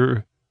 double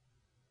your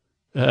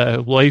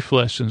life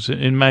lessons?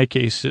 In my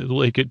case,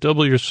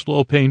 double your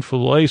slow,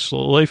 painful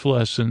life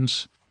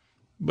lessons.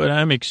 But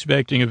I'm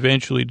expecting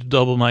eventually to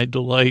double my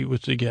delight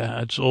with the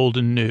gods, old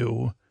and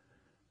new.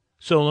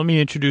 So let me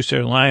introduce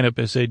our lineup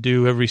as I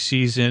do every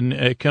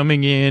season.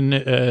 Coming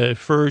in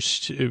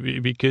first,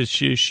 because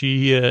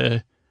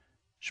she'll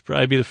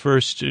probably be the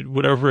first,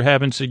 whatever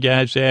happens to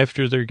gods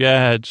after their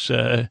gods,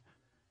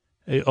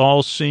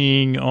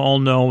 all-seeing,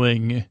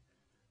 all-knowing.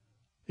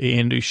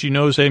 And she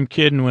knows I'm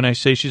kidding when I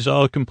say she's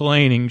all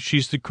complaining.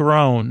 She's the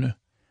crone,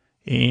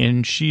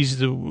 and she's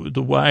the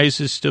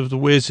wisest of the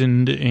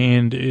wizened,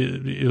 and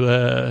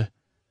it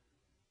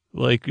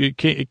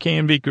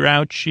can be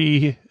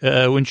grouchy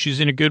when she's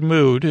in a good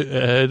mood.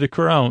 The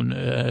crone.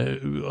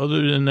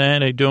 Other than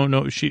that, I don't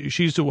know.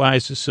 She's the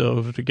wisest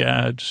of the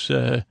gods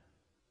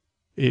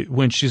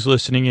when she's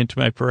listening into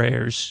my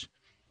prayers,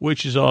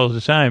 which is all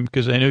the time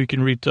because I know you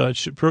can read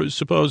thoughts.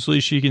 Supposedly,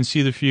 she can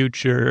see the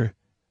future.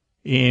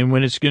 And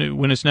when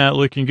it's not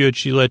looking good,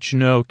 she lets you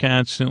know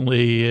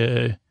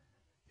constantly.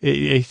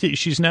 I think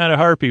she's not a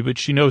harpy, but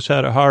she knows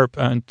how to harp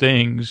on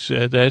things.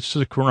 That's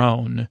the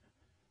crone,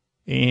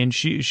 and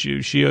she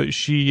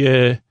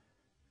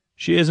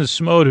She hasn't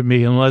smoted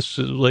me unless,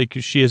 like,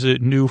 she has a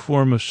new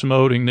form of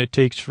smoting that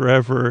takes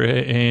forever,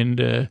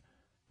 and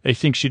I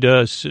think she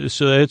does.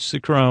 So that's the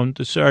Crown.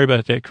 Sorry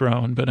about that,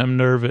 Crown, but I'm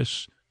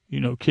nervous,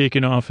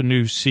 kicking off a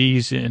new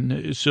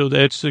season. So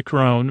that's the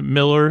Crown.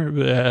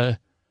 Miller,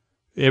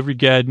 every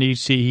god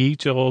needs to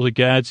eat. All the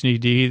gods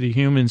need to eat. The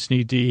humans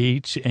need to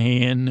eat.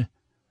 And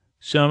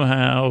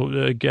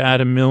somehow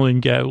God and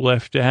Millen got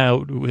left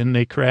out when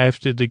they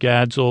crafted the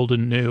gods old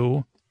and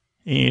new.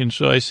 And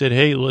so I said,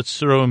 hey, let's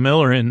throw a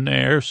Miller in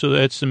there. So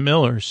that's the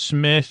Miller.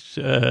 Smith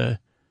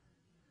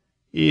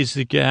is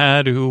the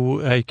god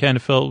who I kind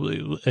of felt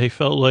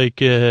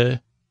like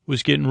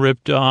was getting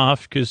ripped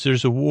off because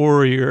there's a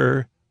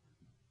warrior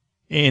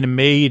and a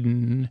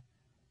maiden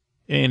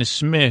and a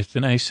smith.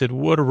 And I said,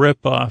 what a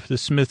ripoff. The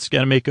smith's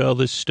got to make all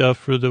this stuff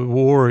for the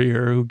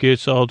warrior who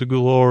gets all the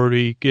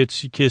glory,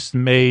 gets to kiss the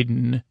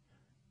maiden,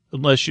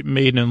 unless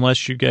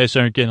you guys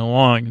aren't getting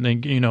along. And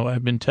then,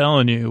 I've been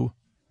telling you,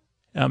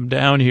 I'm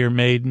down here,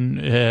 maiden,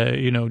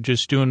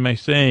 just doing my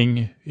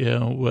thing,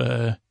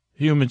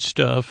 human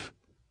stuff,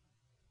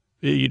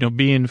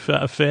 being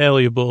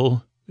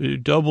fallible,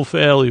 double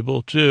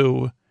fallible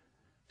too.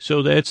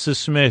 So that's the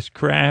Smith,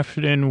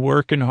 crafting,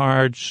 working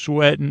hard,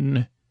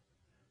 sweating,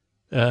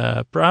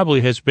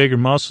 probably has bigger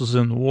muscles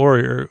than the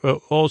warrior.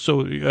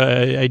 Also,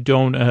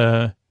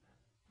 my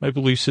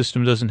belief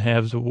system doesn't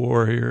have the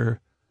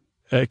warrior,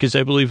 because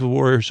I believe the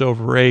warrior's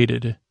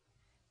overrated.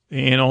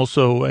 And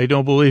also, I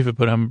don't believe it,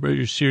 but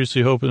I'm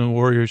seriously hoping the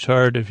warrior's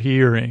hard of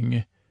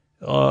hearing.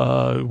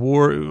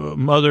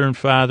 Mother and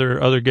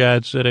father, other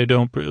gods that I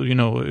don't,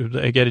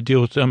 I got to deal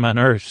with them on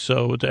earth.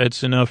 So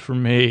that's enough for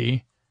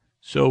me.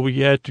 So we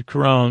got the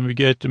Crown, we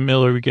got the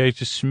Miller, we got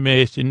the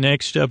Smith, and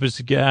next up is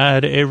the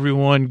god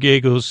everyone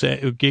giggles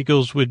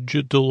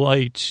with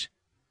delight.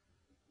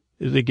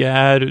 The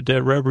god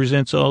that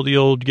represents all the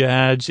old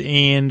gods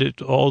and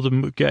all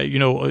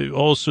the,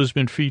 also has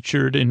been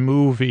featured in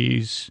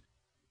movies.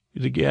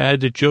 The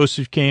god that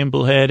Joseph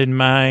Campbell had in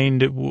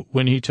mind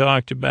when he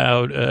talked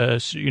about,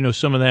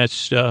 some of that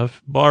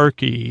stuff.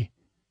 Barky,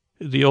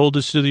 the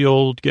oldest of the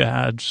old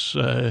gods,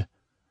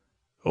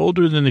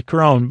 older than the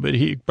Crown, but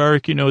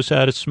Barky knows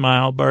how to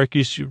smile.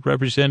 Barky's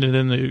represented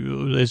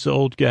as the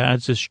old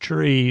gods as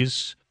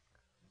trees.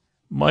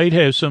 Might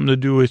have something to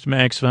do with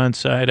Max von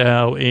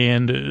Sydow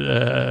and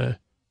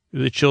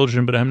the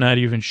children, but I'm not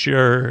even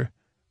sure.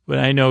 But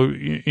I know,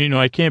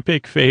 I can't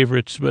pick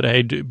favorites, but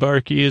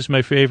Barky is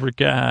my favorite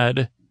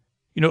god.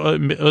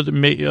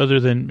 Other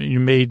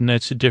than Maiden,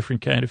 that's a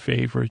different kind of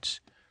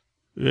favorites.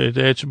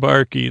 That's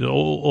Barky, the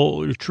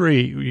old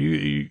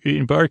tree.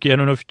 In Barky, I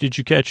don't know did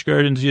you catch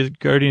Guardians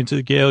of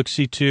the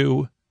Galaxy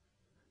 2?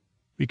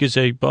 Because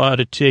I bought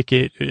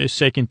a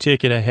second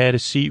ticket. I had a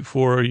seat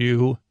for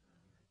you.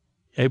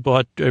 I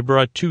brought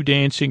 2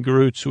 dancing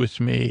Groots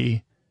with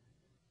me.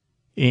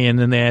 And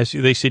then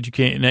they said you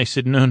can't, and I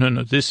said, no,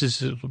 this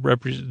is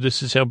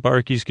how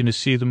Barky's going to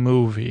see the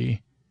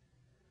movie.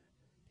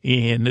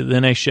 And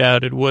then I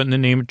shouted, what in the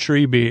name of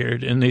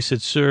Treebeard? And they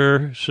said,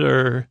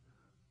 sir.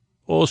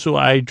 Also,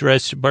 I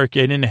dressed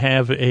Barky. I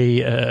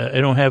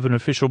don't have an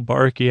official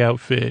Barky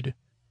outfit,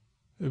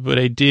 but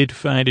I did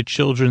find a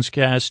children's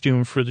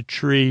costume for the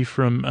tree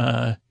from,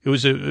 it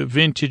was a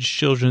vintage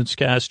children's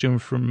costume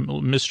from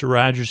Mr.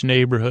 Rogers'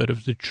 Neighborhood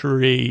of the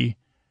tree.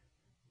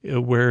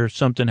 Where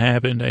something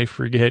happened, I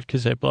forget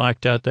because I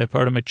blocked out that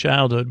part of my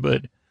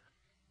childhood,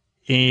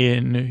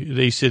 and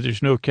they said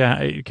there's no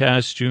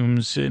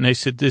costumes, and I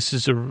said this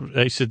is a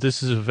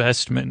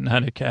vestment,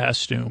 not a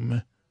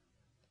costume.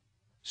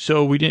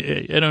 So we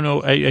didn't. I don't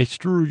know. I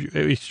threw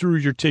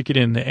your ticket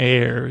in the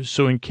air,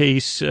 so in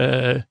case.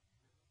 So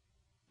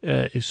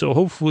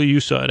hopefully you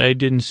saw it. I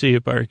didn't see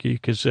it, Barky,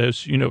 because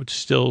it's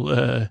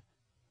still.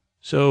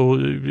 So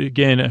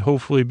again,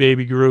 hopefully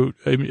Baby Groot,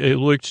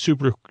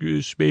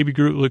 Baby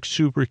Groot looked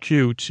super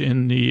cute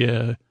in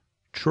the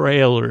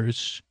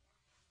trailers.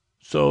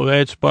 So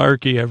that's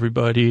Barky,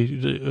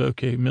 everybody.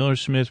 Okay, Miller,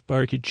 Smith,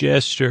 Barky,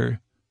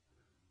 Jester.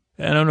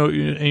 I don't know,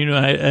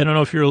 I don't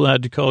know if you're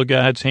allowed to call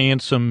gods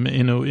handsome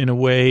in a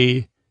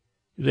way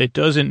that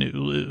doesn't,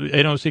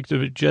 I don't think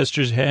the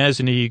Jester has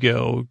an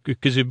ego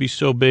because it'd be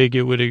so big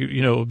it would,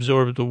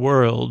 absorb the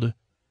world.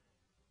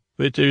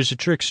 But there's a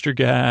trickster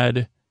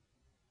god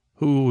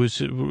who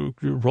was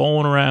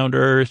rolling around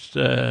Earth,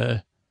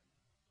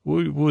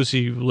 what was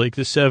he, like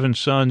the Seven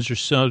Sons or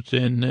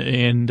something,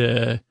 and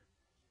then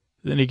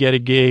he got a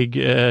gig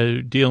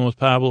dealing with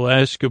Pablo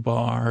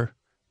Escobar.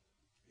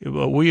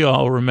 Well, we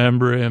all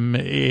remember him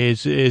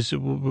as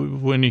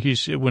when he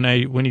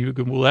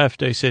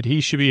left, I said he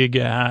should be a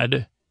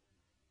god,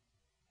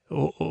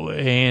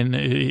 and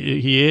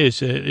he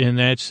is, and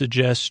that's the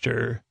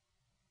Jester.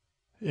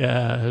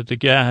 The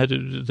god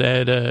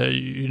that,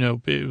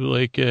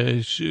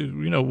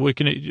 we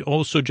can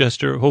also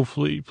Jester,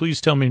 hopefully,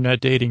 please tell me you're not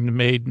dating the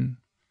maiden,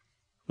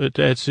 but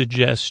that's the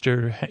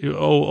Jester.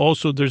 Oh,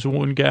 also there's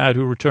one god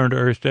who returned to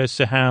Earth, that's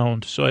the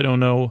Hound, so I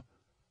don't know,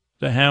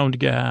 the Hound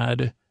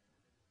god.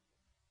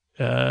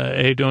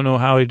 I don't know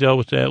how he dealt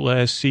with that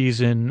last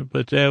season,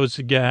 but that was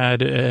the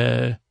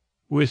god,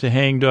 with a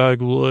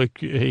hangdog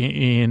look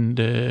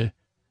and,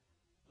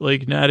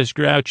 like, not as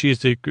grouchy as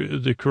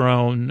the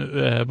crone,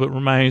 but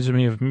reminds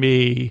me of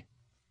me.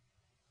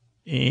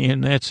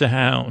 And that's a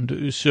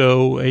hound.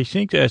 So I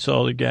think that's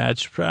all the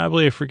gods.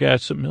 Probably I forgot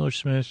some Miller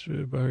Smith,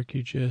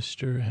 Barky,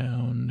 Jester,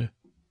 Hound.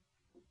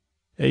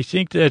 I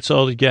think that's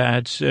all the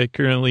gods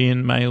currently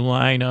in my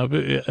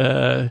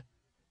lineup.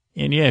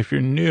 And yeah, if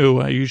you're new,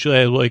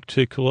 I like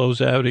to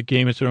close out a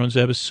Game of Thrones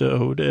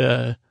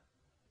episode,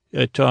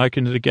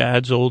 talking to the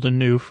gods old and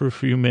new for a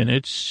few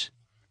minutes.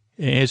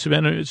 And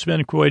it's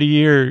been quite a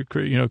year,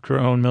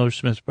 Crone, Miller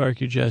Smith,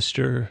 Barky,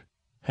 Jester,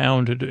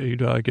 Hound,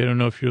 dog. I don't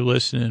know if you're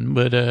listening,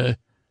 but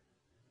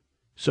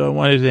so I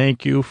want to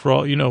thank you for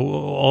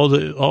all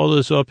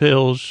those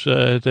uphills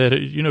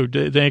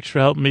that thanks for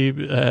helping me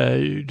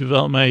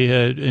develop my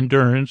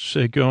endurance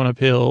going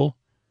uphill.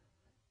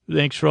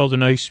 Thanks for all the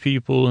nice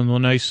people and the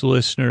nice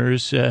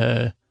listeners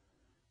and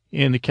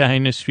the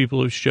kindness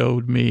people have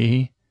showed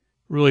me.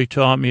 Really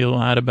taught me a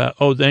lot about.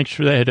 Oh, thanks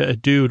for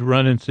that dude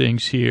running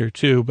things here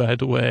too. By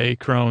the way,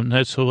 Crone,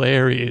 that's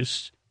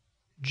hilarious.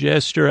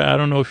 Jester, I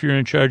don't know if you're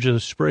in charge of the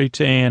spray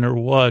tan or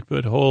what,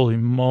 but holy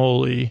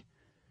moly.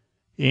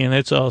 And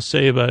that's all I'll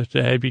say about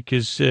that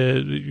because,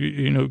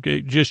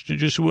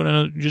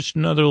 just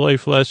another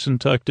life lesson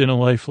tucked in a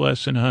life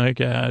lesson. Hi,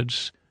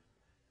 gods.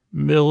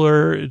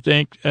 Miller,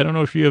 I don't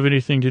know if you have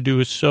anything to do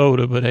with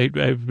soda, but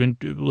I've been,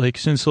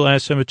 since the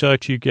last time I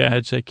talked to you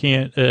gods, I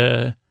can't,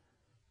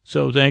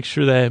 so thanks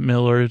for that,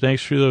 Miller.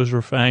 Thanks for those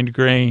refined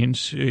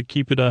grains.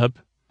 Keep it up.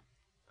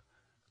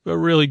 But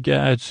really,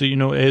 gods,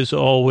 as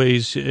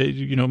always,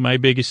 my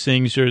biggest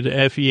things are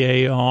the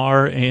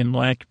FEAR and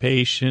lack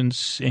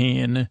patience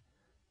and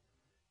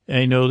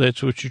I know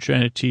that's what you're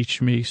trying to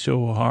teach me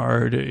so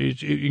hard.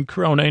 In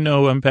Crone, I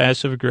know I'm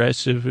passive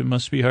aggressive. It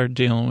must be hard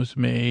dealing with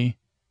me.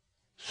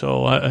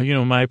 So,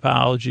 my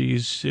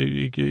apologies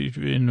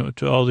to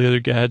all the other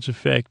gods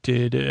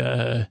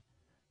affected.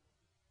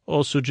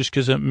 Also, just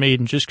because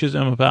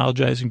I'm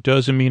apologizing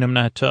doesn't mean I'm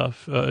not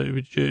tough.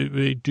 I'm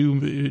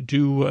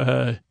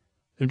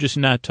just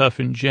not tough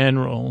in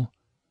general.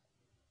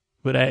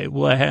 But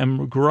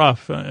I'm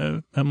gruff.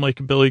 I'm like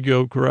a Billy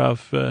Goat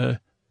gruff.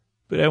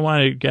 But I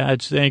wanted,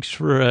 gods, thanks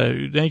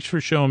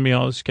for showing me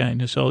all this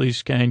kindness, all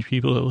these kind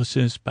people that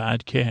listen to this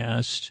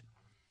podcast,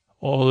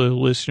 all the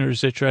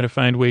listeners that try to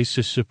find ways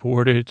to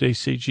support it. They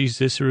say, geez,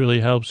 this really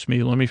helps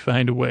me. Let me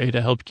find a way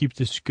to help keep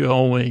this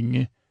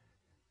going.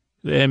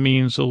 That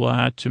means a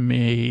lot to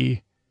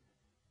me.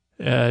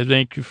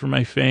 Thank you for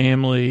my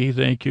family.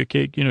 Thank you.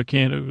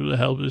 Can't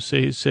help to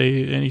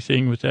say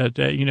anything without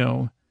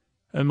that.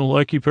 I'm a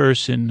lucky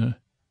person.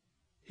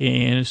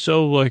 And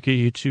so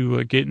lucky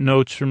to get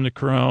notes from the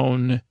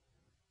crone,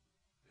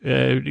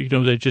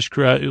 that just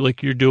cry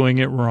like you're doing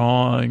it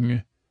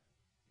wrong.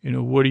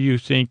 What do you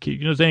think?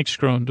 Thanks,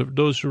 crone.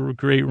 Those are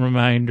great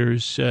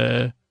reminders.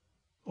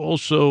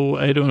 Also,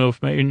 I don't know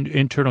if my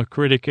internal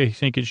critic, I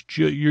think it's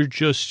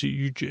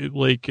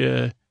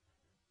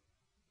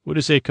what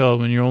does they call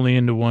when you're only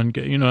into one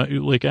guy?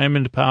 I'm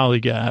into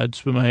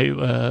polygods, but my,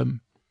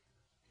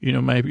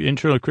 my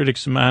internal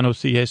critic's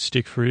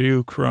monotheistic for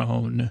you,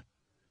 crone.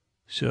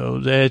 So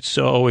that's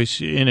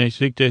always, and I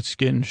think that's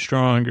getting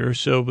stronger.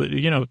 So, but,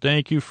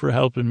 thank you for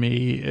helping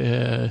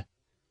me.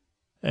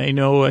 I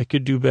know I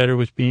could do better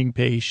with being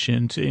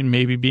patient and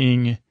maybe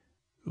being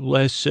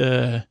less,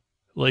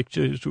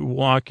 just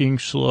walking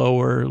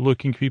slower,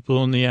 looking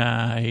people in the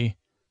eye,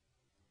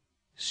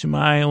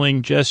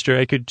 smiling. Jester,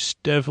 I could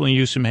definitely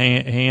use some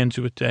hands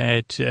with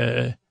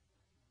that,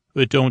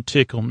 but don't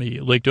tickle me.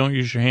 Don't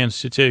use your hands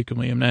to tickle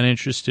me. I'm not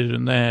interested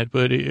in that,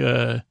 but,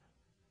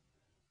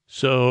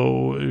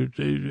 so I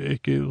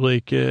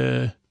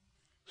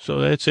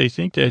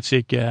think that's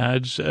it,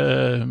 gods.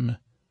 I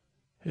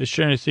was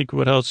trying to think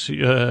what else,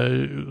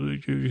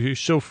 you're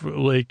so,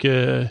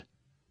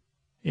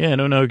 yeah, I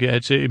don't know,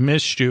 gods. I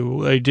missed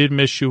you. I did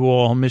miss you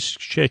all. Miss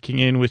checking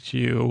in with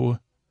you.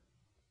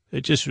 I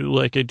just,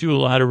 I do a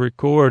lot of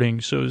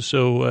recording, so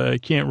I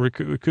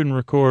couldn't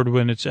record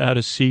when it's out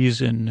of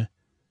season.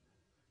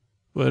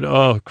 But,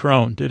 oh,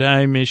 crone, did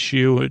I miss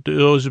you?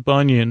 Those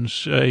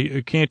bunions,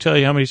 I can't tell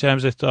you how many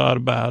times I thought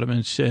about them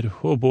and said,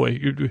 oh, boy.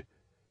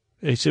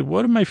 I said,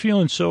 what am I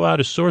feeling so out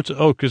of sorts?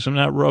 Oh, because I'm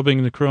not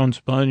rubbing the crone's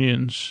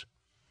bunions.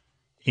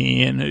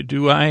 And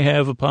do I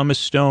have a pumice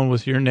stone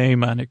with your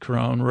name on it,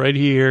 crone, right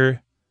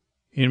here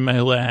in my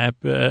lap?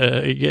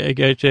 I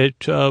got that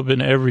tub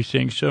and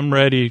everything, so I'm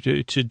ready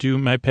to do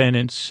my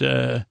penance,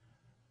 crone.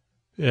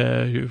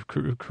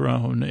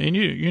 And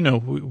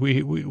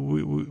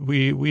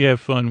we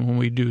have fun when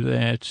we do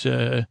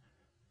that.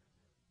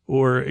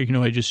 Or,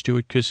 I just do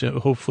it because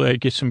hopefully I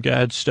get some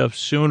God stuff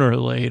sooner or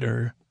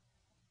later.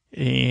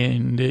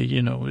 And, I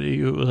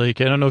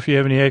don't know if you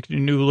have any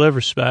new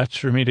liver spots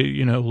for me to,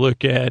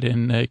 look at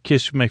and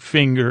kiss my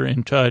finger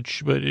and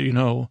touch, but,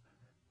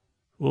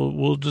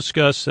 we'll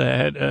discuss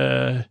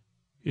that,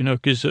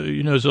 because,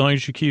 as long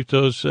as you keep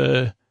those,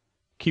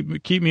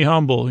 keep me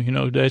humble,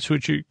 that's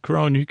what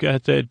crone, you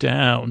got that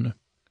down.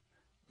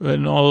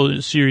 in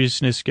all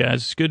seriousness,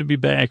 guys, it's good to be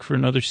back for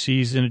another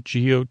season of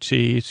GOT.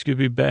 It's good to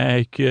be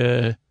back,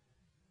 in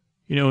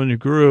the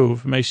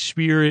groove. My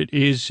spirit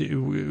is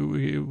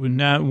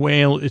not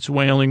wail. It's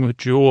wailing with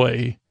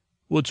joy.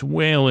 Well, it's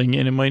wailing,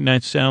 and it might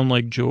not sound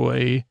like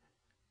joy,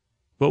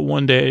 but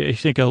one day I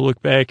think I'll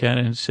look back on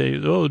it and say,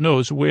 oh, no,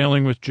 it's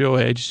wailing with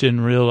joy. I just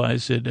didn't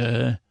realize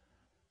it.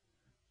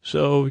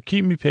 So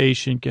keep me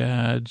patient,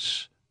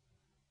 gods.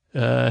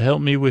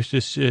 Help me with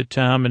this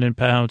Tom and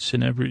Pounce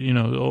and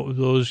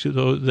those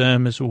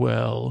them as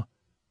well.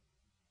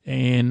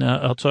 And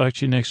I'll talk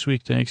to you next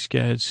week. Thanks,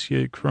 guys.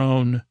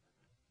 Crone,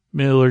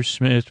 Miller,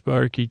 Smith,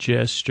 Barky,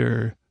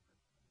 Jester.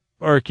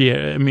 Barky,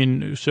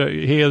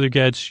 hey, other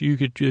guys, you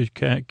could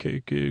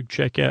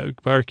check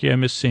out Barky. I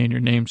miss saying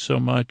your name so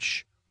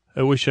much.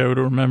 I wish I would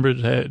have remembered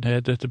that.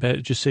 Had that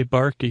to just say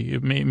Barky.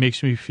 It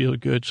makes me feel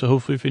good. So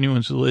hopefully, if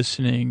anyone's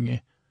listening,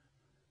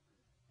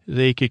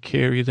 they could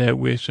carry that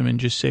with them and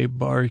just say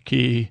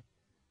Barky.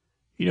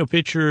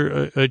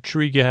 Picture a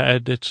tree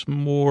god that's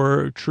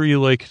more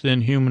tree-like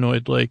than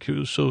humanoid-like.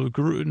 So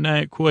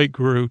not quite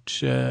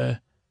Groot,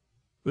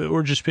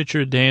 or just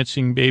picture a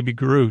dancing baby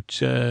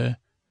Groot,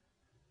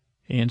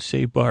 and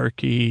say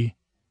Barky,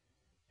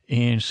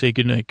 and say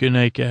goodnight. Good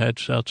night,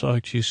 gods. I'll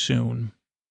talk to you soon.